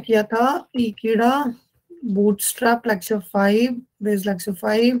मैंने क्या किया था, कीड़ा Bootstrap lecture 5, base lecture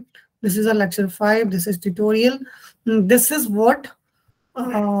 5. This is a lecture 5. This is tutorial. This is what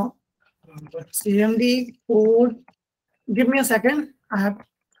CMD code. Give me a second.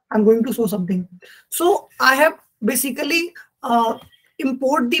 I'm going to show something. So I have basically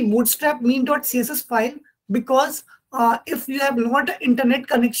import the Bootstrap mean.css file because if you have not an internet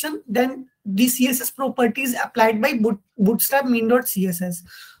connection, then the CSS properties applied by Bootstrap mean.css.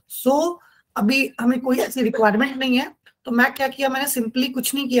 So अभी हमें कोई ऐसी requirement नहीं है, तो मैं क्या किया, मैंने सिंपली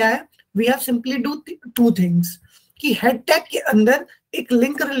कुछ नहीं किया है. We have simply do 2 things कि हेड टैग के अंदर एक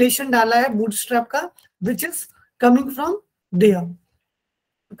लिंक रिलेशन डाला है बूटस्ट्रैप का, which is coming from there.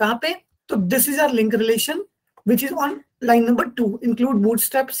 कहां पे? तो this is our link relation which is on line number 2, include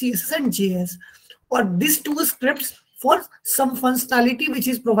bootstrap, CSS and JS. और this 2 scripts for some functionality which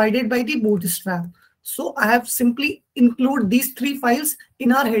is provided by the Bootstrap. So I have simply include these 3 files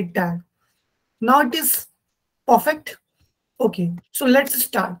in our head tag. Now it is perfect. Okay, so let's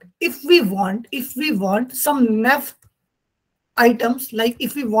start. If we want some nav items, like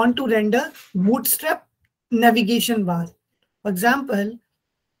if we want to render Bootstrap navigation bar, for example,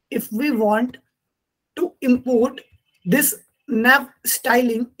 if we want to import this nav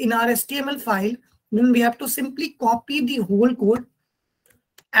styling in our HTML file, then we have to simply copy the whole code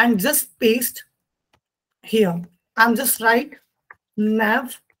and just paste here. I'm just write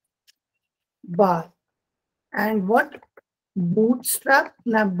nav bar and what Bootstrap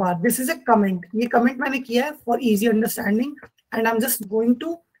nav bar. This is a comment. ये comment मैंने किया है for easy understanding, and I'm just going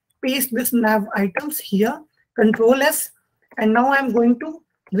to paste this nav items here. Control S, and now I'm going to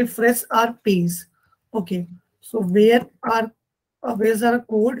refresh our page. Okay, so where's our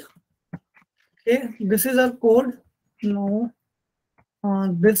code? Okay, this is our code. No,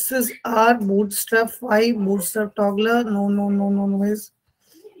 this is our Bootstrap 5, Bootstrap toggler. No is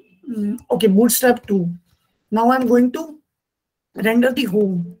okay, Bootstrap 2. Now I'm going to render the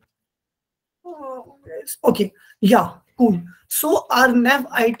home. Okay, yeah, cool. So our nav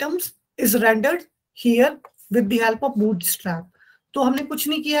items is rendered here with the help of Bootstrap. तो हमने कुछ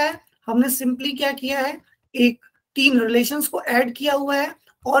नहीं किया है, हमने simply क्या किया है, एक 3 रिलेशंस को ऐड किया हुआ है,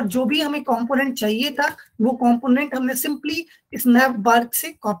 और जो भी हमें कंपोनेंट चाहिए था वो कंपोनेंट हमने सिंपली इस nav bar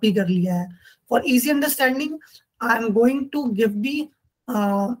से कॉपी कर लिया है. For easy understanding I am going to give the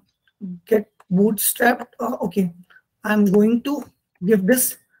get Bootstrap. Okay, I'm going to give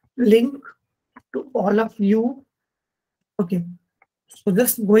this link to all of you. Okay, so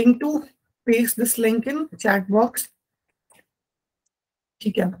just going to paste this link in chat box.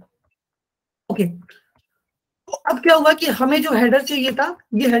 ठीक है. Okay, तो अब क्या हुआ कि हमें जो header चाहिए था,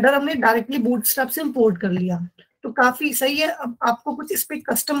 ये हेडर हमने डायरेक्टली बूटस्ट्रैप से इंपोर्ट कर लिया, तो काफी सही है. अब आपको कुछ इस पे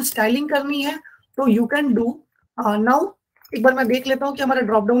कस्टम स्टाइलिंग करनी है तो यू कैन डू. नाउ एक बार मैं देख लेता हूँ कि हमारा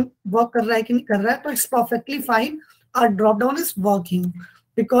ड्रॉप डाउन वर्क कर रहा है कि नहीं कर रहा है. तो it's perfectly fine. Our drop down is working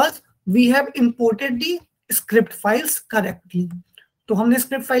because we have imported the script files correctly. तो हमने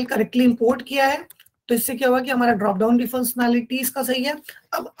स्क्रिप्ट फाइल करेक्टली इंपोर्ट किया है, तो इससे क्या हुआ कि हमारा ड्रॉप डाउन की फंक्शनैलिटीज का सही है.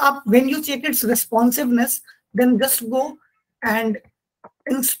 अब आप when you check it's responsiveness, then just go and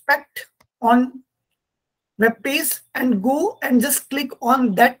inspect on web page and go and just click on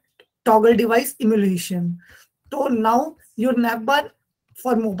that toggle device emulation. So now your navbar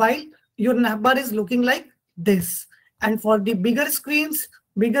for mobile, your navbar is looking like this. And for the bigger screen,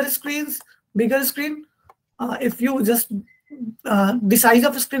 if you just the size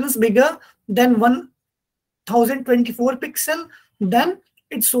of screen is bigger than 1024 pixel, then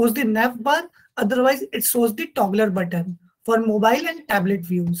it shows the navbar. Otherwise, it shows the toggler button for mobile and tablet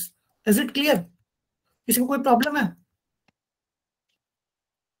views. Is it clear? किसी को कोई problem है?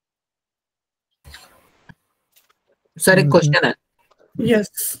 Sir एक question है. Yes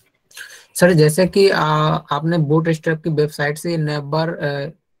sir, जैसे कि आपने bootstrap की वेबसाइट से नैवबार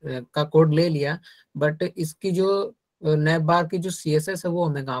का कोड ले लिया, बट इसकी जो नैवबार की जो सीएसएस है वो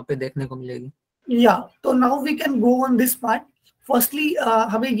हमें कहाँ पे देखने को मिलेगी? या तो now we can go on this part. Firstly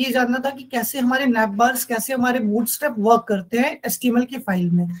हमें ये जानना था कि कैसे हमारे नैवबार्स, कैसे हमारे बूटस्ट्रैप वर्क करते हैं एचटीएमएल के फाइल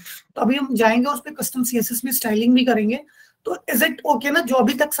में. तो अभी हम जाएंगे उस पे, कस्टम सीएसएस में स्टाइलिंग भी करेंगे. तो इज इट ओके ना? जो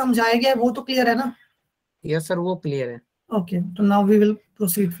अभी तक समझाया गया है वो तो क्लियर है ना? यस सर, वो क्लियर है. ओके, तो now we will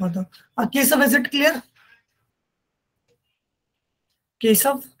proceed further. Keshav, is it clear?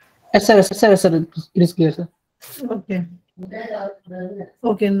 Keshav? Yes, sir. It is clear, sir. Okay.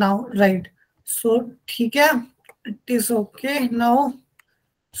 Okay, now, right. So, ठीक है. It is okay now.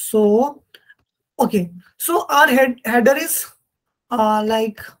 So, okay. So our header is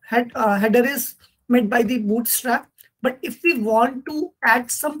header is made by the Bootstrap. But if we want to add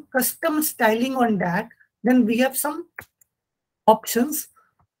some custom styling on that, then we have some options.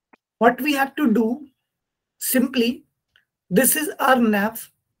 What we have to do, simply, this is our nav,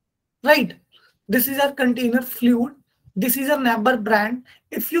 right? This is our container fluid. This is our navbar brand.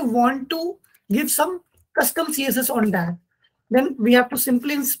 If you want to give some custom CSS on that, then we have to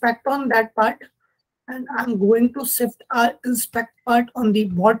simply inspect on that part. And I'm going to shift our inspect part on the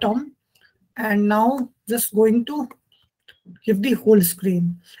bottom. And now just going to give the whole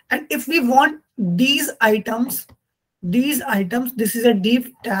screen. And if we want these items, this is a div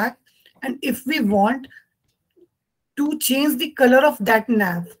tag. And if we want to change the color of that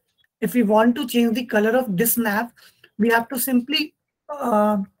nav, if we want to change the color of this nav, we have to simply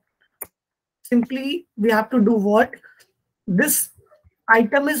we have to do what? This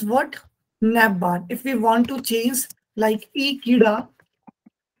item is what? Navbar. If we want to change like e-kida,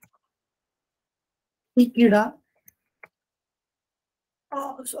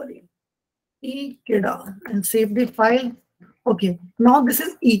 sorry, eKida and save the file. Okay, now this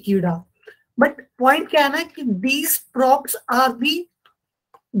is eKida. But point क्या है ना कि these props are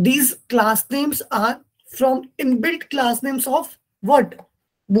these class names are from inbuilt class names of what?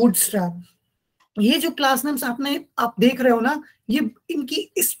 Bootstrap. ये जो class names आप देख रहे हो ना, ये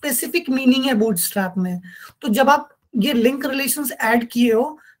इनकी स्पेसिफिक मीनिंग है बूटस्ट्रैप में। तो जब आप ये लिंक रिलेशंस ऐड किए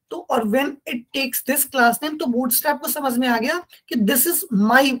हो तो और when it takes this class name, तो बूटस्ट्रैप को समझ में आ गया कि this is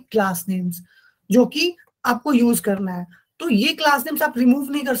my class names जो कि आपको यूज करना है। तो ये क्लास नेम्स आप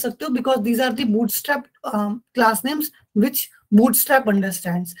रिमूव नहीं कर सकते हो because these are the bootstrap class names which Bootstrap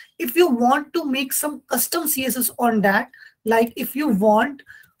understands. If you want to make some custom CSS on that, like if you want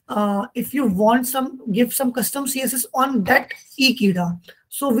give some custom CSS on that eKida,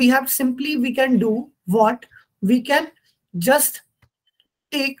 so we can do what? We can just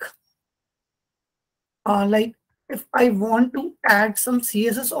take like if I want to add some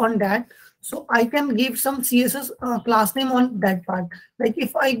CSS on that, so I can give some CSS class name on that part. Like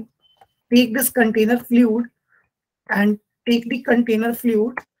if I take this container fluid and take the container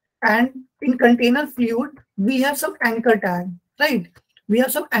fluid, and in container fluid we have some anchor tag, right? We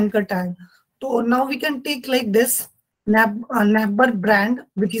have some anchor tag. So now we can take like this navbar brand,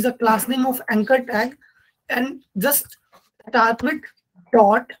 which is a class name of anchor tag, and just start with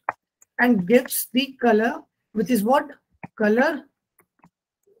dot and gives the color, which is what color?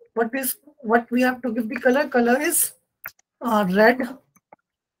 What we have to give the color? Color is red.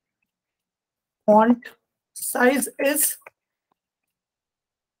 Font size is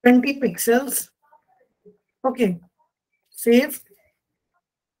 20 pixels. Okay, save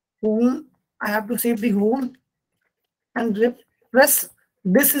home. I have to save the home and press.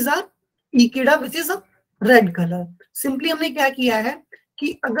 This is a eKida, which is a red color. Simply हमने क्या किया है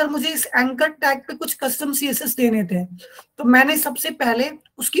कि अगर मुझे इस anchor tag पे कुछ कस्टम CSS देने थे, तो मैंने सबसे पहले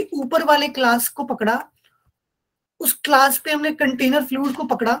उसके ऊपर वाले क्लास को पकड़ा, उस क्लास पे हमने कंटेनर फ्लूइड को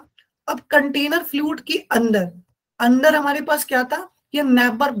पकड़ा। अब कंटेनर फ्लूइड के अंदर हमारे पास क्या था? ये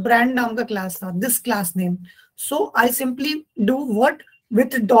navbar ब्रांड नाम का क्लास था, this class name. So I simply do what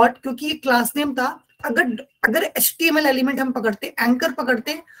with dot, क्योंकि ये क्लास नेम था। अगर HTML एलिमेंट हम पकड़ते, एंकर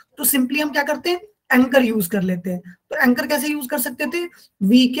पकड़ते, तो सिंपली हम क्या करते हैं? एंकर यूज कर लेते हैं। तो एंकर कैसे यूज कर सकते थे?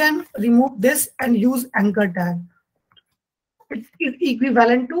 We can remove this and use anchor tag, it is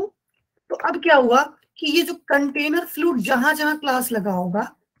equivalent to. तो अब क्या हुआ कि ये जो कंटेनर फ्लूइड जहां जहां क्लास लगा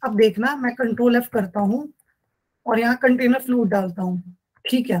होगा, अब देखना मैं कंट्रोल F करता हूं और यहाँ कंटेनर फ्लूइड डालता हूँ,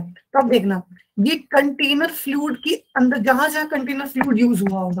 ठीक है? तो अब देखना ये कंटेनर फ्लूइड के अंदर जहां जहां कंटेनर फ्लूइड यूज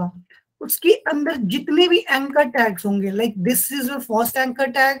हुआ होगा, उसके अंदर जितने भी एंकर टैग्स होंगे, like this is your first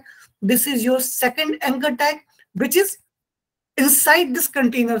anchor tag, this is your second anchor tag which is inside this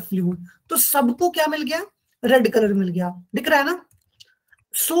container fluid, तो सबको क्या मिल गया? रेड कलर मिल गया। दिख रहा है ना?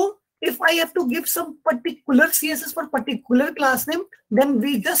 सो if I have to give some particular CSS for particular class name, then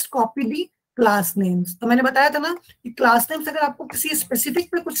we just copy the class names. तो मैंने बताया था ना कि क्लास नेम्स अगर आपको किसी स्पेसिफिक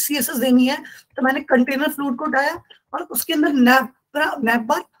पे कुछ CSS देनी है, तो मैंने कंटेनर फ्लूइड को उठाया और उसके अंदर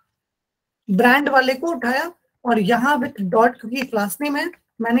navbar ब्रांड वाले को उठाया और यहाँ विथ डॉट, क्योंकि क्लास नेम है,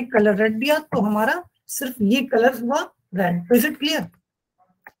 मैंने कलर रेड दिया, तो हमारा सिर्फ ये कलर हुआ रेड। तो इज इट क्लियर?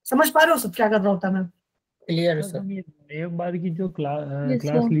 समझ पा रहे हो सब क्या कर रहा होता मैं? क्लियर है सर। ये नेव बार की जो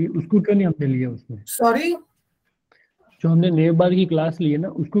क्लास ली, उसको क्यों नहीं हमने लिया उसमें? सॉरी, जो हमने नेव बार की क्लास ली है ना,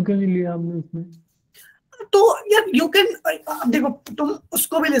 उसको क्यों नहीं लिया हमने उसमें? तो यार यू कैन, देखो तुम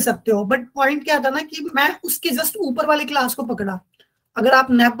उसको भी ले सकते हो, बट पॉइंट क्या था ना कि मैं उसके जस्ट ऊपर वाले क्लास को पकड़ा। अगर आप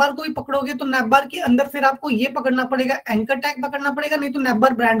navbar को भी पकड़ोगे तो navbar के अंदर फिर आपको ये पकड़ना पड़ेगा, एंकर टैग पकड़ना पड़ेगा, नहीं तो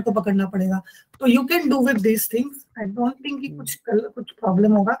navbar ब्रांड को पकड़ना पड़ेगा। तो you can do with this things. I don't think कि कुछ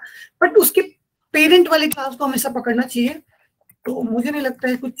प्रॉब्लम होगा, बट उसके पेरेंट वाले क्लास को हमेशा पकड़ना चाहिए। तो मुझे नहीं लगता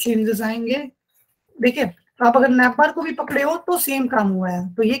है कुछ चेंजेस आएंगे। देखिए, आप अगर navbar को भी पकड़े हो तो सेम काम हुआ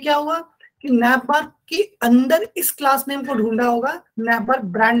है। तो ये क्या हुआ कि navbar के अंदर इस क्लास नेम को ढूंढा होगा, navbar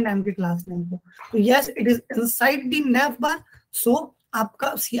ब्रांड नाम के क्लास नेम को। तो yes, it is inside the navbar। सो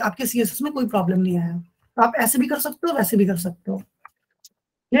आपके CSS में कोई प्रॉब्लम नहीं आया। तो आप ऐसे भी कर सकते हो, वैसे भी कर सकते हो।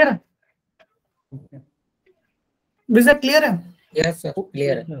 क्लियर है? विजय क्लियर है? यस सर,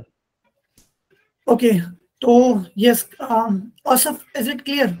 क्लियर है। ओके, तो yes, Ausaf, is it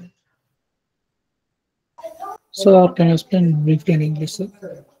clear? Sir, can you explain briefly in English, sir?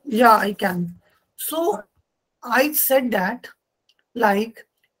 Yeah, I can. So I said that, like,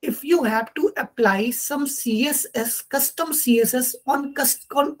 if you have to apply some CSS, custom CSS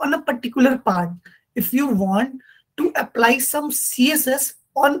on a particular part, if you want to apply some CSS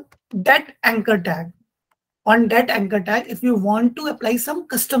on that anchor tag, if you want to apply some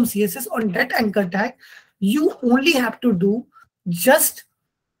custom CSS on that anchor tag, you only have to do just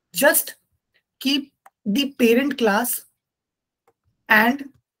just keep the parent class, and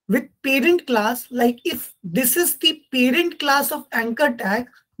with parent class, like if this is the parent class of anchor tag,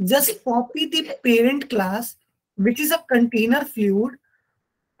 just copy the parent class, which is a container fluid,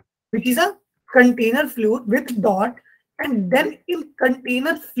 with dot, and then in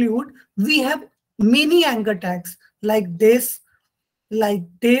container fluid we have many anchor tags like this, like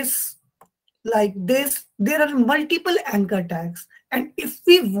this, like this. There are multiple anchor tags, and if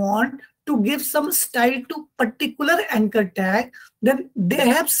we want to give some style to particular anchor tag, then they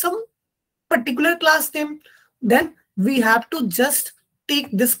have some particular class name. Then we have to just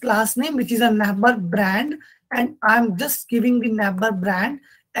take this class name, which is a navbar brand, and I'm just giving the navbar brand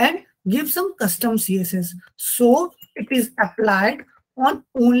and give some custom CSS, so it is applied on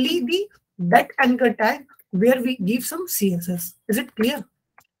only the that anchor tag where we give some CSS. Is it clear?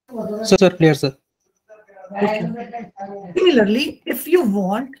 Sir, clear, sir. Okay. Similarly, if you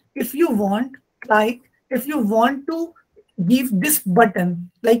want to give this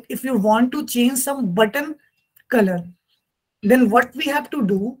button, like if you want to change some button color, then what we have to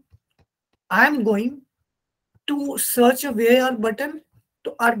do, I'm going to search where our button.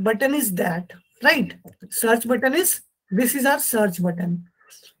 So our button is that, right? Search button is, this is our search button.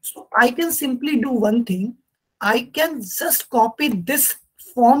 So I can simply do one thing. I can just copy this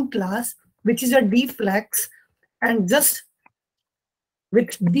form class, which is a deflex, and just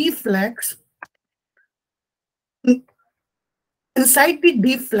with deflex, inside the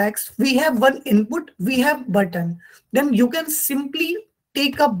deflex, we have one input, we have button. Then you can simply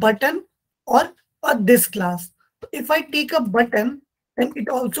take a button or this class. If I take a button, then it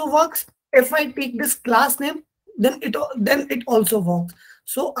also works. If I take this class name, then it also works.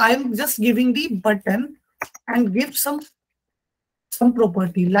 So I'm just giving the button and give some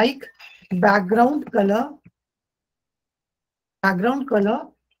property like background color,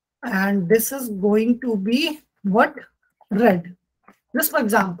 and this is going to be what? Red. Just for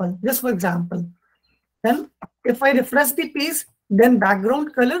example. Then if I refresh the page, then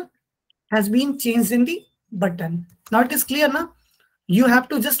background color has been changed in the button. Now it is clear now. You have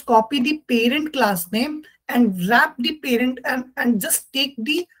to just copy the parent class name and wrap the parent and just take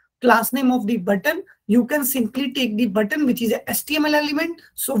the class name of the button. You can simply take the button, which is a HTML element.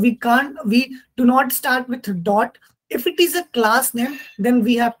 So we do not start with dot. If it is a class name, then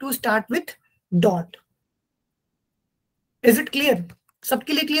we have to start with dot. Is it clear?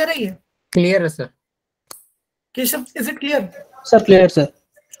 सबके लिए clear है ये? Clear है sir. Keshav, is it clear? Sir, clear, sir.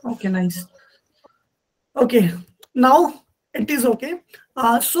 Okay, nice. Okay, now it is okay.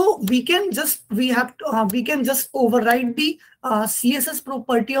 So we can just override the CSS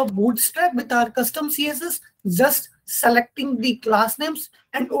property of Bootstrap with our custom CSS, just selecting the class names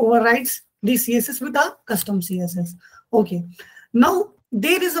and overrides the CSS with our custom CSS. Okay, now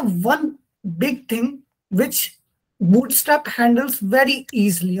there is a one big thing which Bootstrap handles very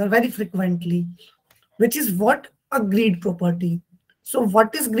easily or very frequently, which is what? A grid property. So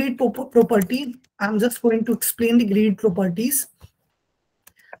what is grid property? I'm just going to explain the grid properties.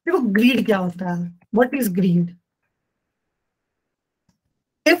 देखो grid क्या होता है? What is grid?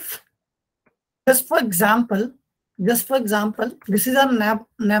 If just for example, this is a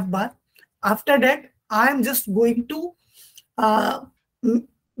nav bar. After that, I am just going to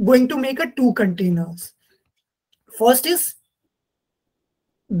make a two containers. First is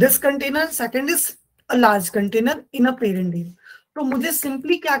this container, second is a large container in a parent div. तो मुझे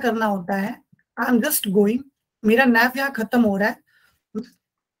simply क्या करना होता है? I am just going, मेरा nav यहाँ खत्म हो रहा है,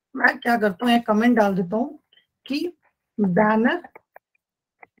 मैं क्या करता हूँ, एक कमेंट डाल देता हूँ कि बैनर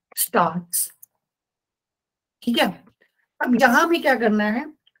स्टार्ट्स. ठीक है, अब यहाँ भी क्या करना है?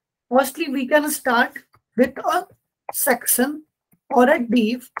 Firstly we can start with a section और अ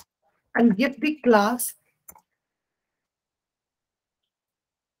div and give the class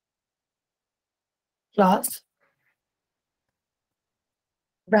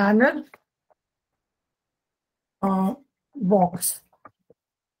banner box.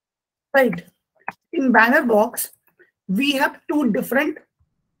 Right, in banner box we have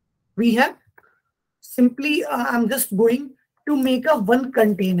simply I'm just going to make a one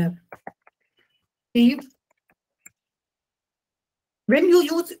container. When you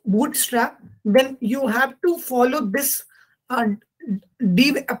use Bootstrap, then you have to follow this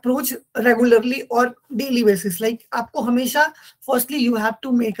div approach regularly or daily basis. Like आपको हमेशा firstly you have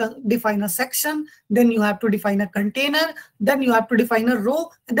to define a section, then you have to define a container, then you have to define a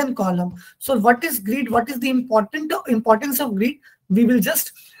row and then column. So what is grid? What is the importance of grid? We will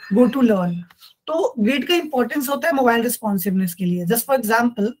just go to learn. तो grid का importance होता है mobile responsiveness के लिए. Just for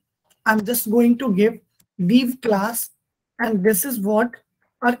example, I'm just going to give div class and this is what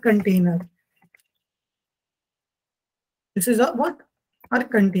our container. This is a what? Our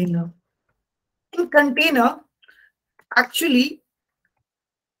container. In container, actually,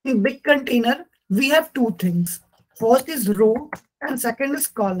 in big container, we have two things. First is row and second is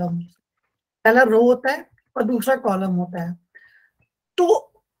column. पहला row होता है और दूसरा column होता है.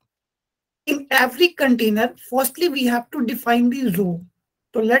 तो in every container, firstly we have to define the row.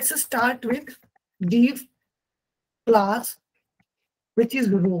 So let's start with div class, which is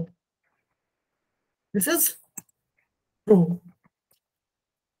row. This is row.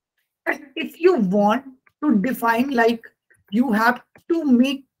 And if you want to define, like, you have to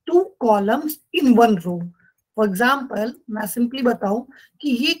make two columns in one row. For example, मैं simply बताऊं कि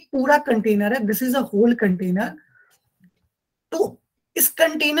ये पूरा container है, this is a whole container. तो इस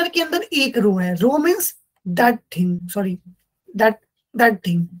container के अंदर एक रो है. रो means that thing, sorry, that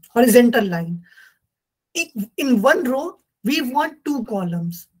thing, horizontal line. In one row, we want two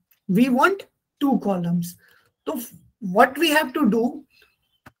columns. So what we have to do,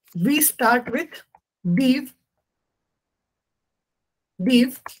 we start with div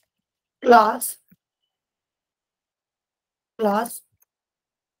class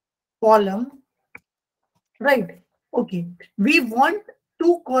column, right? Okay, we want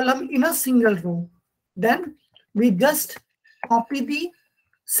two columns in a single row. Then we just copy the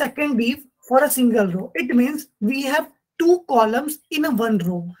second div for a single row. It means we have two columns in a one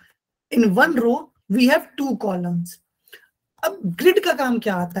row. In one row, we have two columns. अब grid का काम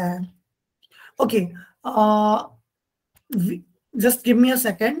क्या आता है? Okay, just give me a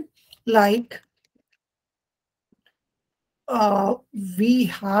second. Like, we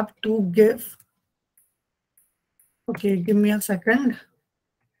have to give. Okay, give me a second.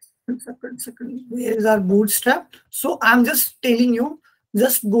 Second. Where is our Bootstrap? So I'm just telling you,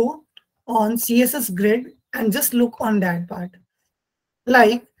 just go on CSS grid and just look on that part.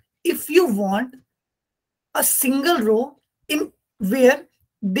 Like, if you want a single row in where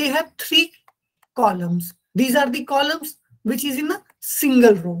they have three columns, these are the columns which is in a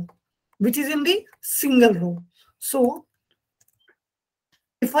single row, So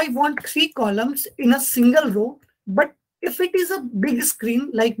if I want three columns in a single row, but if it is a big screen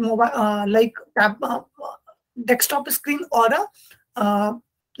like mobile, like desktop screen or a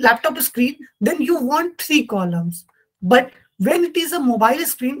laptop screen, then you want three columns. But when it is a mobile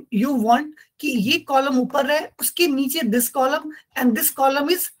screen, you want कि ये column ऊपर है, उसके नीचे this column, and this column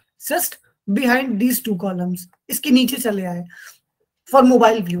is just behind these two columns. इसके नीचे चले आए for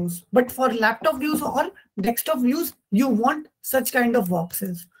mobile views. But for laptop views or desktop views, you want such kind of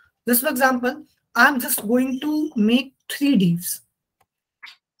boxes. Just for example, I'm just going to make three divs.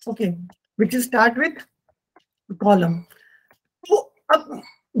 Okay, which is start with column. तो अब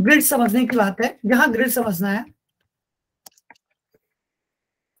grid समझने की बात है. यहाँ grid समझना है.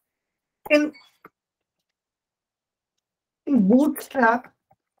 In Bootstrap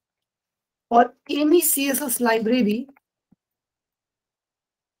or any CSS library,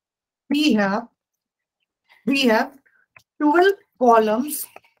 we have 12 columns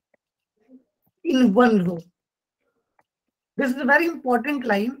in one row. This is a very important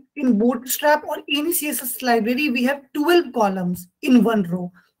line. In Bootstrap or any CSS library, we have 12 columns in one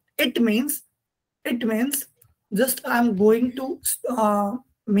row. It means just I'm going to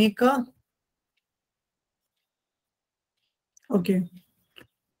make a okay.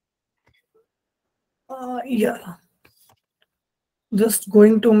 Yeah. Just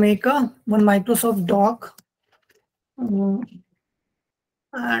going to make one Microsoft doc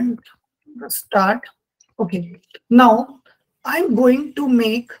and start. Okay. Now I'm going to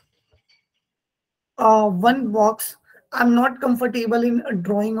make one box. I'm not comfortable in a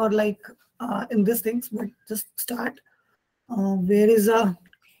drawing or like in these things, but just start. Where is a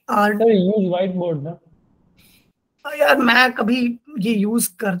art? Sir, use whiteboard ना? यार मैं कभी ये use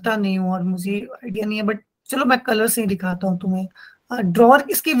करता नहीं हूँ और मुझे आइडिया नहीं है, बट चलो मैं कलर से ही दिखाता हूँ तुम्हें. ड्रॉअर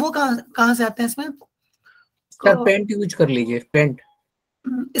इसके वो कहाँ से आते हैं इसमें? सर पेंट यूज कर लीजिए. पेंट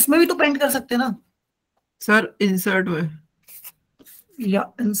इसमें भी तो पेंट कर सकते हैं ना सर? इंसर्ट में या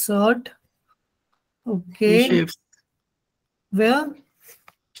इंसर्ट. ओके, वेयर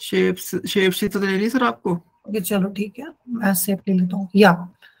शेप्स ही तो ले ली सर आपको. ओके चलो ठीक है, मैं शेप ले लेता हूँ. या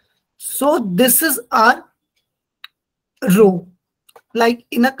so this is our row. Like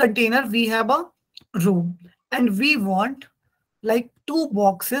in a container, we have a row and we want like two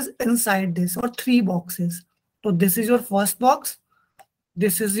boxes inside this or three boxes. So this is your first box.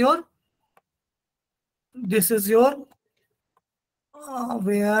 This is your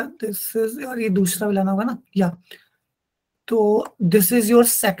where this is your ये दूसरा भी लाना होगा ना. Yeah. So this is your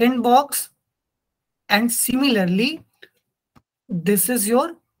second box and similarly this is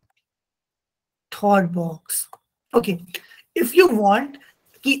your third box. Okay, if you want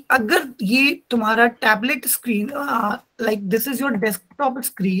कि अगर ये तुम्हारा tablet screen like this is your desktop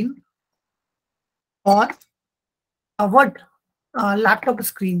screen और व्हाट लैपटॉप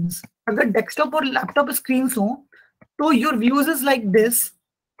स्क्रीन्स, अगर डेस्कटॉप और लैपटॉप स्क्रीन्स हो तो your views is like this,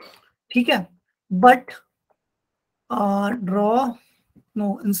 ठीक है, but draw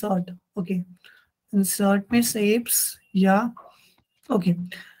no insert, okay insert में शेप्स या okay,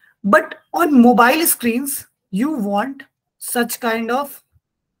 but on mobile screens you want such kind of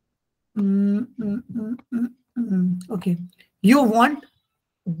okay, you want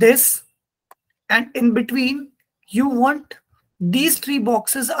this, and in between you want these three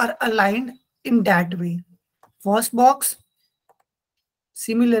boxes are aligned in that way. First box,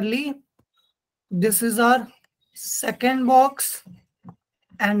 similarly this is our second box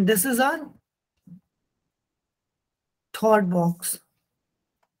and this is our third box.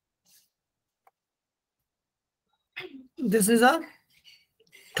 This is a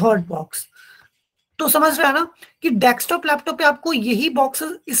third box. तो समझ रहे हैं ना कि desktop laptop पे आपको यही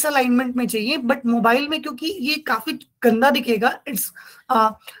boxes इस अलाइनमेंट में चाहिए, बट मोबाइल में क्योंकि ये काफी गंदा दिखेगा, इट्स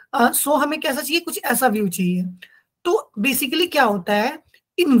सो हमें कैसा चाहिए, कुछ ऐसा व्यू चाहिए. तो बेसिकली क्या होता है,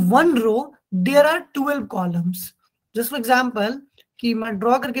 in one row there are 12 columns. Just for example कि मैं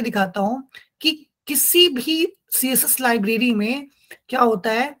ड्रॉ करके दिखाता हूं कि किसी भी सीएसएस लाइब्रेरी में क्या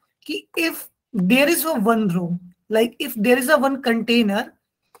होता है कि if there is a one row, like if there is a one container,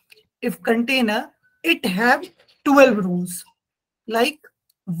 if container it have 12 rows, like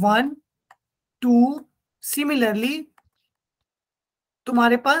 1 2, similarly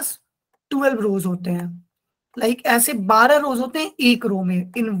तुम्हारे पास 12 rows होते हैं, like ऐसे 12 rows होते हैं एक रो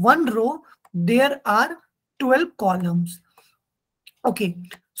में. in one row there are 12 columns. okay,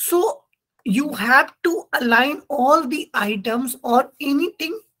 so you have to align all the items or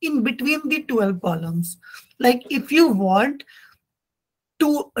anything in between the 12 columns. Like if you want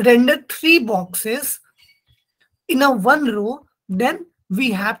to render 3 boxes in a one row, then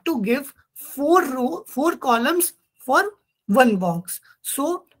we have to give 4 columns for one box.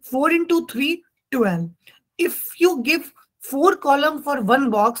 So 4 into 3, 12. If you give 4 columns for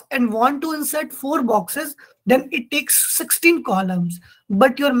one box and want to insert 4 boxes, then it takes 16 columns,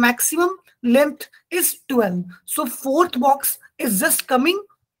 but your maximum length is 12. So fourth box is just coming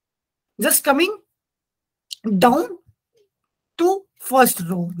down to first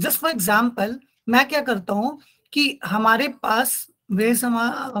row. Just for example, मैं क्या करता हूं कि हमारे पास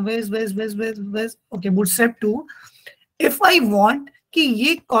okay bootstrap 2, if I want कि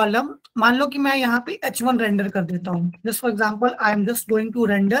ये column, मान लो कि मैं यहाँ पे h1 रेंडर कर देता हूँ. Just for example I am just going to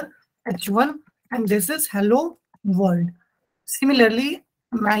render h1 and this is hello world. Similarly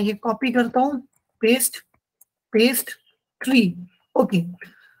मैं ये कॉपी करता हूँ, paste 3. Okay,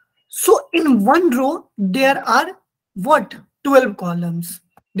 so in one row there are what 12 columns,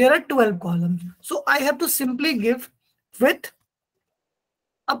 there are 12 columns, so I have to simply give width.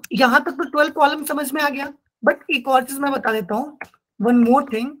 अब यहां तक तो 12 column समझ में आ गया, बट एक और चीज मैं बता देता हूं, one more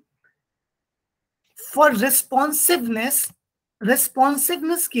thing for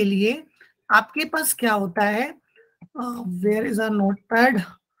responsiveness के लिए आपके पास क्या होता है, where is a notepad,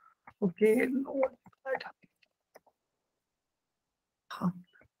 okay notepad,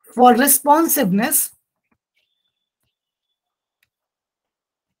 for responsiveness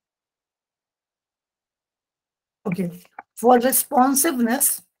okay, for responsiveness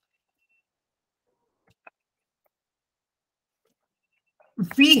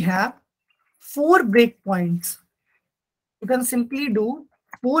we have 4 breakpoints. You can simply do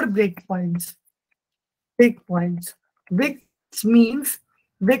 4 breakpoints. Breakpoint means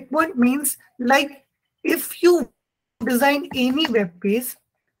like if you design any web page,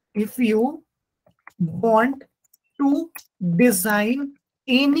 if you want to design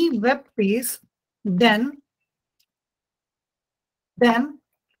any web page, then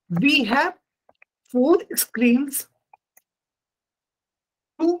we have 4 screens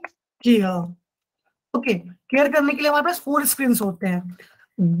to clear. Okay, clear करने के लिए हमारे पास 4 screens होते हैं.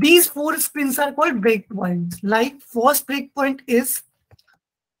 These 4 screens are called breakpoints. Like first breakpoint is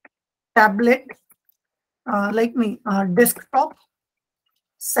tablet, desktop.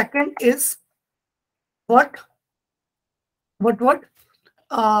 Second is what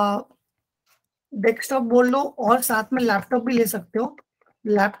desktop बोल लो और साथ में लैपटॉप भी ले सकते हो,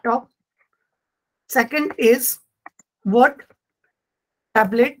 laptop. Second is what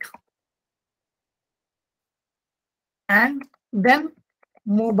tablet, and then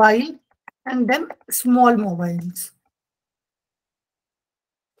mobile, and then small mobiles.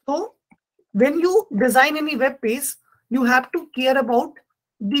 तो when you design any web page, you have to care about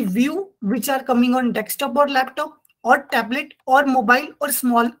the view which are coming on desktop or laptop or tablet or mobile or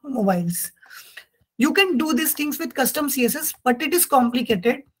small mobiles. You can do these things with custom CSS, but it is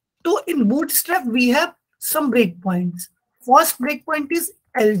complicated. So in Bootstrap, we have some breakpoints. First breakpoint is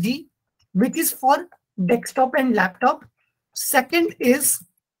LG, which is for desktop and laptop. Second is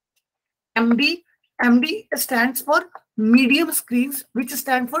MD. MD stands for medium screens, which is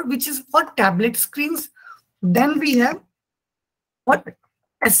for tablet screens. Then we have what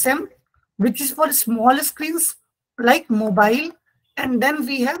SM, which is for small screens like mobile. And then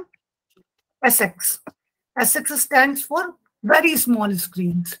we have SX. SX stands for very small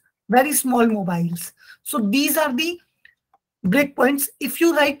screens, very small mobiles. So these are the breakpoints. If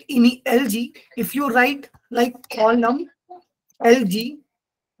you write any LG, if you write like column LG,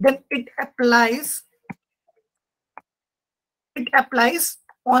 then it applies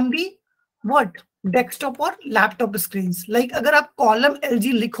on the what desktop और laptop screen. Like अगर आप column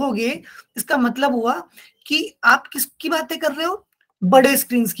LG लिखोगे, इसका मतलब हुआ कि आप किसकी बातें कर रहे हो, बड़े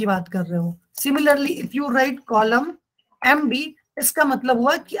स्क्रीन की बात कर रहे हो. Similarly if you right column MD, इसका मतलब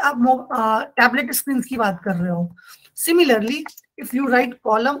हुआ कि आप टैबलेट स्क्रीन की बात कर रहे हो. Similarly if you right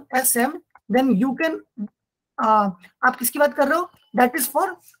column SM, then you can आप किसकी बात कर रहे हो, that is for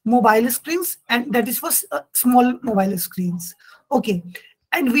mobile screens and that is for small mobile screens. Okay,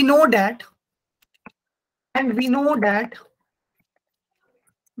 and we know that right, we know that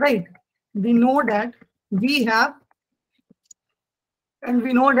we have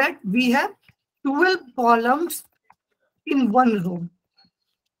 12 columns in one row.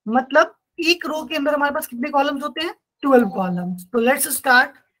 मतलब एक रो के अंदर हमारे पास कितने कॉलम्स होते हैं, 12 कॉलम्स. तो let's start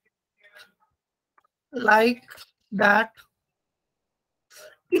like that.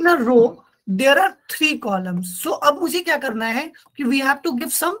 In a row there are 3 columns. So अब मुझे क्या करना है कि we have to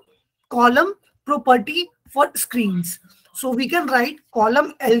give some column property for screens. So we can write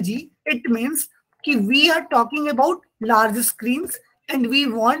column LG. It means कि we are talking about large screens and we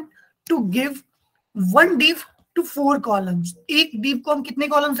want to give one div to 4 columns. एक div को हम कितने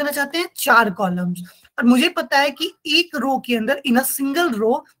columns देना चाहते हैं, 4 columns. और मुझे पता है कि एक रो के अंदर in a single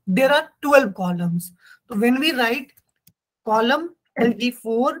row there are 12 columns. So when we write column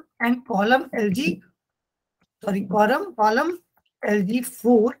LG4 and column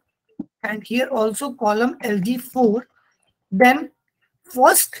LG4 and here also column LG4, then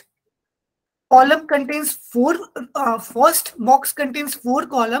first column contains first box contains 4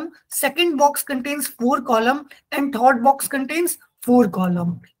 column, second box contains 4 column, and third box contains 4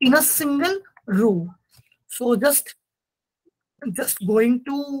 column in a single row. So just going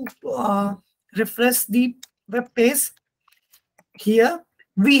to refresh the web page. Here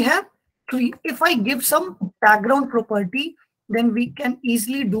we have 3. If I give some background property, then we can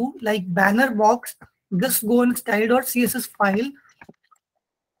easily do like banner box. Just go in style.css file.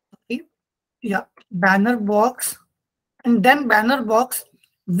 Okay. Yeah, banner box, and then banner box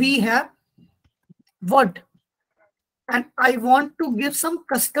we have what, and I want to give some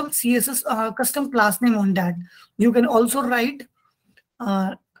custom CSS custom class name on that. You can also write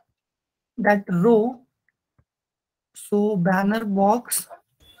that row. So banner box,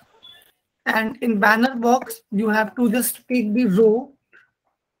 and in banner box you have to just take the row,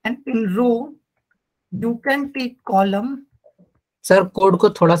 and in row you can take column. Sir code को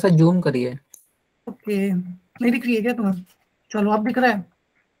थोड़ा सा zoom करिए. Okay, नहीं दिख रही है क्या तुम्हें? चलो अब दिख रहा है,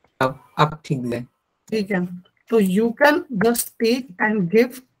 अब ठीक है. ठीक है. तो you can just take and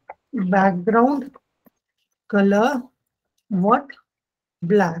give background color what,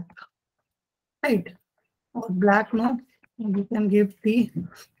 black, right? Or black, no, you can give the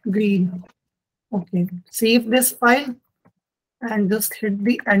green. Okay, save this file and just hit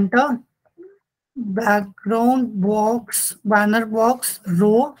the enter. Background box, banner box,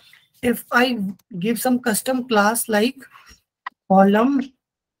 row. If I give some custom class like column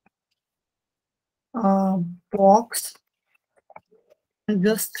box and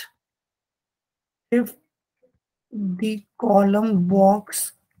just give the column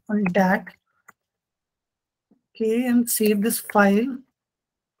box on that. Okay, and save this file.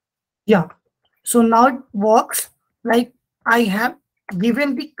 Yeah, so now it works. Like I have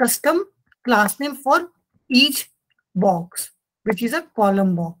given the custom class name for each box, which is a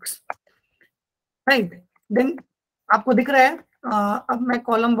column box, right? Then आपको दिख रहा है, अब मैं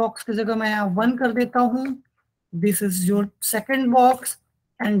column box की जगह मैं 1 कर देता हूँ. This is your second box,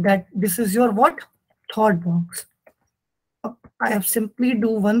 and that this is your what, third box. I have simply do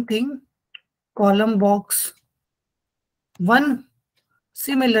one thing, column box 1.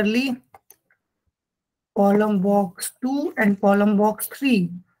 Similarly, column box 2 and column box 3.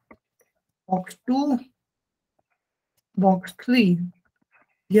 Box 2 box 3.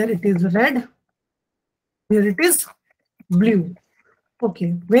 Here it is red. Here it is blue.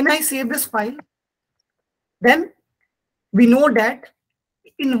 Okay, when I save this file, then we know that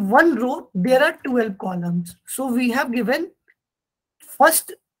in one row there are 12 columns. So we have given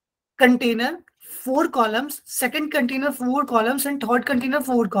first container 4 columns, second container 4 columns and third container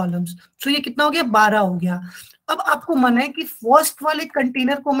 4 columns. So ये कितना हो गया? 12 हो गया. अब आपको मन है कि फर्स्ट वाले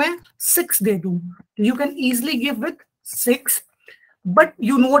कंटेनर को मैं 6 दे दूं. You can easily give with 6. But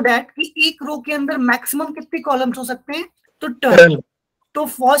you know that कि एक रो के अंदर मैक्सिमम कितने कॉलम्स हो सकते हैं? तो 12. तो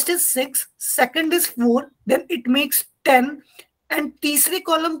first is 6, second is 4, then it makes 10 and तीसरे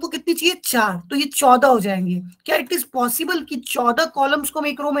कॉलम को कितनी चाहिए? 4. तो ये 14 हो जाएंगे. क्या इट इज पॉसिबल कि 14 कॉलम्स को हम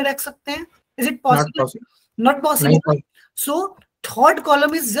एक रो में रख सकते हैं? Is it possible? Not possible. So third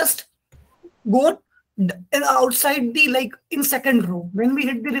column is just go outside the like in second row. When we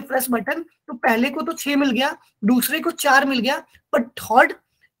hit the refresh button, तो पहले को तो 6 मिल गया, दूसरे को 4 मिल गया, but third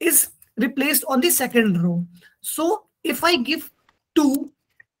is replaced on the second row. So if I give 2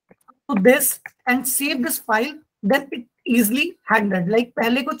 to this and save this file, then it easily handled. Like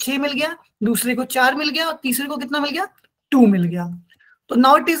पहले को 6 मिल गया, दूसरे को 4 मिल गया और तीसरे को कितना मिल गया? 2 मिल गया. तो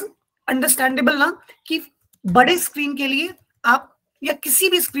now it is understandable ना कि बड़े स्क्रीन के लिए आप या किसी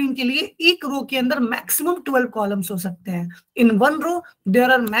भी स्क्रीन के लिए एक रो के अंदर मैक्सिमम 12 कॉलम्स हो सकते हैं. In one row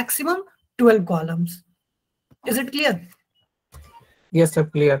there are maximum 12 columns. Is it clear? Yes sir,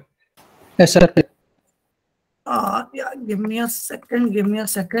 clear. Yes, sir. Give me a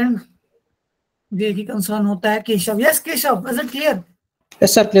second. ये की कंसर्न होता है Keshav. Yes Keshav, is it clear?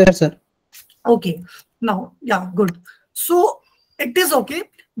 Yes, sir. Clear, sir. Okay, now good. So it is okay,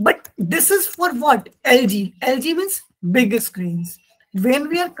 but this is for what? LG means big screens. When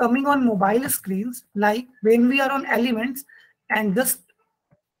we are coming on mobile screens, like when we are on Elements and just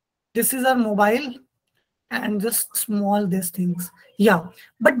this is our mobile and just small these things. Yeah,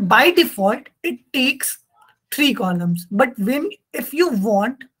 but by default it takes 3 columns. But if you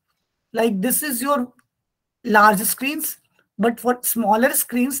want, like this is your large screens, but for smaller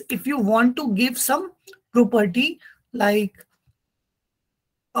screens, if you want to give some property like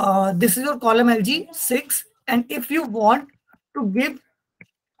this is your column LG 6, and if you want to give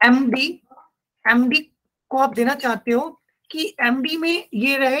MD को आप देना चाहते हो कि MD में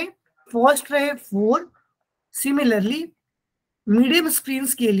ये रहे, first रहे 4. सिमिलरली मीडियम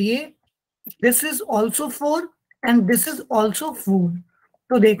स्क्रीन्स के लिए this is also 4 and this is also 4.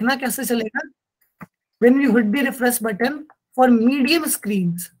 तो देखना कैसे चलेगा. When you hit the refresh button for medium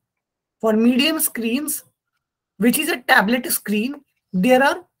screens, which is a tablet screen, there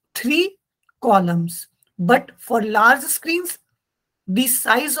are 3 columns. But for large screens, the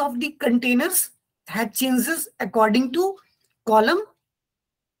size of the containers had changes according to column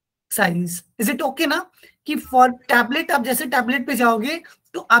size. Is it okay ना कि for tablet आप जैसे tablet पे जाओगे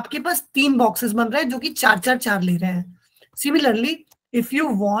तो आपके पास 3 boxes बन रहे हैं जो कि 4 ले रहे हैं. Similarly, if you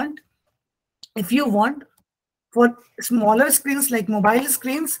want for smaller screens like mobile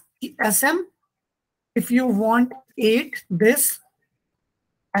screens, SM, if you want 8, this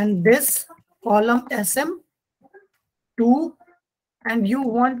and this column SM 2, and you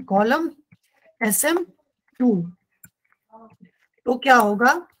want column SM 2. तो क्या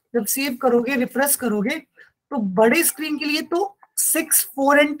होगा जब सेव करोगे, रिफ्रेश करोगे, तो बड़े स्क्रीन के लिए तो 6,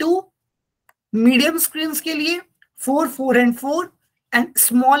 4 and 2, मीडियम स्क्रीन के लिए 4, 4 and 4, एंड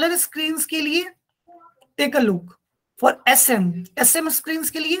स्मॉलर स्क्रीन के लिए take a look for SM screen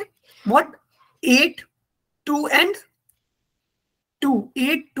के लिए what 8, 2 and 2,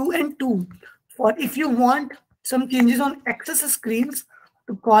 8, 2 and 2. For if you want some changes on access screens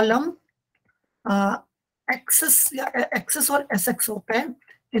to column access or SX होता है.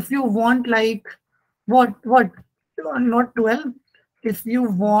 If you want like what not 12, if you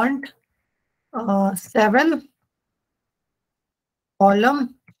want 7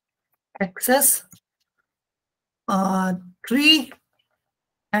 column access 3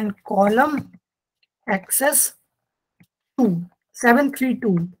 and column access 2, 7, 3,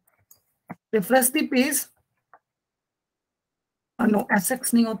 2. Refresh the page. No,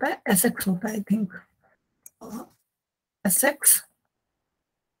 SX नहीं होता है, SX होता है, I think. SX.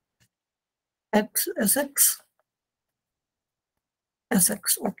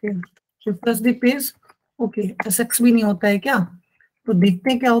 Okay. Refresh the page. Okay, SX भी नहीं होता है क्या? तो देखते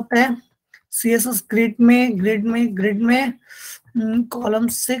हैं क्या होता है. CSS grid में column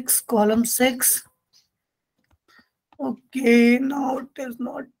 6. Okay, now it is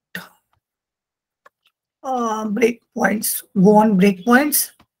not breakpoints. Go on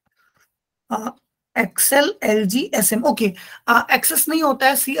breakpoints. Excel, LG, SM. Okay, access नहीं होता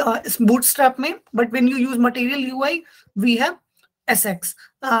है इस bootstrap में, but when you use material UI, we have SX.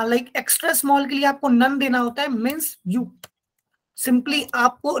 Like extra small के लिए आपको none देना होता है, means you simply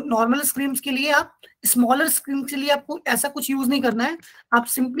आपको normal screens के लिए आप smaller screen के लिए आपको ऐसा कुछ use नहीं करना है, आप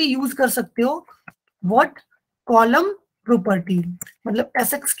simply use कर सकते हो what column property. मतलब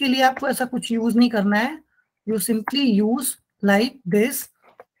SX के लिए आपको ऐसा कुछ use नहीं करना है, you simply use like this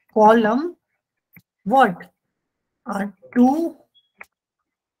column what 2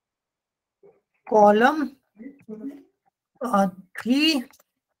 column 3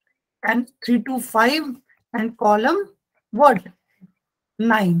 and 3 to 5 and column what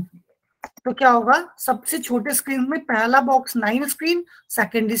 9. तो क्या होगा, सबसे छोटे स्क्रीन में पहला box 9 screen,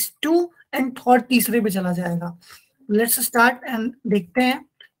 second is 2 and third तीसरे पे चला जाएगा. लेट्स स्टार्ट एंड देखते हैं.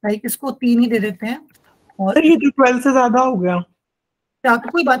 लाइक इसको 3 ही दे देते हैं. और ये 12 से ज्यादा हो गया क्या, तो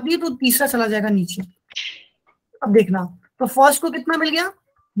कोई बात नहीं, तो तीसरा चला जाएगा नीचे. अब देखना, तो फर्स्ट को कितना मिल गया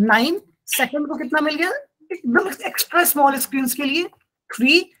 9, सेकंड को कितना मिल गया एकदम एक्स्ट्रा स्मॉल स्क्रीन के लिए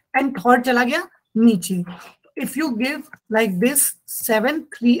 3 एंड थर्ड चला गया नीचे. If you give like this 7,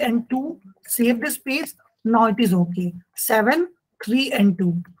 3 and 2, save this page, now it is okay. 7, 3 and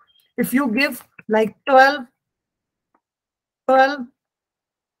 2. If you give like 12, 12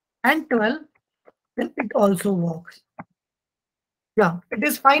 and 12, then it also works. Yeah, it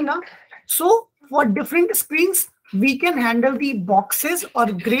is fine now. So for different screens, we can handle the boxes or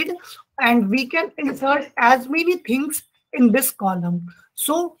grid, and we can insert as many things in this column.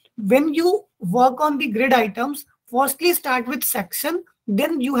 So when you work on the grid items, firstly start with section,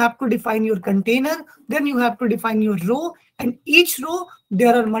 then you have to define your container, then you have to define your row, and each row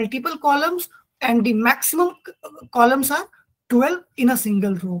there are multiple columns, and the maximum columns are 12 in a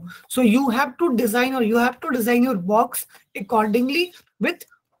single row. So you have to design, or you have to design your box accordingly with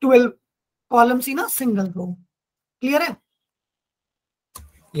 12 columns in a single row. Clear है?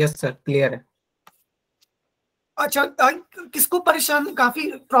 Yes sir, clear है. अच्छा, किसको परेशान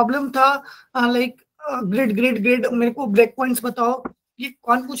काफी problem था like grid grid grid, मेरे को break points बताओ. ये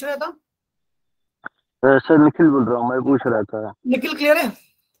कौन पूछ रहा था? सर निखिल बोल रहा हूँ, मैं पूछ रहा था. निखिल क्लियर है?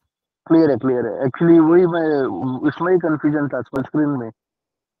 क्लियर है. एक्चुअली वही मैं उसमें ही कंफ्यूजन था स्क्रीन में.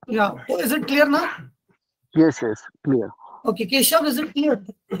 या तो इज इट क्लियर ना? Yes clear. Okay Keshav, is it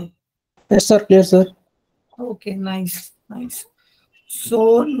clear? Yes sir, clear sir. Okay, nice.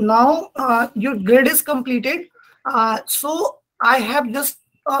 So now your grid is completed. So I have just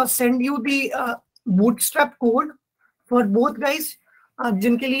send you the bootstrap code for both guys.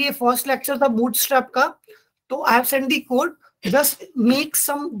 जिनके लिए first lecture था bootstrap का, तो I have sent the code. Just make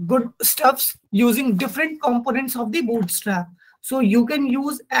some good stuffs using different components of the bootstrap. So you can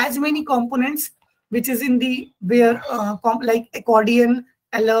use as many components which is in the where like accordion,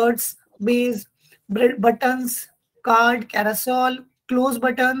 alerts, base, buttons, card, carousel, close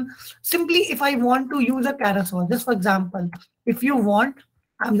button. Simply if I want to use a carousel, just for example, if you want,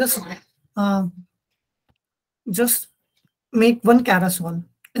 I'm just make one carousel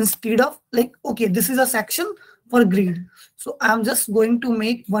instead of like, okay, this is a section for grid, so I'm just going to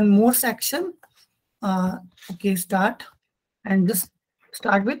make one more section. Okay, start, and just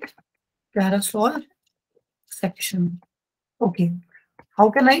start with carousel section. Okay, how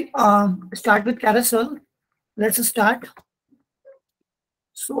can I start with carousel? Let's start.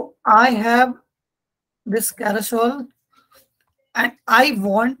 So I have this carousel, and I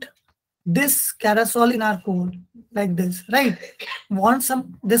want this carousel in our code like this, right? Want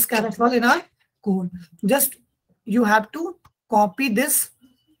this carousel in our code. Just you have to copy this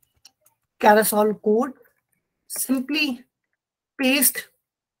carousel code, simply paste.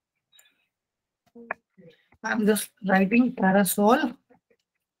 I'm just writing carousel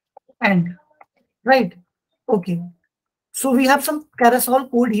and right. Okay, so we have some carousel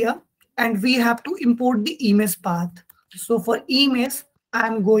code here, and we have to import the image path. So for image,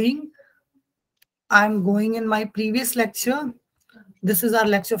 I'm going in my previous lecture. This is our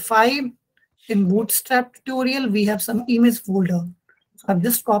lecture 5. In Bootstrap tutorial, we have some image folder. So I've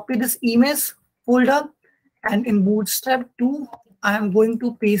just copied this image folder, and in Bootstrap 2, I am going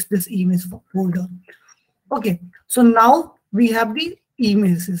to paste this image folder. Okay, so now we have the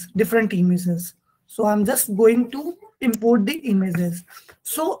images, different images. So I'm just going to import the images.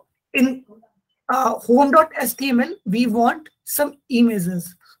 So in home.html, we want some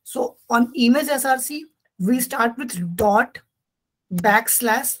images. So on image src, we start with dot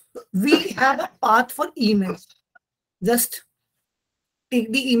backslash. We have a path for image. Just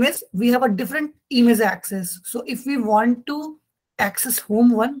take the image. We have a different image access. So if we want to access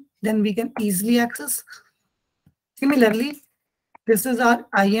home one, then we can easily access. Similarly, this is our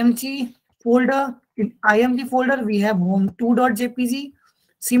img folder. In img folder, we have home2.jpg.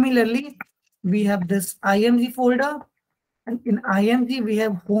 Similarly, we have this img folder, and in img, we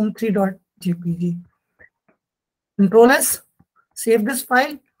have home3.jpg. Control S, save this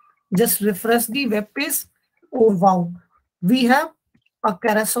file, just refresh the web page. Oh wow, we have a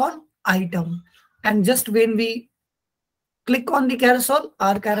carousel item, and just when we click on the carousel,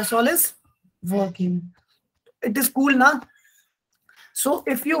 our carousel is working. It is cool now. So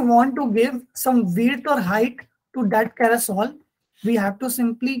if you want to give some width or height to that carousel, we have to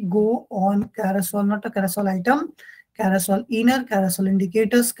simply go on carousel, not a carousel item, carousel inner, carousel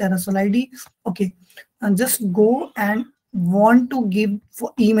indicators, carousel ID. Okay, and just go and want to give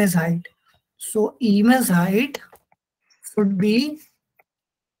for image height. So image height should be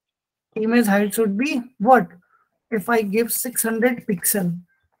what? If I give 600 pixel,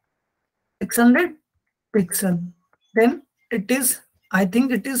 600 pixel, then it is, I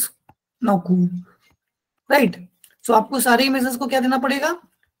think it is now cool, right? So आपको सारे images को क्या देना पड़ेगा?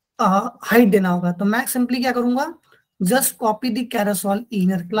 Height देना होगा. तो मैं सिंपली क्या करूंगा? Just copy the carousel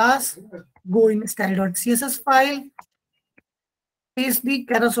inner class, go in style.css file, paste the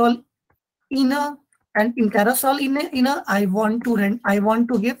carousel inner, and in carousel inner I want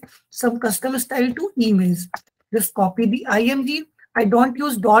to give some custom style to image. Just copy the img. I don't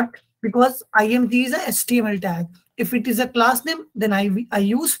use dot because img is a HTML tag. If it is a class name, then I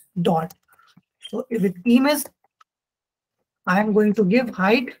use dot. So with image, I am going to give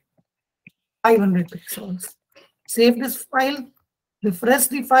height 500 pixels. Save this file, refresh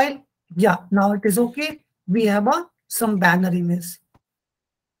the file. Yeah, now it is okay. We have some banner image.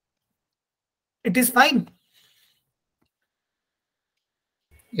 It is fine.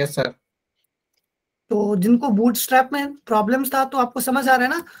 Yes, sir. तो जिनको bootstrap में problems था, तो आपको समझ आ रहा है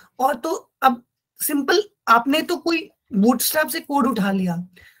ना. और तो अब सिंपल, आपने तो कोई बूटस्ट्रैप से कोड उठा लिया,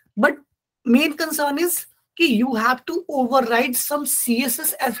 बट मेन कंसर्न इज कि you have to override some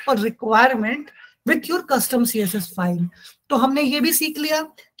CSS as per requirement with your custom CSS file. तो हमने ये भी सीख लिया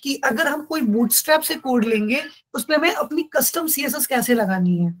कि अगर हम कोई बूटस्ट्रैप से कोड लेंगे, उसमें हमें अपनी कस्टम सीएसएस कैसे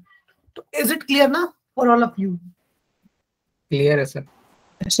लगानी है. तो इज इट क्लियर ना for all of you? Clear है sir.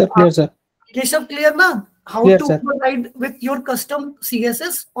 Sir, clear, sir. Keshav, clear na? How Clear, to sir. override with your custom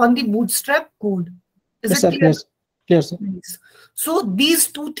CSS on the Bootstrap code. Is Yes, it sir. clear? Clear, sir. Nice. So these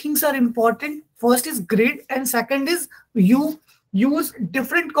two things are important. First is grid, and second is you use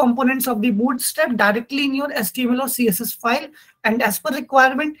different components of the Bootstrap directly in your HTML or CSS file, and as per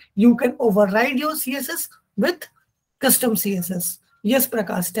requirement, you can override your CSS with custom CSS. Yes,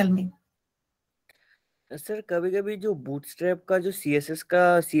 Prakash, tell me. Sir कभी कभी जो bootstrap का जो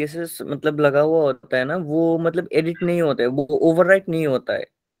CSS मतलब लगा हुआ होता है ना, वो मतलब एडिट नहीं होता है, वो ओवरराइट नहीं होता है.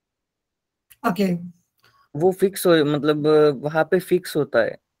 ओके. वो फिक्स हो, मतलब वहां पे फिक्स होता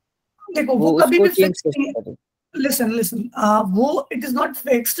है. देखो वो कभी उसको भी चेंज फिक्स नहीं कर सकते. लिसन वो इट इज नॉट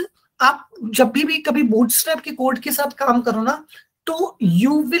फिक्स्ड. आप जब भी कभी बूटस्ट्रैप के कोड के साथ काम करो ना, तो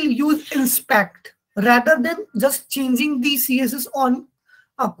you will use inspect rather than just changing the CSS on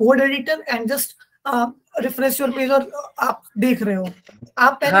a code editor and just refresh your page और आप देख रहे हो.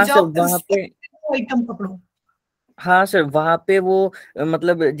 आप पहले हाँ जाओ सर, वहां पे आइटम पकड़ो. हाँ सर, वहां पे वो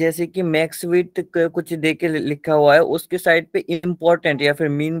मतलब जैसे कि मैक्स विड्थ कुछ दे के लिखा हुआ है, उसके साइड पे इम्पोर्टेंट या फिर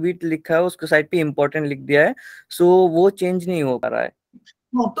मीन विड्थ लिखा है, उसके साइड पे इम्पोर्टेंट लिख दिया है. सो वो चेंज नहीं हो पा रहा है.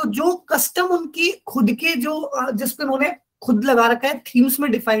 तो जो कस्टम उनकी खुद के जो जिसपे उन्होंने खुद लगा रखा है, थीम्स में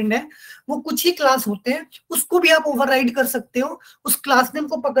डिफाइंड है, वो कुछ ही क्लास होते हैं, उसको भी आप ओवरराइड कर सकते हो उस क्लास नेम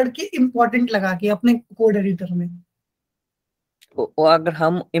को पकड़ के इम्पोर्टेंट लगा के अपने कोड एडिटर में. तो अगर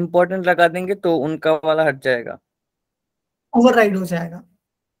हम इम्पोर्टेंट लगा देंगे तो उनका वाला हट जाएगा, ओवरराइड हो जाएगा.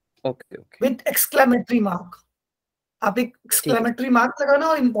 Okay okay. With exclamatory mark. आप एक एक्सक्लेमेटरी मार्क लगाना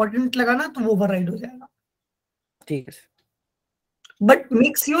और इम्पोर्टेंट लगाना, तो वो ओवरराइड हो जाएगा. ठीक है. बट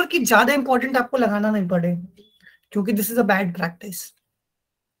मेक श्योर कि ज्यादा इंपॉर्टेंट आपको लगाना नहीं पड़े, क्योंकि this is a bad practice.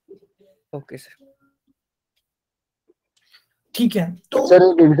 Okay sir. ठीक है. तो सर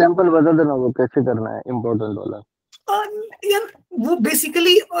एक एग्जांपल बता देना वो कैसे करना है इम्पोर्टेंट वाला. यार वो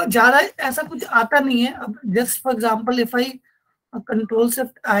बेसिकली ज्यादा ऐसा कुछ आता नहीं है. अब just for example if I control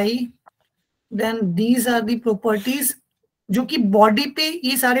shift I, then these are the properties, जो कि बॉडी पे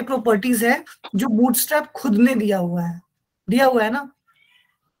ये सारे प्रॉपर्टीज है जो बूटस्ट्रैप खुद ने दिया हुआ है ना,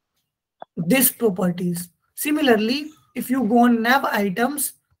 this properties. Similarly, if you go on nav items,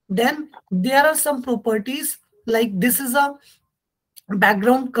 then there are some properties like this is a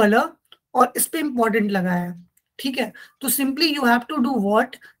background color और इस पे important लगा है. ठीक है. तो simply you have to do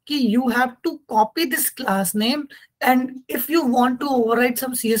what कि you have to copy this class name, and if you want to override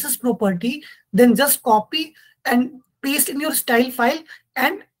some CSS property, then just copy and paste in your style file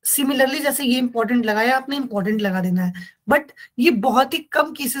and similarly जैसे ये important लगाया आपने, important लगा देना है। But ये बहुत ही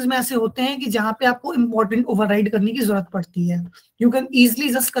कम केसेस में ऐसे होते हैं कि जहां पे आपको इंपॉर्टेंट ओवरराइड करने की जरूरत पड़ती है। You can easily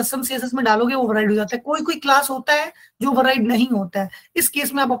just custom CSS में डालोगे, ओवरराइड हो जाता है। कोई कोई क्लास होता है जो ओवरराइड नहीं होता है, इस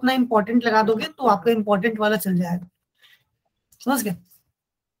केस में आप अपना इंपॉर्टेंट लगा दोगे तो आपका इंपॉर्टेंट वाला चल जाएगा। समझ गए?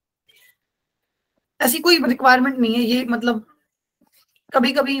 ऐसी कोई रिक्वायरमेंट नहीं है ये, मतलब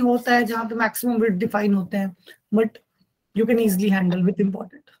कभी कभी होता है जहां पे मैक्सिमम विड्थ डिफाइन होते हैं, but you can easily handle with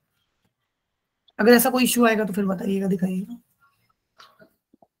important. अगर ऐसा कोई इश्यू आएगा तो फिर बताइएगा, दिखाइएगा।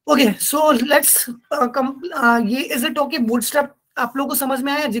 Okay, so let's come. ये इज इट ओके? बूटस्ट्रैप आप लोगों को समझ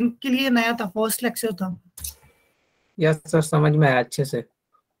में आया? जिनके लिए नया था, फर्स्ट लेक्चर था। यस सर, समझ में आया अच्छे से।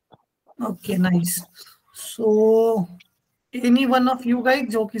 Okay, nice. So any one of you guys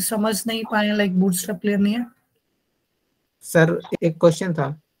जो कि समझ नहीं पाए, लाइक बूटस्ट्रैप क्लियर नहीं है? सर एक क्वेश्चन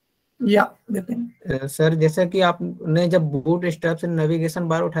था। या विपिन सर जैसे कि आपने जब बूट स्ट्रैप से नेविगेशन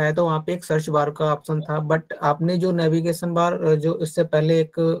बार उठाया तो वहाँ पे एक सर्च बार का ऑप्शन था, बट आपने जो नेविगेशन बार जो इससे पहले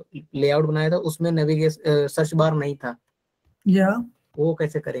एक लेआउट बनाया था उसमें नेविगेशन सर्च बार नहीं था। या वो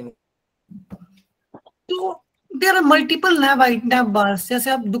कैसे करेंगे? तो there are multiple naive bars. जैसे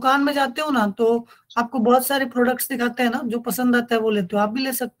आप दुकान में जाते हो ना, तो आपको बहुत सारे प्रोडक्ट्स दिखाते हैं ना, जो पसंद आता है वो लेते हो। आप भी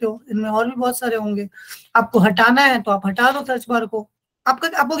ले सकते हो, इनमें और भी बहुत सारे होंगे। आपको हटाना है तो आप हटा दो सर्च बार को।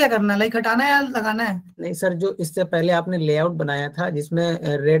 आपको क्या करना है, लाइक हटाना है या लगाना है? नहीं सर, जो इससे पहले आपने लेआउट बनाया था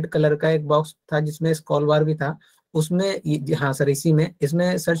जिसमें रेड कलर का एक बॉक्स था जिसमें स्क्रॉल बार भी था, उसमें हाँ सर इसी में,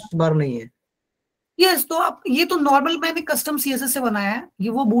 इसमें सर्च बार नहीं है। यस, तो आप ये तो नॉर्मल मैंने कस्टम सीएसएस से बनाया है, ये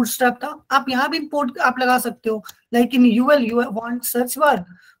वो बूटस्ट्रैप था। आप यहाँ भी इंपोर्ट आप लगा सकते हो, like in UL you want search bar,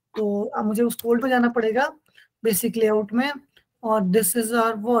 तो अब मुझे उस कोड पे जाना पड़ेगा बेसिक लेआउट में, और this is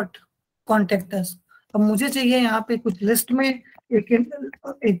our what contact us. अब मुझे चाहिए यहाँ पे कुछ लिस्ट में एक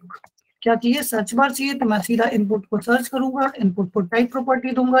क्या चाहिए, सर्च बार चाहिए। तो मैं सीधा इनपुट को सर्च करूंगा, इनपुट को टाइप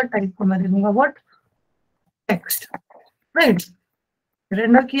प्रॉपर्टी दूंगा, टाइप को मैं दे दूंगा व्हाट टेक्स्ट, राइट।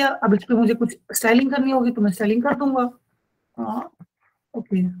 रेंडर किया, अब इस पे मुझे कुछ स्टाइलिंग करनी होगी तो मैं स्टाइलिंग कर दूंगा।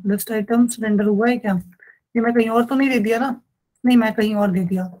 ओके, लिस्ट आइटम्स रेंडर हुआ है क्या? ये मैं कहीं और तो नहीं दे दिया ना? नहीं, मैं कहीं और दे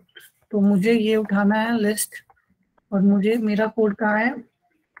दिया। तो मुझे ये उठाना है लिस्ट, और मुझे मेरा कोड कहाँ है?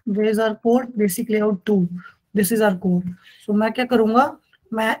 Where is our code? Basic layout 2, this is our code. सो मैं क्या करूंगा,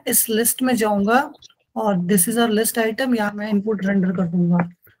 मैं इस लिस्ट में जाऊंगा और this is our list item, यहाँ मैं इनपुट रेंडर कर दूंगा।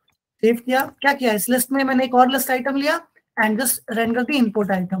 सेव किया, क्या किया, इस लिस्ट में मैंने एक और लिस्ट आइटम लिया and just render the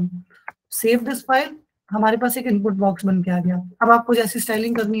input item. Save this file, हमारे पास एक इनपुट बॉक्स बन के आ गया। अब आपको जैसी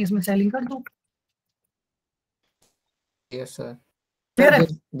स्टाइलिंग करनी है इसमें स्टाइलिंग कर दो। Yes sir. क्लियर है?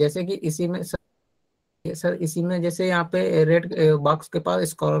 जैसे कि इसी में सर इसी में जैसे यहाँ पे रेड बॉक्स के पास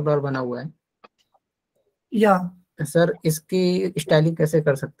स्क्रॉल बार बना हुआ है, या सर इसकी स्टाइलिंग कैसे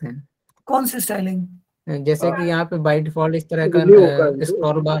कर सकते हैं? कौन सी स्टाइलिंग? जैसे कि यहाँ पे बाय डिफॉल्ट इस तरह का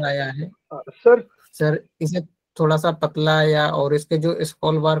स्क्रॉल बार आया है सर इसे थोड़ा सा पतला, या और इसके जो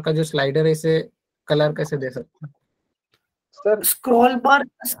स्क्रॉल बार का जो स्लाइडर है इसे कलर कैसे दे सकते हैं? सर स्क्रॉल बार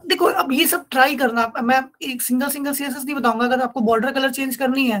देखो, अब ये सब ट्राई करना। मैं एक सिंगल सीएसएस नहीं बताऊंगा। अगर आपको बॉर्डर कलर चेंज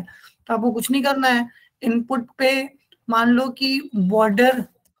करनी है तो आपको कुछ नहीं करना है, इनपुट पे मान लो कि बॉर्डर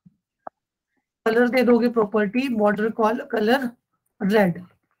कलर दे दोगे, प्रॉपर्टी बॉर्डर कलर रेड,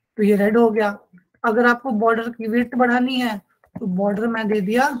 तो ये रेड हो गया। अगर आपको बॉर्डर की विड्थ बढ़ानी है तो बॉर्डर मैं दे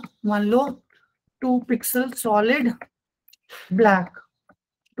दिया मान लो 2 पिक्सल सॉलिड ब्लैक।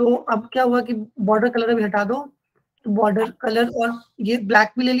 तो अब क्या हुआ कि बॉर्डर कलर अभी हटा दो, तो बॉर्डर कलर और ये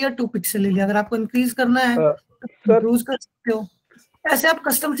ब्लैक भी ले लिया, 2 पिक्सल ले लिया। अगर आपको इंक्रीज करना है तो इंक्रीज कर सकते हो। ऐसे आप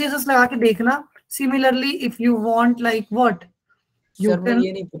कस्टम सीएसएस लगा के देखना। Similarly if you want like what you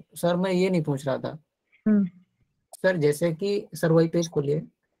can. Sir मैं ये नहीं पूछ रहा था सर, जैसे कि सर वही पेज खोलिए।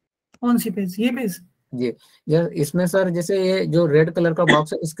 कौन सी पेज? ये पेज जी, इसमें सर जैसे ये जो रेड कलर का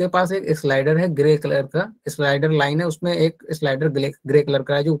बॉक्स है इसके पास एक स्लाइडर है, ग्रे कलर का स्लाइडर लाइन है, उसमें एक स्लाइडर ग्रे कलर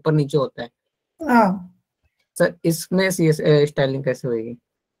का है जो ऊपर नीचे होता है। सर इसमें स्टाइलिंग कैसे होगी?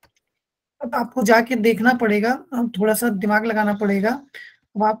 अब आपको जाके देखना पड़ेगा, थोड़ा सा दिमाग लगाना पड़ेगा।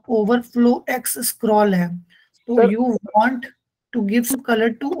 अब आप ओवरफ्लो एक्स स्क्रॉल है, तो you want to give some colour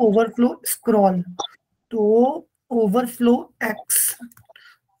to overflow scroll, तो ओवरफ्लो एक्स।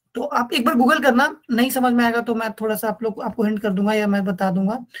 तो आप एक बार गूगल करना, नहीं समझ में आएगा तो मैं थोड़ा सा आपको हिंट कर दूंगा या मैं बता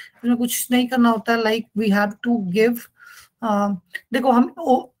दूंगा। इसमें कुछ नहीं करना होता है, like we have to give, देखो हम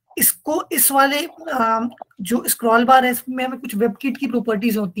इसको इस वाले जो स्क्रॉल बार है इसमें हमें कुछ वेबकिट की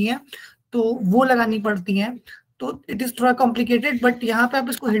प्रॉपर्टीज होती हैं तो वो लगानी पड़ती हैं, तो इट इज थोड़ा कॉम्प्लिकेटेड, बट यहाँ पे आप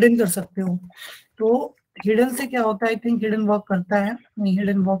इसको हिडन कर सकते हो। तो हिडन से क्या होता है, आई थिंक हिडन वर्क करता है। नहीं,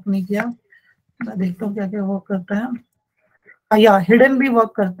 हिडन वर्क नहीं किया, मैं देखता हूँ क्या क्या वर्क करता है। या हिडन भी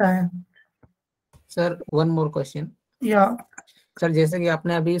वर्क करता है। Sir one more question. या सर जैसे कि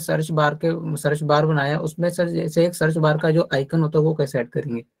आपने अभी सर्च बार बनाया, उसमें सर जैसे एक सर्च बार का जो आइकन होता है वो कैसे ऐड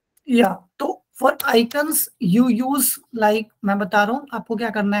करेंगे? या तो for icons you use like, मैं बता रहा हूँ आपको क्या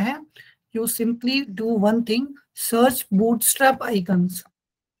करना है. You simply do one thing, search bootstrap icons,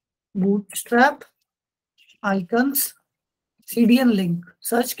 bootstrap icons CDN link.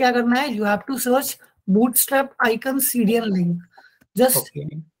 Search क्या करना है, you have to search bootstrap icon CDN link. Just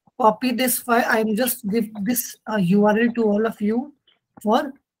copy this file. I'm just give this URL to all of you for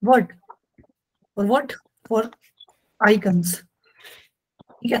what? For what? For icons.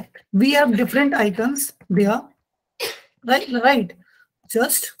 Yeah, we have different icons there. Right.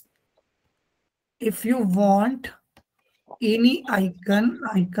 Just if you want any icon.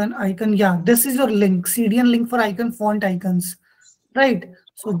 Yeah, this is your link, CDN link for icon font icons. Right.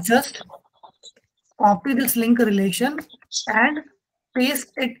 So just copy this link relation and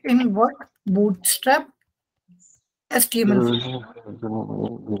paste it in what? Bootstrap HTML.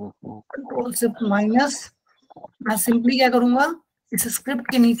 Control shift minus, मैं simply क्या करूंगा, इस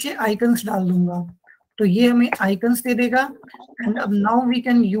script के नीचे icons डाल दूंगा, तो ये हमें आइकन्स दे देगा. एंड अब now we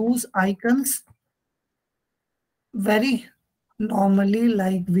can use icons very normally,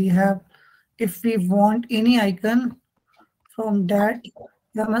 like we have, if we want any icon from that,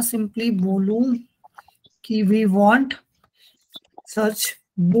 या मैं सिंपली बोलूं कि we want search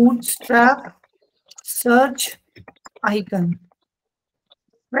bootstrap search icon,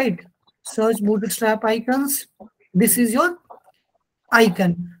 right? Search bootstrap icons. This is your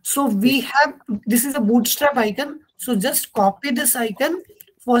icon. So we have, this is a bootstrap icon. So just copy this icon.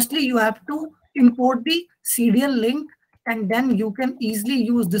 Firstly, you have to import the CDN link, and then you can easily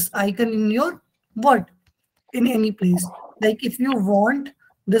use this icon in your what? In any place. Like if you want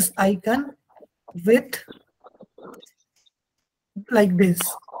this icon with like this,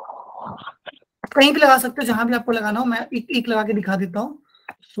 कहीं भी लगा सकते हो, जहां भी आपको लगाना हो. मैं एक लगा के दिखा देता हूँ.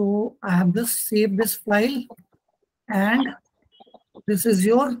 So I have just saved this file, and this is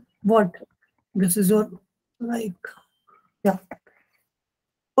your what? This is your like, yeah.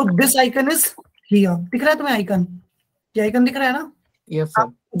 So this icon is here. दिख रहा है तुम्हें आइकन? ये आइकन दिख रहा है ना? Yes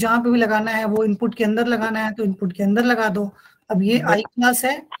sir. जहां पे भी लगाना है वो इनपुट के अंदर लगाना है तो इनपुट के अंदर लगा दो. अब ये आई क्लास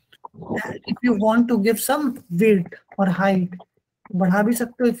है. If you want to give some width or height, बढ़ा भी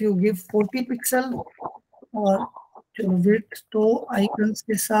सकते हो. If you give 40 पिक्सल और चलो width, तो आइकन्स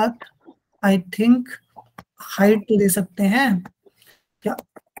के साथ आई थिंक हाइट तो दे सकते हैं क्या?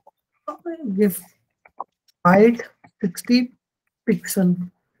 Give height 60 pixel.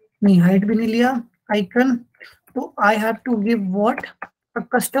 नहीं, हाइट भी नहीं लिया आइकन, तो I have to give what? A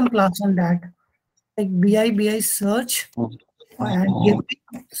custom class on that, like bi search and give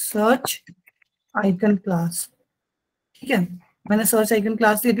search icon class. ठीक है, मैंने सर्च आइकन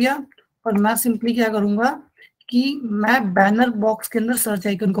क्लास दे दिया. और मैं सिंपली क्या करूंगा कि मैं बैनर बॉक्स के अंदर सर्च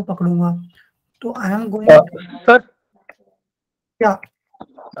आइकन को पकड़ूंगा. तो आई एम गोइंग सर. क्या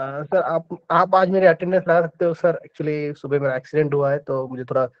सर आप आज मेरे अटेंडेंस लगा सकते हो सर? एक्चुअली सुबह मेरा एक्सीडेंट हुआ है तो मुझे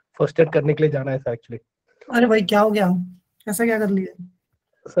थोड़ा फर्स्ट एड करने के लिए जाना है सर एक्चुअली. अरे भाई क्या हो गया, कैसा क्या कर लिया?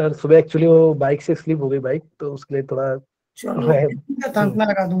 सर सुबह एक्चुअली वो बाइक से स्लिप हो गई बाइक, तो उसके लिए थोड़ा. चलो थैंक, मैं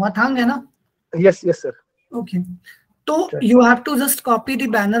लगा दूंगा. थैंक है ना? Yes sir. ओके, तो you have to just copy the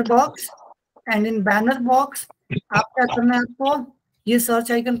banner box, and in banner box आप क्या करना है, आपको ये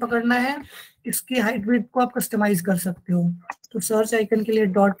सर्च आइकन पकड़ना है. इसकी हाइट विड्थ को आप कस्टमाइज कर सकते हो. तो सर्च आइकन के लिए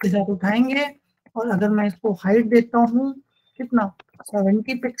डॉट के साथ उठाएंगे, और अगर मैं इसको हाइट देता हूँ कितना,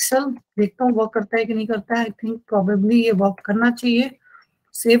 70 पिक्सल, देखता हूँ वर्क करता है कि नहीं करता है. आई थिंक प्रोबेबली ये वर्क करना चाहिए.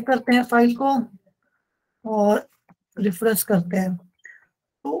 सेव करते हैं फाइल को और रिफ्रेश करते हैं.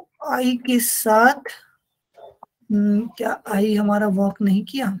 तो आई के साथ क्या आई हमारा वर्क नहीं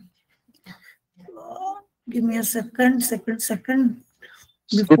किया? Give me a second.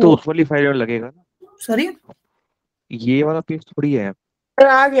 ये तो उस वाली फाइल में लगेगा ना? सॉरी, ये वाला पेज थोड़ी है. सर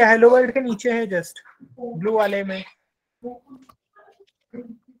आ गया, हेलो वर्ल्ड के नीचे है, जस्ट ब्लू वाले में.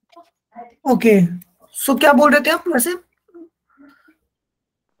 ओके, सो क्या बोल रहे थे आप वैसे?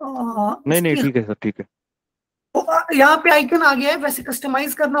 नहीं ठीक है सर, ठीक है. तो यहाँ पे आइकन आ गया है. वैसे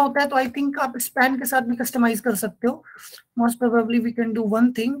कस्टमाइज करना होता है तो आई थिंक आप स्पैन के साथ भी कस्टमाइज कर सकते हो. Most probably we can do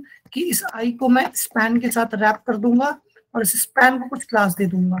one thing कि इस आई को मैं स्पैन के साथ रैप कर दूंगा और इस स्पैन को कुछ क्लास दे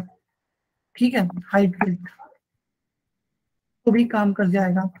दूंगा. ठीक है, हाइट विड्थ तो भी काम कर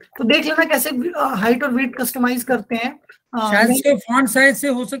जाएगा. तो देख लेना कैसे हाइट और विड्थ कस्टमाइज करते हैं. शायद से फॉन्ट साइज से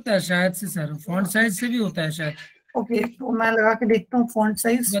हो सकता है, शायद से सर फॉन्ट साइज से भी होता है शायद. ओके, तो मैं लगा के देखता हूँ फॉन्ट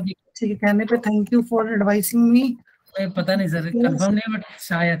साइज. ठीक है, कहने पे थैंक यू फॉर एडवाइसिंग मी. पता नहीं सर, कंफर्म नहीं, बट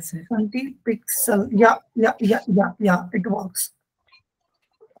शायद से 20 पिक्सल. या इट वर्क्स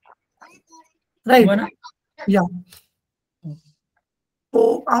राइट. या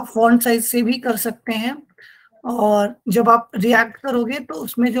तो आप फॉन्ट साइज से भी कर सकते हैं। और जब आप रिएक्ट करोगे तो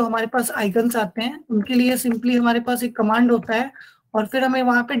उसमें जो हमारे पास आइकन्स आते हैं उनके लिए सिंपली हमारे पास एक कमांड होता है, और फिर हमें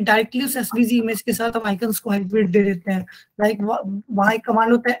वहां पे डायरेक्टली उस एसवीजी इमेज के साथ हम आइकन्स को हाइट वेट दे देते हैं। लाइक वहां एक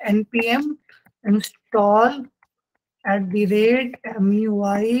कमांड होता है npm install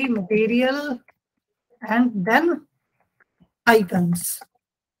 @MUI material and then icons।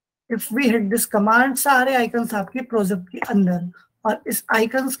 If we hit this command, सारे आइकन्स आपके प्रोजेक्ट के अंदर, और इस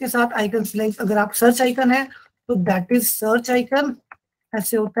आइकन्स के साथ आइकन्स लाइक अगर आप सर्च आइकन है तो दैट इज सर्च आइकन,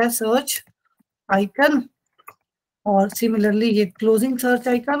 ऐसे होता है सर्च आइकन। और सिमिलरली ये क्लोजिंग सर्च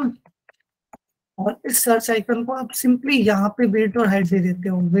आइकन, और इस सर्च आइकन को आप सिंपली यहाँ पे वेट और हाइट दे देते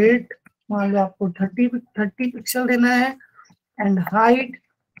हो। वेट मान लो आपको 30 पिक्सल देना है, and height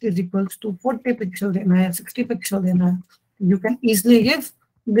is equals to 40 pixel देना है, 60 पिक्सल देना है। You can easily give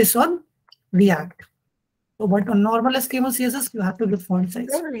this on React. So, but on normal HTML CSS, you have to give font size.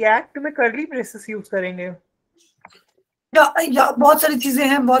 तो React में कर्ली ब्रेसेस यूज करेंगे? या बहुत सारी चीजें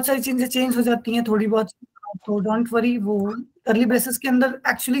हैं, बहुत सारी चीजें चेंज हो जाती हैं थोड़ी बहुत, तो डोंट वरी। वो कर्ली ब्रेसेस के अंदर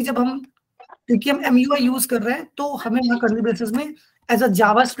एक्चुअली जब हम, क्योंकि हम MUI यूज कर रहे हैं तो हमें वहाँ कर्ली ब्रेसेस में एज अ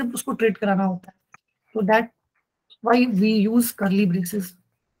जावास्क्रिप्ट उसको ट्रीट कराना होता है, तो that why we use curly braces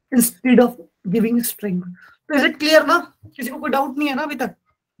instead of giving string. तो इज इट क्लियर ना? किसी को कोई डाउट नहीं है ना अभी तक?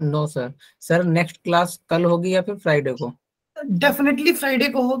 No sir. Sir next class कल होगी या फिर फ्राइडे को? डेफिनेटली फ्राइडे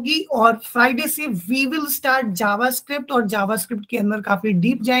को होगी, और फ्राइडे से वी विल स्टार्ट जावास्क्रिप्ट, और जावास्क्रिप्ट के अंदर काफी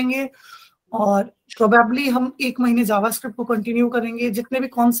डीप जाएंगे, और प्रोबेबली हम 1 महीने जावास्क्रिप्ट को कंटिन्यू करेंगे। जितने भी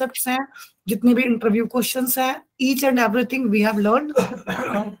कॉन्सेप्ट्स हैं, जितने भी इंटरव्यू क्वेश्चंस हैं, each and everything we have learned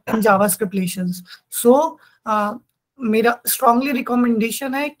in JavaScript lessons. सो मेरा स्ट्रांगली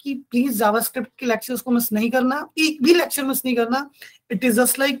रिकमेंडेशन है कि प्लीज जावास्क्रिप्ट के लेक्चर्स को मिस नहीं करना, एक भी लेक्चर मिस नहीं करना। इट इज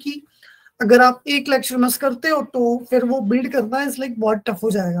जस्ट लाइक कि अगर आप एक लेक्चर मिस करते हो तो फिर वो बिल्ड करना इज लाइक बहुत टफ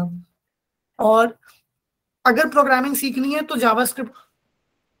हो जाएगा। और अगर प्रोग्रामिंग सीखनी है तो जावास्क्रिप्ट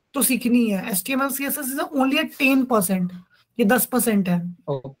तो सीखनी है। HTML CSS is only eight 10%, ये 10% है।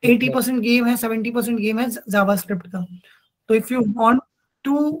 80% गेम है, 70% गेम है जावास्क्रिप्ट का। तो if you want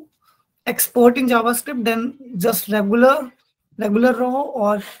to expert in JavaScript then just regular रहो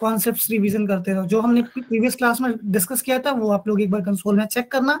और कॉन्सेप्ट्स रिवीजन करते रहो। जो हमने प्रीवियस क्लास में डिस्कस किया था वो आप लोग एक बार कंसोल में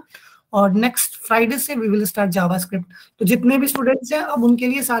चेक करना, और नेक्स्ट फ्राइडे से वी विल स्टार्ट जावास्क्रिप्ट। तो जितने भी स्टूडेंट्स हैं अब उनके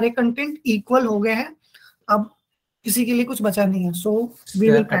लिए सारे कंटेंट इक्वल हो गए हैं, अब किसी के लिए कुछ बचा नहीं है। सो वी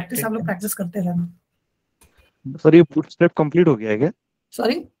विल प्रैक्टिस, हम लोग प्रैक्टिस करते रहना। सर ये बूटस्ट्रैप कंप्लीट हो गया है क्या?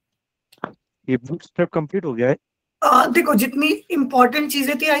 सॉरी, ये बूटस्ट्रैप कंप्लीट हो गया है? देखो जितनी इंपॉर्टेंट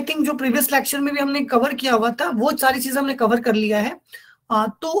चीजें थी आई थिंक जो प्रीवियस लेक्चर में भी हमने कवर किया हुआ था वो सारी चीजें हमने कवर कर लिया है।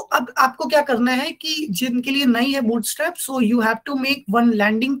 तो अब आपको क्या करना है कि जिनके लिए नई है bootstrap, so you have to make one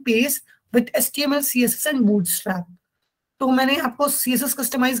landing page with HTML CSS and bootstrap. तो मैंने आपको CSS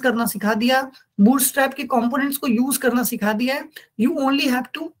कस्टमाइज करना सिखा दिया, बूटस्ट्रैप के कंपोनेंट्स को यूज करना सिखा दिया है। You only have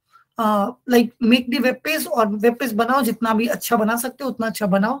to like make the web page, और वेब पेज बनाओ, जितना भी अच्छा बना सकते हो उतना अच्छा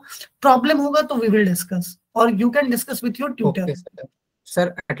बनाओ। प्रॉब्लम होगा तो वी विल डिस्कस, और you can discuss with your tutor.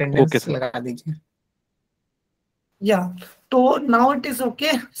 Sir attendance लगा दीजिए। या तो नाउ इट इज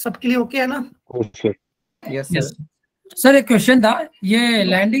ओके, सबके लिए ओके है ना? Yes yes sir. एक क्वेश्चन था, ये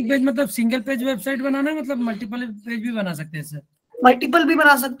लैंडिंग पेज मतलब सिंगल पेज वेबसाइट बनाना है, मतलब मल्टीपल पेज भी बना सकते हैं सर? मल्टीपल भी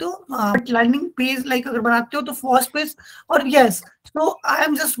बना सकते हो, बट लैंडिंग पेज लाइक अगर बनाते हो तो फर्स्ट पेज। और yes, so I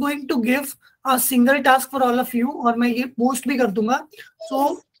am just going to give a single task for all of you, और मैं ये पोस्ट भी कर दूंगा।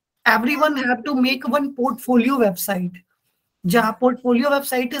 So everyone have to make one portfolio website, जहाँ पोर्टफोलियो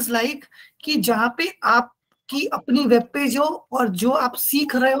वेबसाइट इज लाइक कि जहाँ पे आपकी अपनी वेब पेज हो और जो आप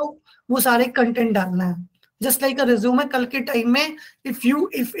सीख रहे हो वो सारे कंटेंट डालना है। जस्ट लाइक अ रिज्यूमे, कल के टाइम में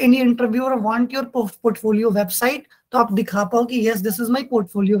if any interviewer want your portfolio website, तो आप दिखा पाओ कि yes this is my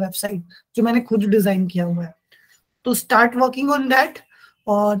portfolio website जो मैंने खुद डिजाइन किया हुआ है। तो स्टार्ट वर्किंग ऑन दैट,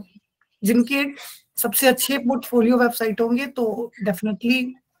 और जिनके सबसे अच्छे पोर्टफोलियो वेबसाइट होंगे तो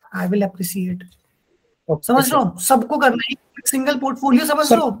डेफिनेटली आई विल अप्रिशिएट। समझ रहे हो, सबको करना है सिंगल पोर्टफोलियो,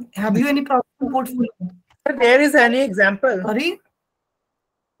 समझ रहे हो? Have you any problem portfolio? There is any example? Sorry,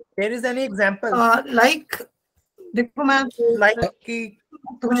 there is any example? Like देखो मैं लाइक कि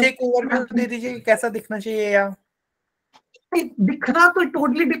मुझे एक ओवरव्यू दे दीजिए कैसा दिखना चाहिए, या दिखना तो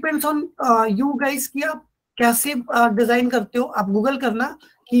totally depends on you guys कि आप कैसे डिजाइन करते हो। आप गूगल करना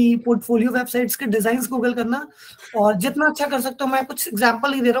कि पोर्टफोलियो वेबसाइट्स के डिजाइन्स गूगल करना, और जितना अच्छा कर सकते हो। मैं कुछ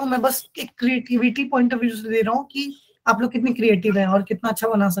एग्जांपल ही दे रहा हूँ, मैं बस एक क्रिएटिविटी पॉइंट ऑफ व्यू से दे रहा हूँ कि आप लोग कितनी क्रिएटिव हैं और कितना अच्छा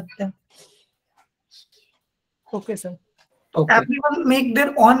बना सकते हैं। Okay sir. Everyone make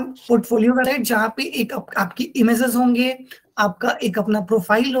their on portfolio website, जहाँ पे एक आपकी इमेजेस होंगे, आपका एक अपना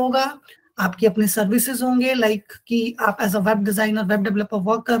प्रोफाइल होगा, आपकी अपने सर्विसेज होंगे, लाइक कि आप as a web designer, web developer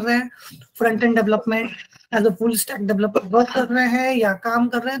work कर रहे हैं, front end development as a full stack developer work कर रहे हैं या काम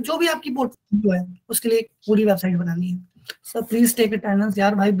कर रहे हैं, जो भी आपकी पोर्टफोलियो है उसके लिए एक पूरी वेबसाइट बनानी है। So please take attendance.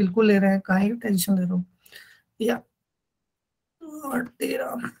 यार भाई बिल्कुल ले रहे हैं, काहे टेंशन ले रहे हो। या और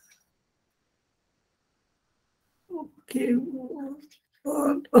तेरा ओके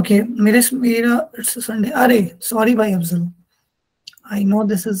ओके मेरा संडे, अरे सॉरी भाई Afzal, I know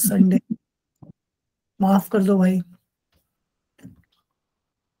this is Sunday, माफ कर दो भाई।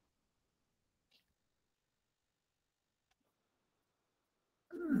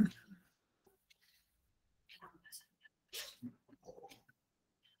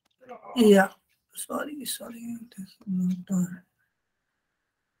 या सॉरी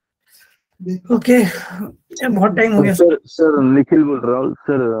ओके, बहुत टाइम हो गया। सर सर निखिल बोल रहा हूँ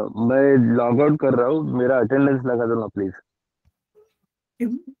सर, मैं लॉग आउट कर रहा हूँ, मेरा अटेंडेंस लगा दो ना प्लीज।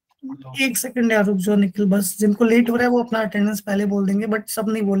 एक सेकंड यार रुक जाओ निखिल, बस जिनको लेट हो रहा है वो अपना अटेंडेंस पहले बोल देंगे, बट सब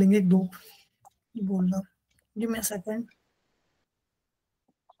नहीं बोलेंगे, एक दो बोलना। Give me a second.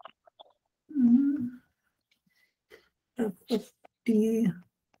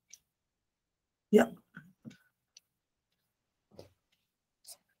 या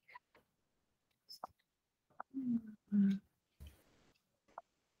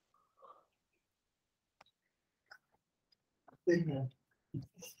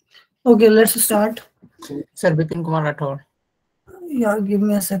okay, let's start. Sir Vipin Kumar Rathore. Yeah, give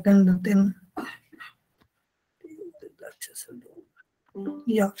me a second then.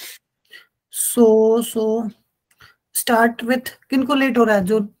 Yeah, so start with किनको लेट हो रहा है?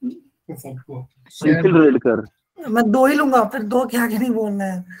 जो निखिल रेडकर। मैं दो ही लूंगा, फिर दो क्या नहीं बोलना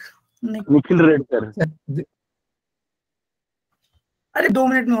है। निखिल रेडकर। अरे 2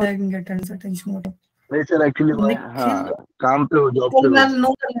 मिनट में हो जाएंगे, टेंशन मत लो। नहीं सर एक्चुअली मैं काम पे हूँ, जॉब पे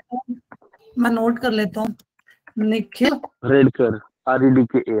मैं नोट कर लेता हूँ। निखिल रेडकर,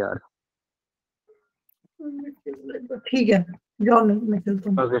 REDKAR। ठीक है, जाओ निखिल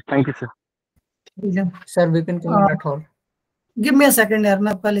तुम। Okay thank you sir. ठीक है sir Vipin Kumar Rathore. Give me a second यार,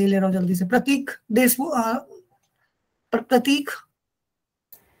 मैं आपका ले ले रहा हूँ जल्दी से। प्रतीक देशमुख, प्रतीक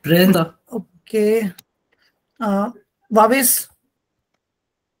present. Okay, वाविस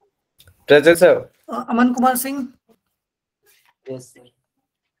present sir. Aman Kumar Singh, yes sir.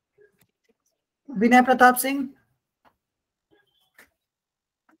 विनय प्रताप सिंह,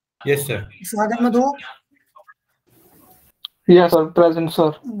 यस सर। सागर मधु, यस सर प्रेजेंट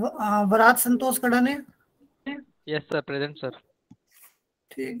सर। वराज संतोष कड़ाने, यस सर प्रेजेंट सर।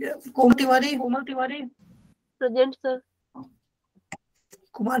 ठीक है। कोमल Tiwari present sir.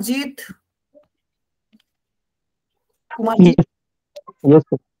 कुमारजीत yes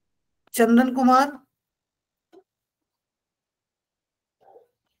sir. Chandan Kumar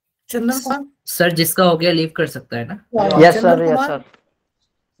sir जिसका हो गया लीव कर सकता है ना? Yes sir yes sir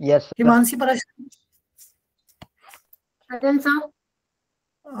yes. Himanshi Parashar, present sir.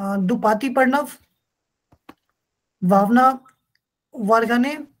 दुपाती Pranav, भावना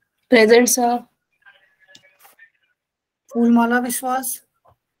वारगाने, प्रेजेंट सर। फूलमाला विश्वास,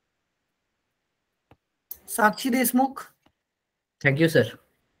 साक्षी Deshmukh, thank you sir.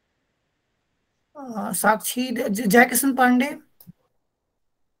 Sakshi Jaikishan Pandey,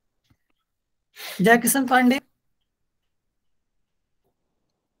 Jaikishan Pandey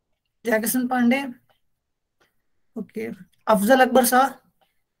okay. Afzal Akbar Shah,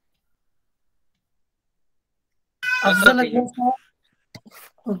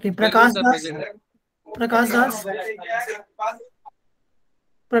 okay. Prakash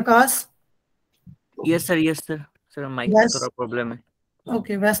yes sir sir mic का थोड़ा प्रॉब्लम है।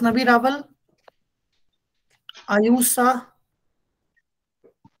 ओके। वैष्णवी रावल, आयुष शाह,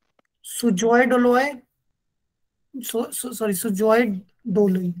 सुजॉय डोलोय, सुजॉय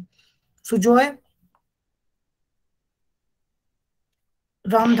डोलोई, सुजॉय,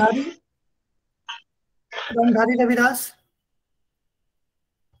 रामधारी रविदास,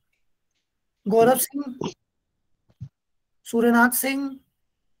 गौरव सिंह, सूर्यनाथ सिंह,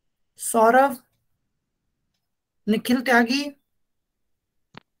 सौरभ, निखिल त्यागी,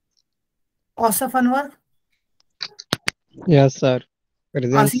 Ausaf Anwar, yes sir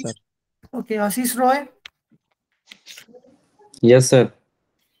present sir. Okay. आशीष रॉय, यस सर।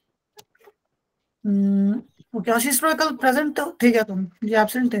 ओके। आशीष रॉय कल present थे क्या तुम? ये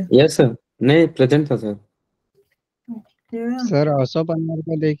absent है। यस सर, नहीं प्रेजेंट था sir. Okay sir Ausaf Anwar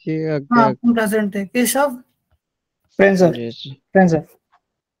को देखिए। हाँ तुम प्रेजेंट थे। Keshav friend sir.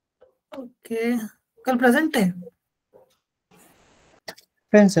 ओके कल प्रेजेंट थे।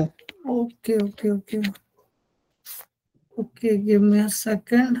 Friend sir. Okay give me a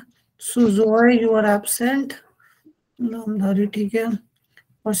second. Sujoy you are absent, नामधारी ठीक है,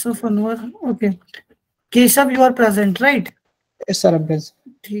 Ashraf Anwar okay, Keshav you are present right? Yes sir, Abbas.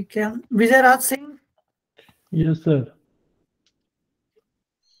 ठीक है, विजय Raj Singh? Yes sir.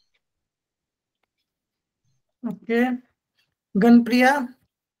 Okay, गनप्रिया?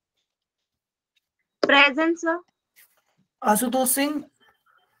 Present sir. Ashutosh Singh?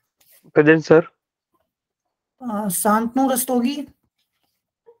 Present sir. Shantanu Rastogi?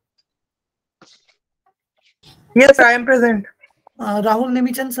 Yes, I am present. Rahul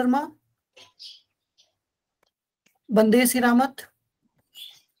Nemichand Sharma? बंदेश हिरामत?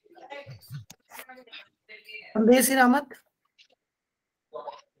 बंदेश हिरामत?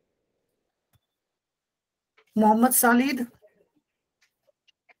 Mohammad सालिद?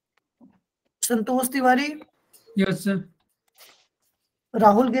 Santosh Tiwari? Yes sir.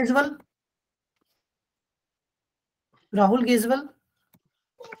 Rahul गेजवल? Rahul गेजवल?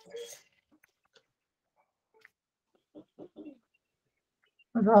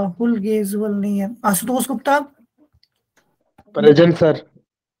 Rahul गेजवल नहीं है। Ashutosh Gupta? Present sir.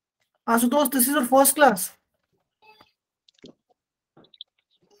 Ashutosh, this is your first class?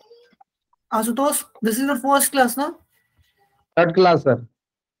 Ashutosh, this is your first class ना? Third class sir.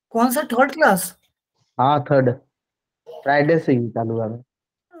 कौन सा third class? हाँ third, Friday से ही चालू है।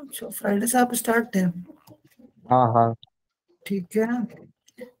 अच्छा, फ्राइडे से आप स्टार्ट थे? हाँ हाँ। ठीक है।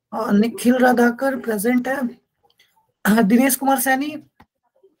 निखिल राधाकर प्रेजेंट है। दिनेश कुमार सैनी?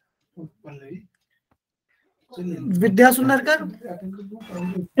 विद्या सुंदरकर?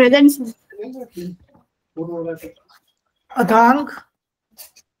 Present sir. अथांग?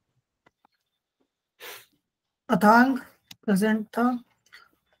 अथांग प्रेजेंट था।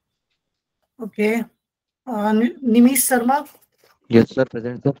 Okay, निमीश Sharma? Yes sir,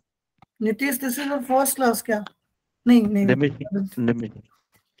 present sir. Nitish, this is your first class क्या? नहीं नहीं, निमिष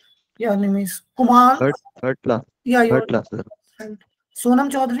या निमीश कुमार? Third class. या third class sir. Sonam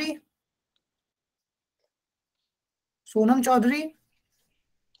Chaudhary? Sonam Chaudhary?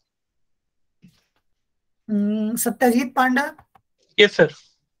 Satyajit पांडा? Yes sir.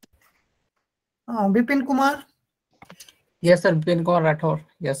 Vipin Kumar? Yes sir, Vipin Kumar Rathore.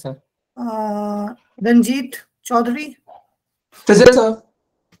 Yes sir. Ranjit Chaudhary? Present sir.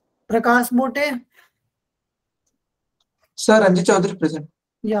 प्रकाश बोटे? Sir, Ranjit Chaudhary present.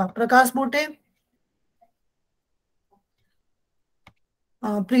 या प्रकाश बोटे?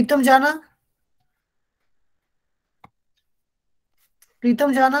 प्रीतम जाना?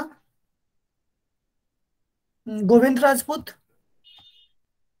 प्रीतम जाना? गोविंद राजपूत?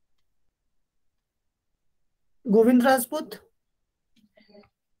 गोविंद राजपूत?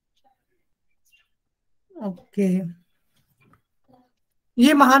 ओके,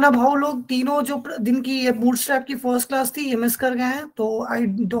 ये महानुभाव लोग तीनों जो जिनकी ये बूटस्ट्रैप की फर्स्ट क्लास थी, ये मिस कर गए हैं, तो आई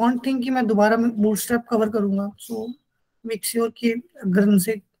डोंट थिंक कि मैं दोबारा बूटस्ट्रैप कवर करूंगा। सो मेक श्योर कि अगर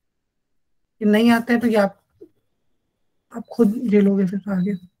उनसे नहीं आते हैं तो ये आप खुद ले लोगे फिर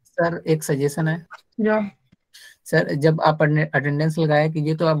आगे। सर एक सजेशन है। या सर, जब आप अटेंडेंस लगाए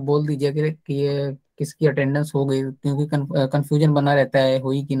कीजिए तो आप बोल दीजिए कि ये किसकी अटेंडेंस हो गई, क्योंकि कंफ्यूजन बना रहता है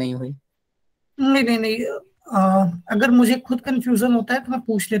हुई कि नहीं हुई। नहीं नहीं नहीं, अगर मुझे खुद कंफ्यूजन होता है तो मैं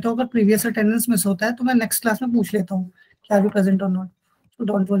पूछ लेता हूँ, अगर प्रीवियस अटेंडेंस मिस होता है तो मैं नेक्स्ट क्लास में पूछ लेता हूँ कि आर यू प्रेजेंट और not, so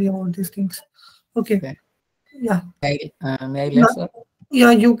don't worry about this things. Okay, या may I let sir?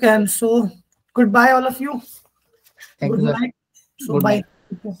 Yeah, you can. So, goodbye, all of you. Thank Good you, sir. night. So, Good bye.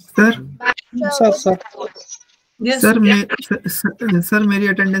 Sir Sir. Yes. Sir मेरी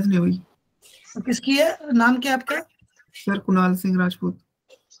attendance नहीं हुई। किसकी है? नाम क्या है आपका? सर कुणाल सिंह राजपूत।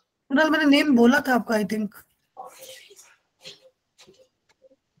 कुणाल, मैंने नेम बोला था आपका, आई थिंक।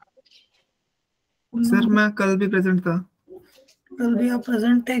 सर मैं कल भी प्रेजेंट था। कल भी आप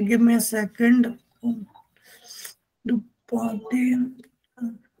प्रेजेंट थे? Give me a second.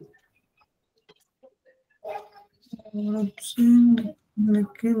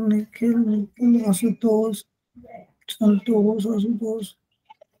 Nikhil Nikhil Nikhil Ashutosh संतोष आशुतोष,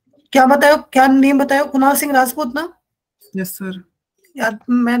 क्या बताया, क्या नेम बताया? कुणाल सिंह राजपूत ना? Yes sir. यार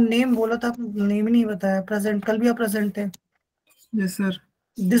मैं नेम बोला था, नेम ही नहीं बताया। प्रेजेंट, कल भी आप प्रेजेंट थे? Yes sir.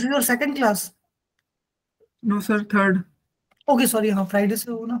 This is your second class? No sir, third. Okay sorry, हाँ फ्राइडे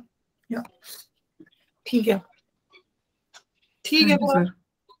से हो ना? या ठीक है, ठीक है सर।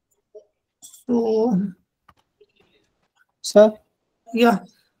 तो Sir, या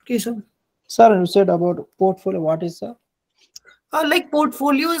Keshav? sir, you said about portfolio. What is sir? Like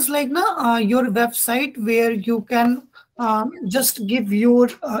portfolio is like your website where you can just give your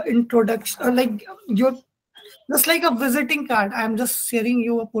introduction, like your, just like a visiting card. I'm just sharing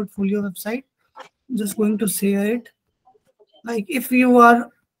you a portfolio website, just going to share it. Like if you are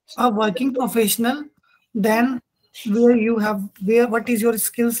a working professional, then what is your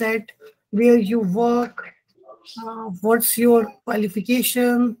skill set, where you work, what's your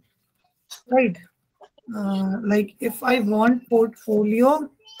qualification, right? Like if I want portfolio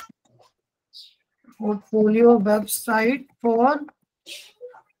website for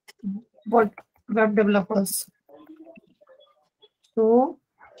what web developers. So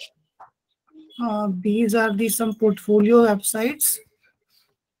these are the some portfolio websites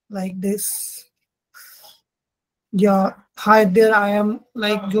like this. Yeah, hi there I am,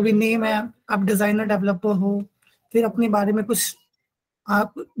 like जो भी name है, आप designer developer हो, फिर अपने बारे में कुछ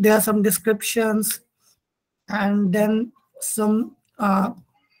आप, there are some descriptions, and then some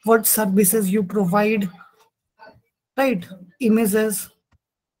what services you provide, right? Images.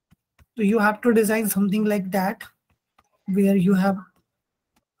 So you have to design something like that, where you have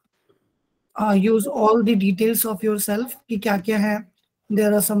use all the details of yourself कि क्या क्या है.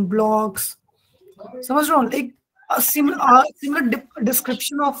 There are some blogs. समझ रहे हो, like a similar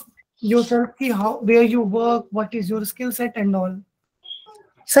description of yourself कि how, where you work, what is your skill set and all.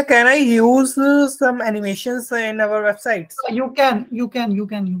 Sir, can I use some animations in our websites? You can.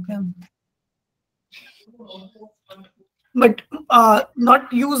 But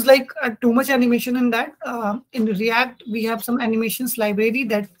not use like too much animation in that. In React, we have some animations library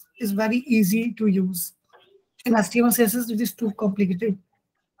that is very easy to use. In HTML CSS, it is too complicated.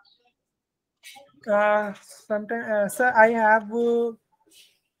 Sometimes, sir, I have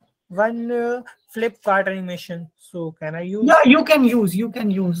one flip cart animation. So can I use? Yeah, you can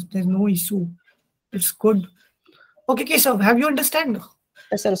use. There's no issue. It's good. Okay, Keshav, have you understand?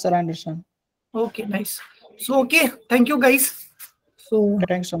 Yes, sir, I understand. Okay, nice. So, okay, thank you, guys. So,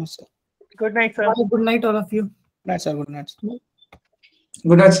 Thanks so much, sir. Good night, sir. Good night, all of you. Good night, sir. Good night.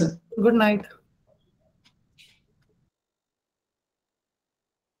 Good night, sir. Good night.